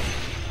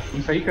 तुम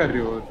सही कर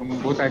रहे हो तुम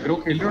बहुत एग्रो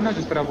खेल रहे हो ना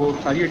जिस तरह वो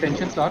सारी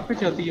अटेंशन स्लार पे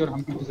चलती है और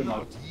हम पीछे से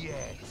मार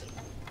Yet.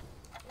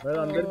 मैं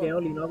अंदर गया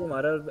हूँ, लीना को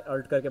मारा,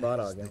 अल्ट करके बाहर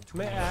आ गया.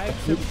 मैं एग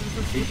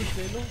सिंपल से कुछ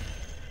ले लूं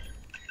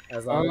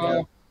As long as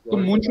तुम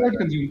मून शॉट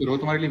कंज्यूम करो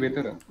तुम्हारे लिए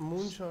बेहतर है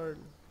मून शॉट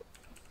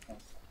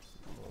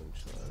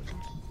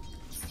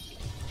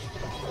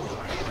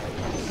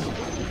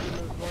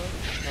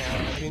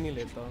अभी नहीं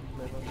लेता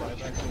मेरे पास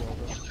बायबैक नहीं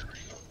होगा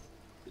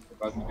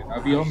बाद में लेना।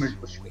 अभी आओ mid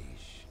push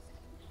Wish.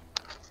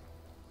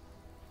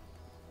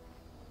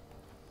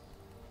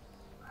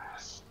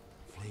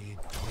 Flayed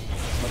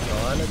twins.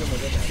 सवाल है कि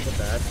मुझे यहाँ पे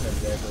बैच मिल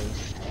जाए कोई.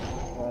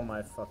 Oh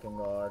my fucking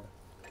god.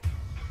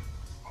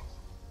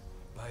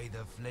 By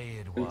the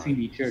flayed will one. सी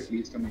नीचे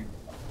एटलीस्ट हमें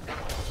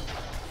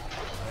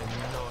I'm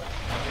not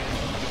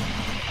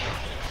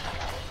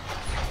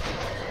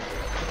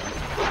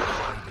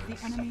The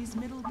enemy's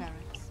middle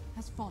barracks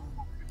has fallen.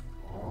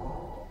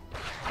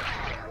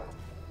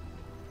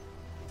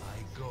 I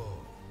go.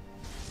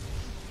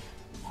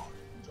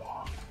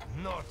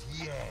 Not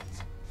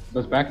yet.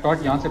 बस बैक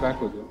टॉट यहाँ से बैक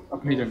हो जाओ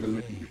अपने जंगल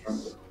में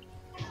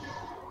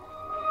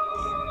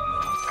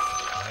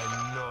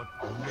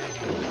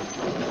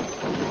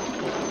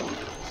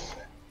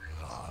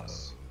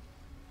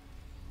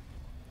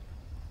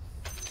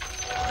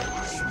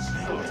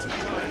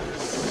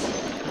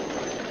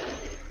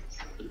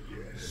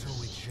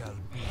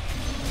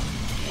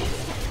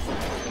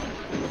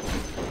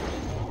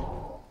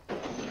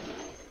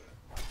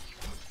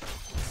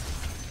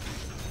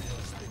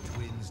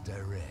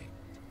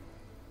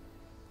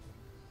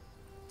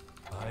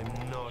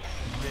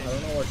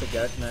to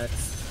get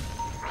next.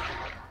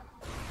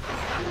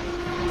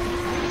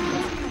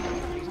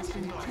 Has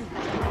been killed.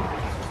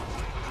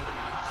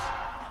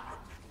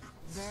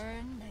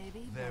 Burn,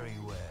 baby. Very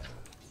well.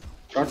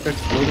 Shot cut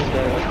close हो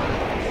जाएगा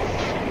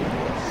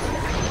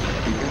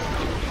ठीक है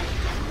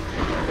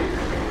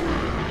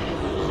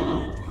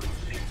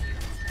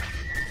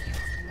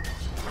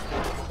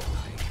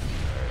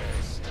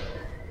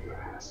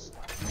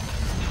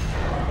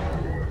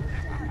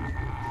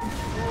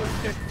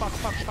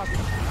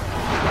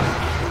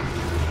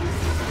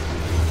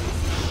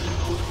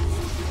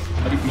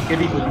अरे पीके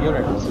भी खुल गया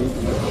राइट से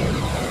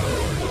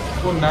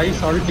वो नाइस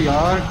ऑल्ट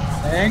यार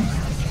थैंक्स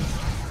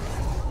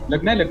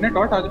लगना है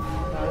टॉट आ जाओ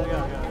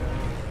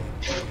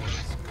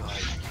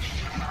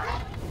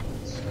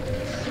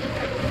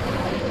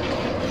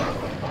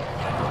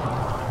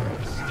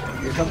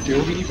ये सब जो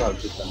भी नहीं भाग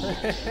सकता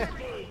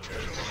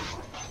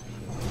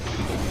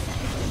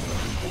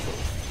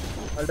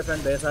I'll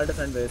defend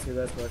base, you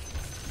guys watch.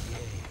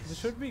 This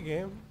should be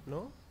game,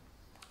 no?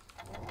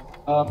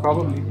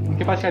 Probably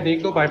उनके पास शायद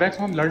एक दो बायबैक्स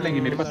हम लड़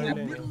लेंगे मेरे पास लड़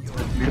नहीं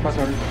लेंगे। मेरे पास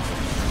और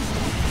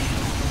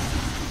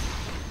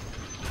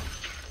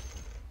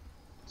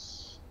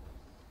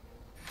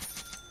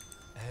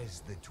As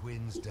the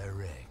twins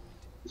direct.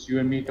 You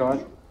and me taught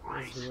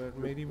Let's do it.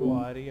 मेरी वो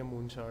आ रही है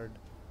मून शार्ड।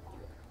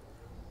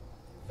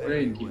 अरे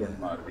इनकी बम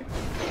मार दी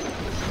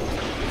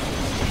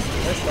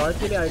मैं start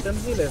के लिए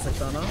items नहीं ले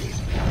सकता ना?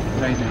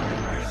 नहीं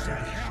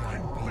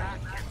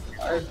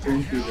I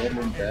think we well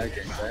and back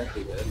and back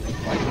we well and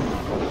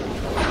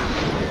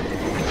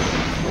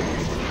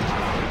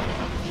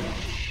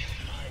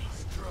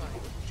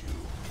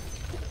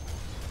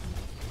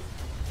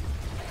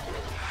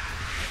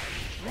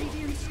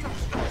Radiant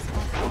structures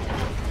are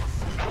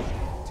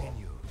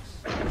Continues.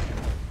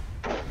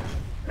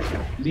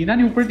 Leena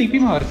ने ऊपर टीपी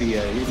मार दी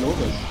है ये लो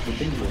बस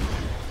शूटिंग लो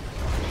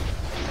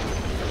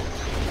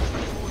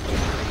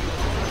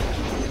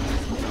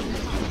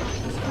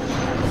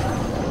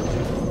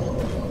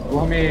वो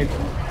हमें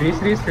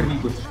रेस करने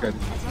की कोशिश कर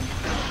रही है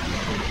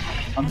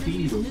हम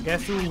 3 लोग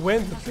Guess who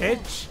wins,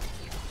 bitch?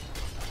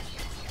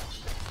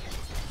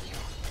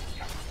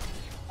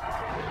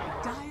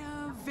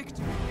 dire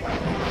victory.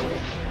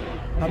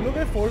 हम लोग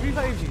 4v5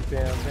 जीते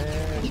हैं मैं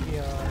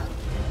यार।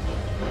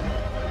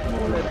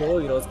 मैं 2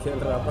 heroes खेल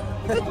रहा था।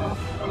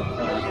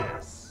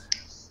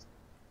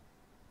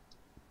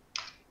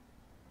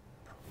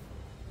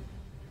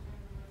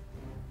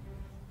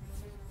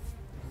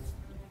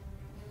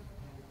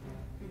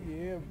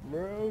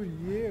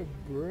 Yeah,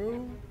 bro.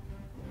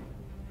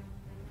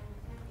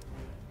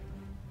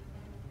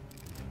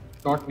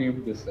 not named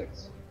this sex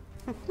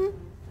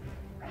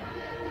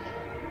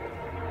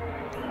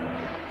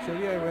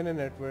Surely I win in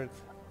net worth.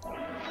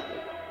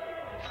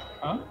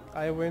 हाँ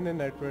I win in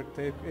net worth.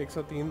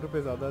 103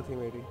 रुपए ज़्यादा थी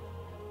मेरी।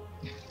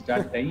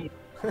 जान नहीं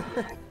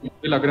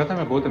मुझे लग रहा था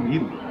मैं बहुत अमीर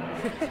हूँ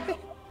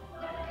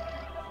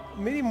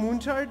मेरी मून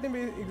चार्ट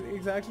ने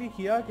एग्जैक्टली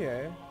किया क्या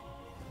है?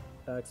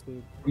 Attack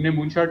speed. तुमने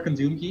मूनशॉट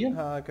कंज्यूम की है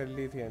हाँ कर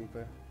ली थी एंड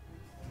पे।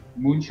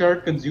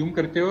 मूनशॉट कंज्यूम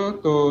करते हो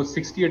तो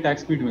 60 अटैक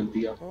स्पीड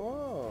मिलती है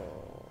ओह,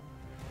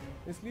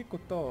 इसलिए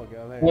कुत्ता हो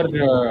गया मैं। और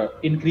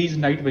इंक्रीज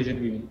नाइट विजन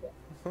भी मिलता है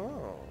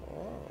हाँ,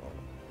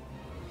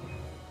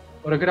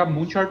 और अगर आप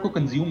मूनशॉट को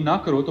कंज्यूम ना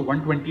करो तो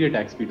 120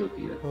 अटैक स्पीड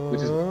होती है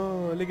which is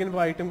हाँ, लेकिन वो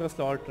आइटम का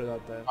स्लॉट रह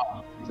जाता है।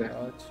 हाँ,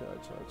 exactly.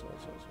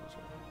 अच्छा।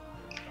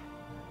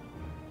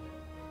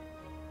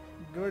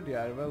 गुड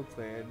यार, वेल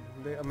प्लेड।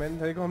 मैंने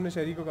देखो हमने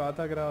शरी को कहा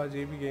था अगर आज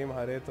ये भी गेम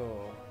हारे तो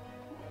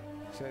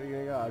शरी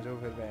ने कहा आ जाओ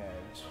फिर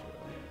मैच।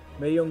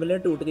 मेरी उंगलियां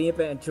टूट गई हैं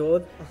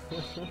पैंचोद।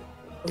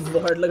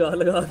 वार्ड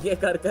लगा के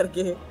कर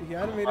के।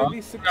 यार मेरे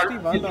भी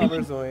 61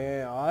 आवर्स हुए हैं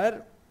यार।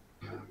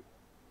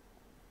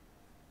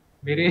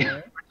 मेरे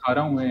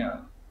 18 हुए हैं यार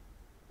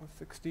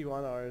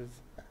 61 hours.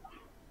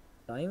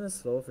 Time is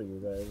slow for you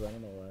guys. I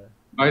don't know why.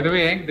 by the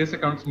way Hank, this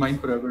account's mine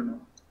forever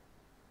now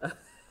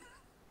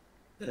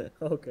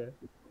Okay.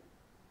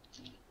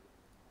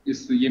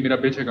 ये मेरा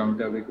बिच अकाउंट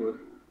है अब एक और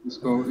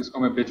इसको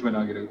मैं बिच बना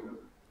के रखूंगा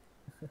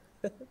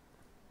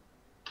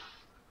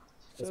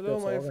चलो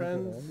माय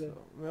फ्रेंड्स,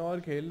 मैं और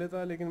खेल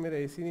लेता लेकिन मेरा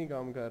एसी नहीं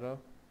काम कर रहा।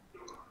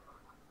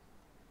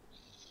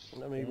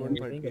 ना मेरी वन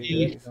फट गई।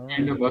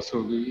 एंड बस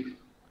हो गई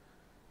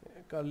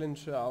कल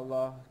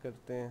इंशाल्लाह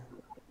करते हैं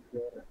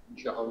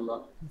इंशाल्लाह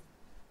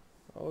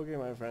ओके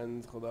माय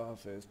फ्रेंड्स, खुदा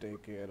हाफिज, टेक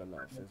केयर, अल्लाह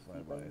हाफिज,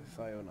 बाय बाय,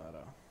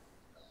 सायोनारा।